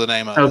Show is the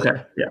name of it.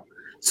 Okay, yeah.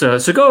 So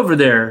go over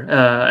there.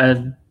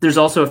 And there's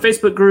also a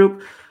Facebook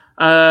group.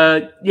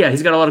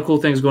 He's got a lot of cool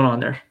things going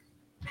on there.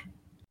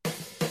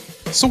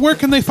 So where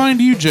can they find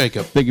you,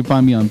 Jacob? They can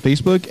find me on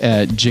Facebook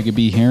at Jacob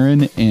B.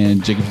 Heron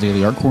and Jacob's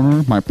Daily Art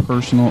Corner, my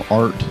personal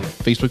art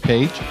Facebook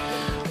page.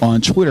 On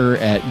Twitter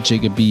at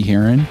Jacob B.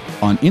 Heron,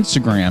 on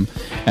Instagram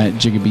at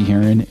Jacob B.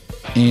 Heron,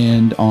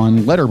 and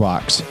on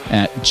Letterboxd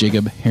at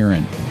Jacob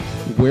Heron.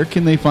 Where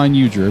can they find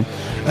you, Drew?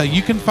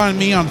 You can find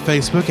me on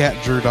Facebook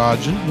at Drew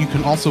Dodgen. You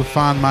can also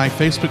find my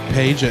Facebook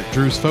page at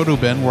Drew's Photo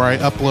Bin, where I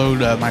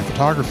upload my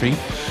photography.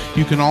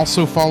 You can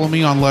also follow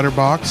me on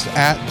Letterboxd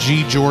at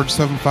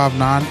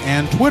GGeorge759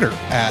 and Twitter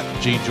at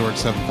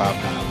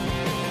GGeorge759.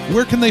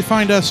 Where can they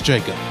find us,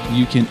 Jacob?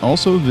 You can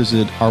also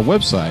visit our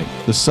website,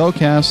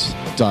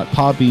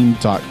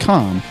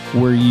 thecellcast.podbean.com,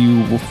 where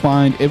you will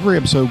find every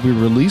episode we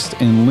released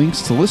and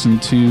links to listen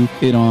to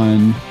it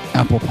on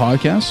Apple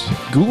Podcasts,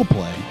 Google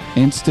Play,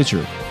 and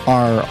Stitcher.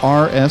 Our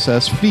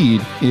RSS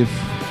feed, if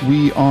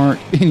we aren't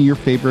in your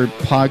favorite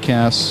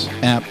podcast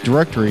app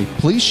directory,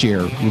 please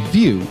share,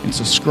 review, and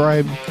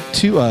subscribe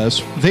to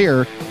us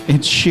there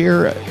and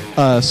share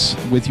us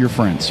with your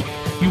friends.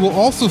 You will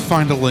also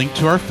find a link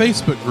to our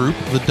Facebook group,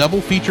 the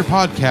Double Feature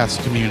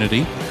Podcast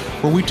Community,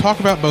 where we talk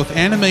about both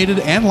animated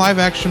and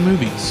live-action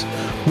movies.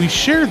 We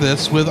share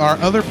this with our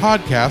other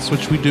podcasts,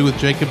 which we do with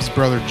Jacob's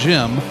brother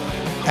Jim,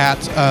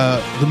 at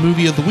the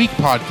Movie of the Week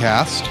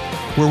podcast,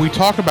 where we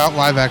talk about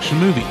live-action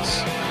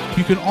movies.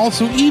 You can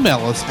also email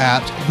us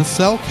at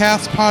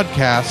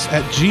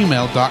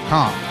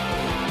thecellcastpodcast@gmail.com.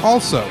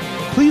 Also,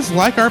 please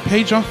like our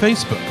page on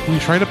Facebook. We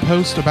try to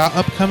post about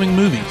upcoming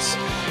movies.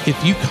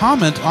 If you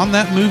comment on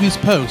that movie's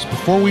post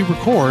before we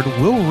record,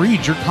 we'll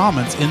read your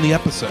comments in the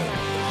episode.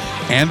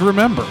 And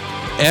remember,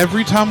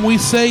 every time we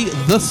say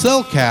The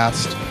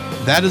Cellcast,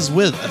 that is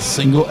with a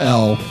single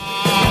L.